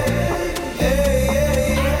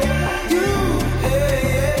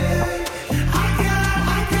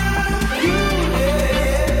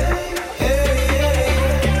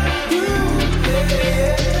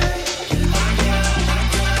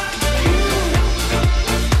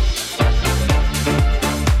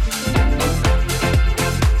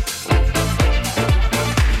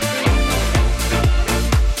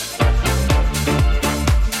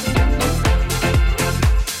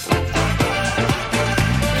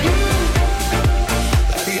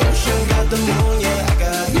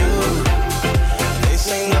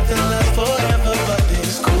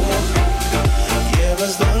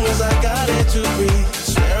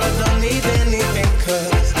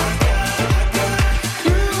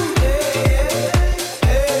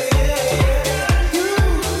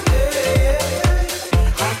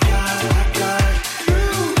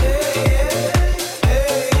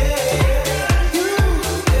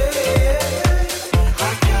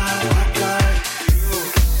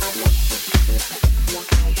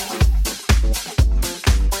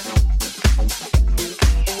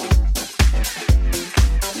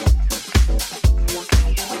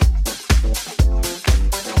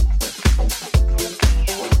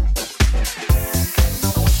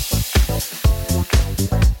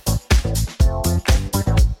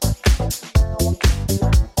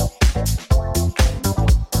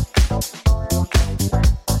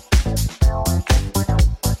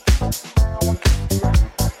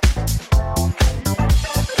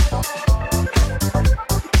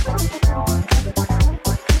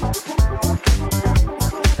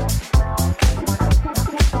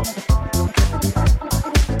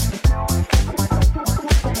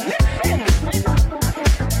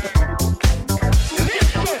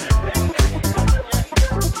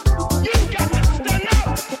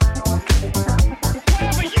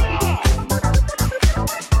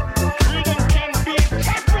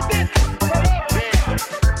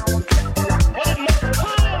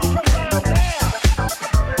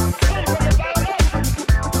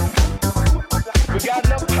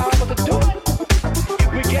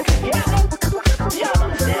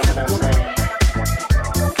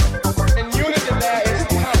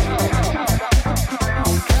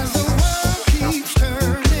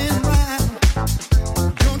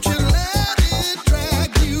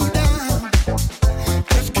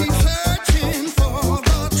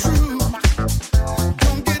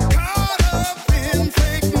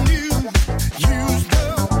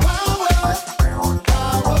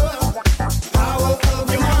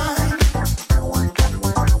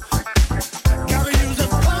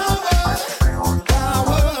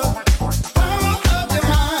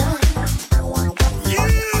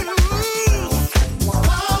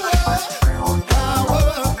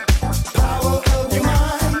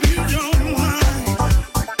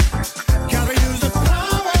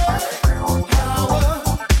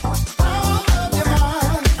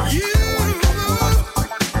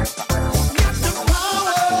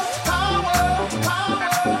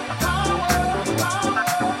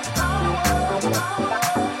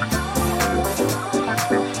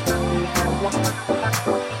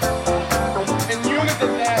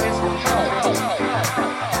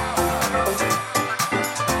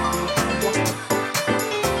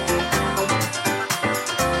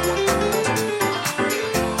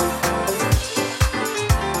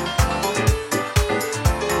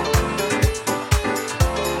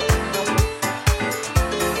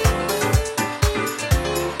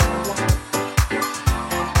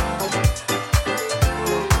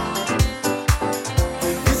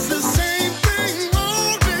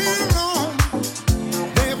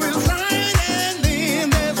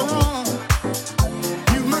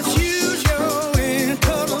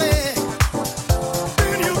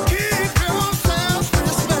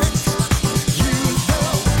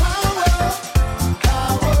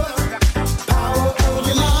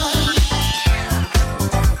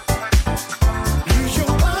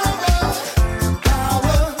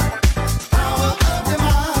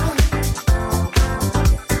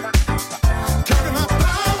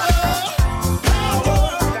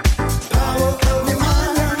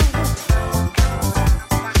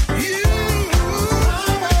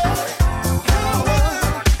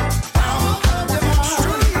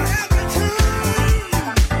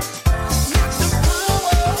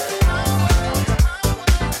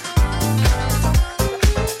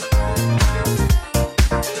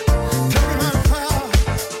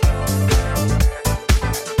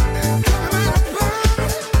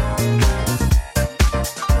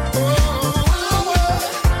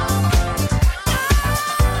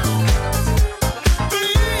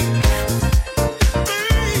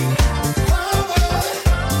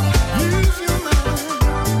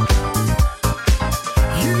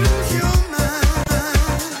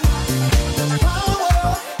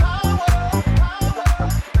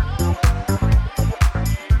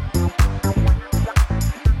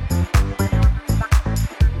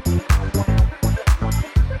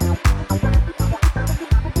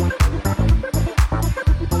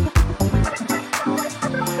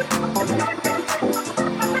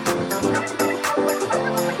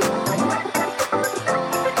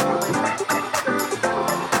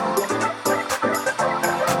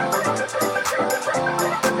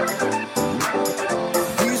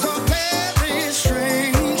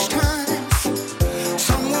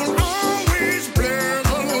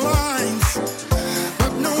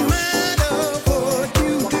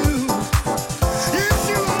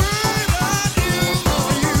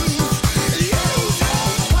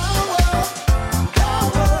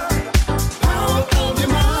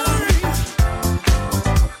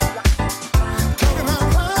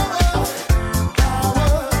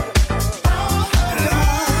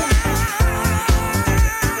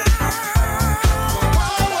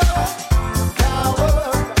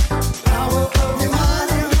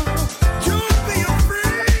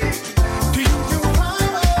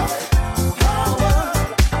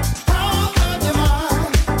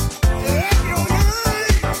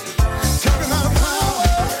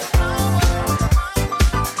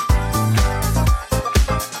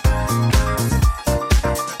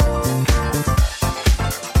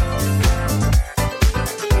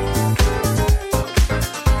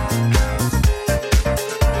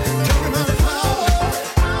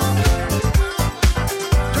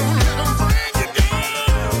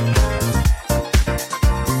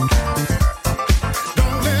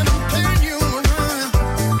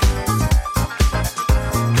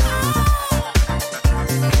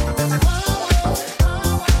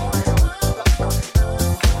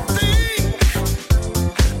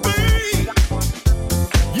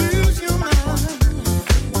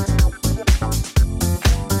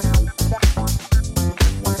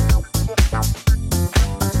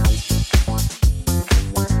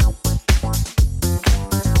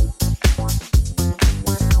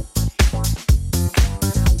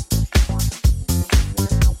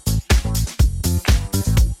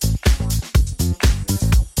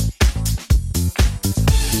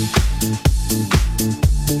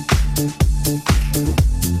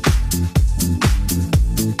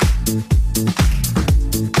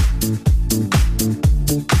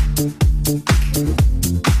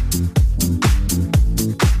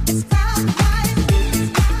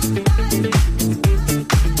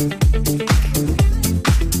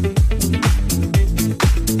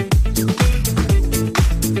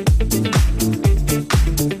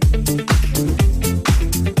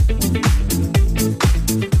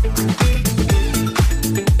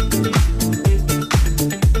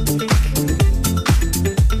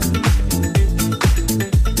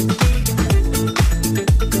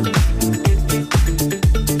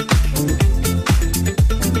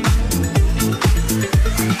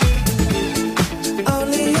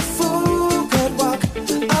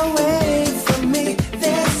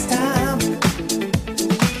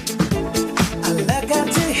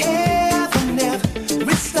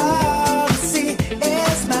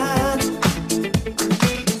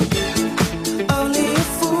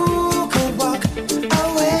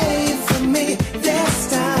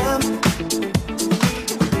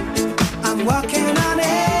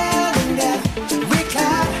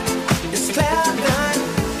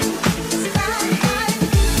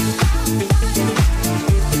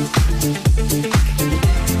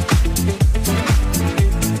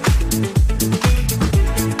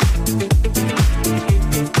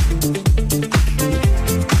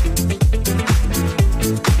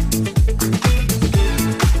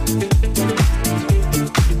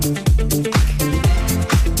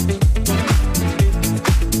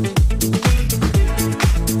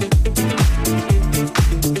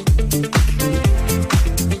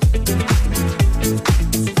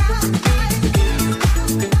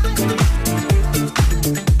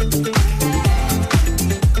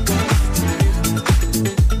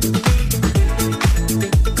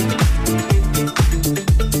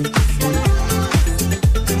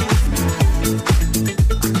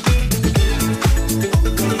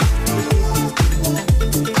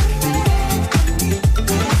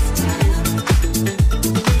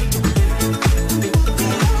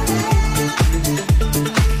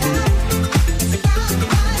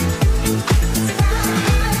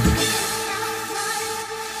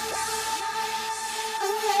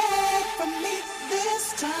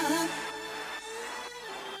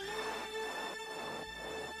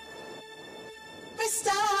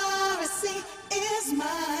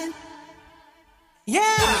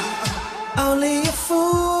 Yeah, only a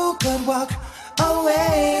fool could walk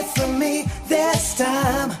away from me this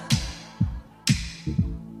time.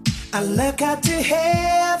 I look out to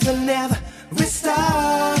heaven, every star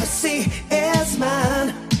I see is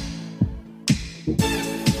mine.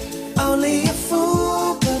 Only a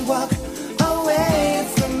fool could walk away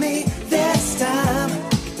from me this time.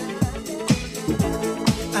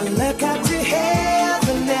 I look out to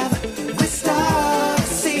heaven, every star I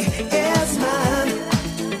see is mine.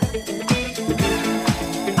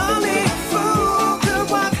 Only a fool could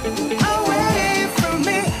walk away from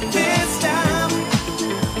me this time.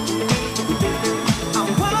 I'm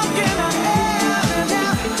walking on heaven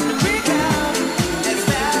now, freak out, it's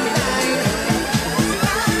that night.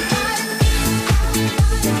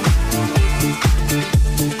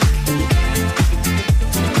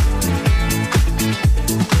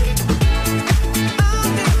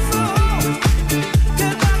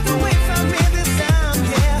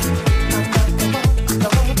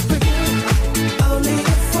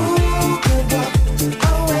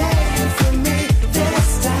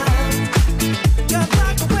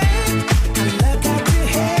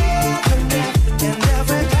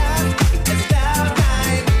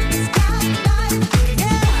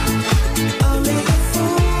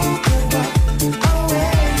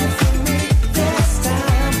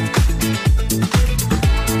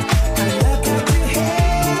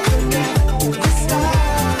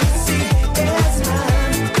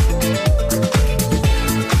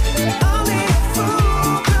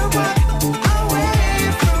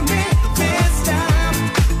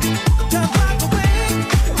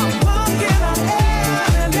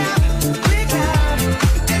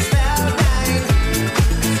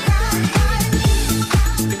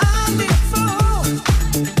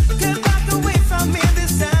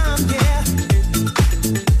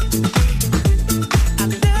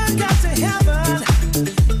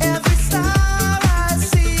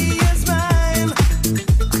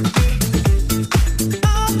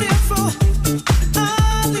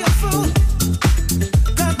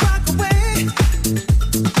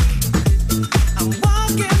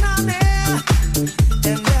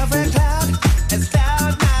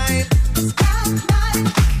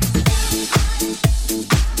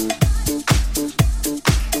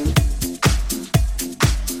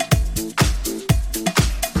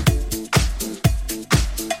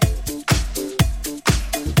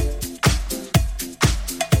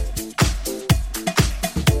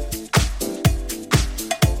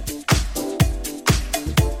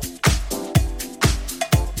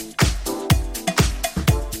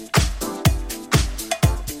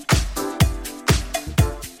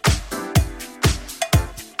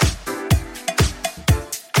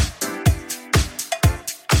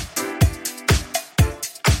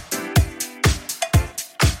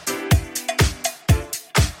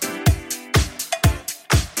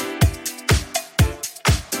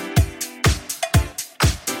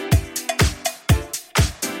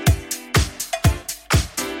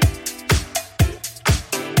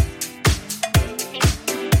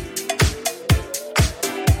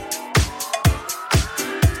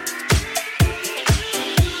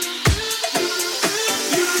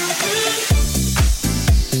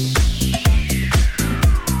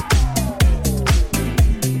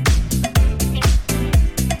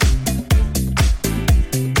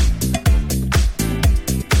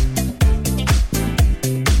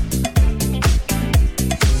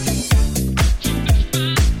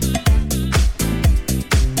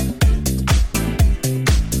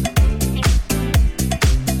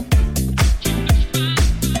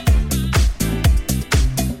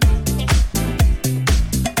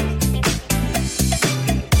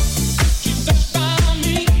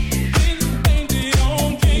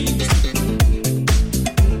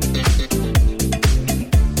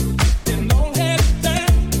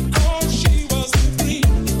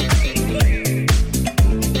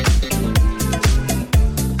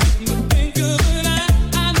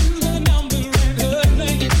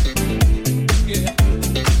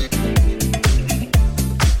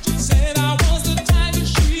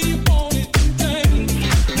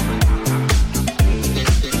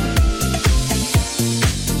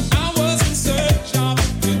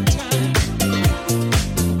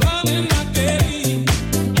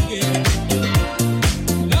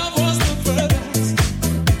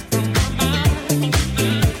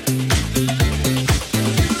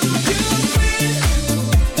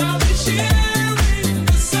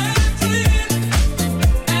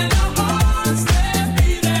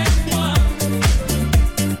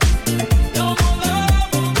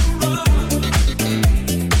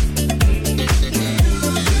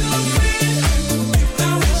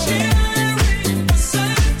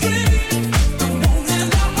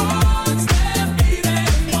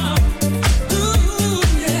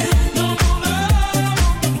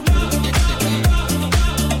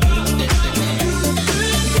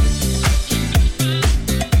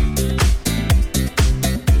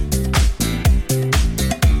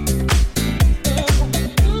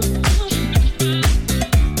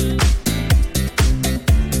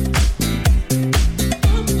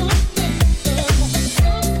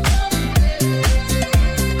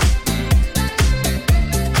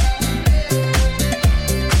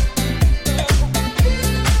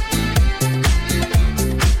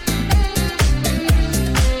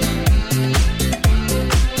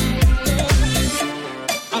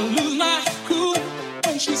 lose my cool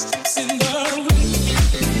when she steps in the room.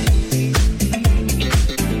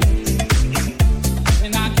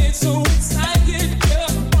 And I get so excited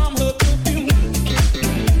just from her perfume.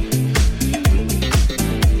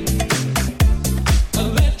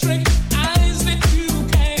 Electric eyes that you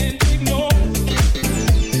can't ignore.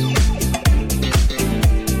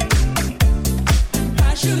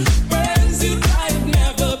 Passion burns you like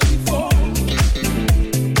never before.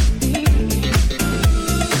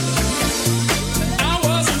 I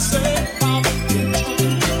wasn't certain of the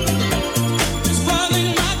future. Just running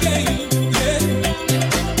my game, yeah.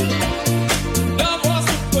 Love was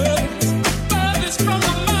the furthest from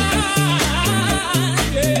the mind,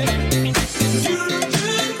 yeah. You look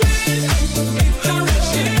great, if I was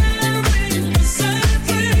sharing the same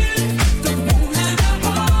dream. The moon and the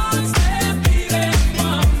hearts that beat and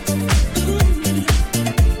run.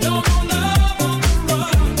 No more love on the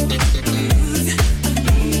run.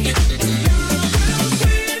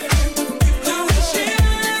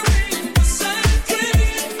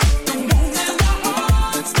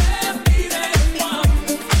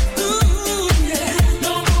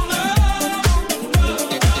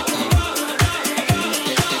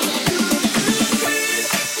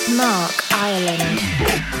 Mark Ireland.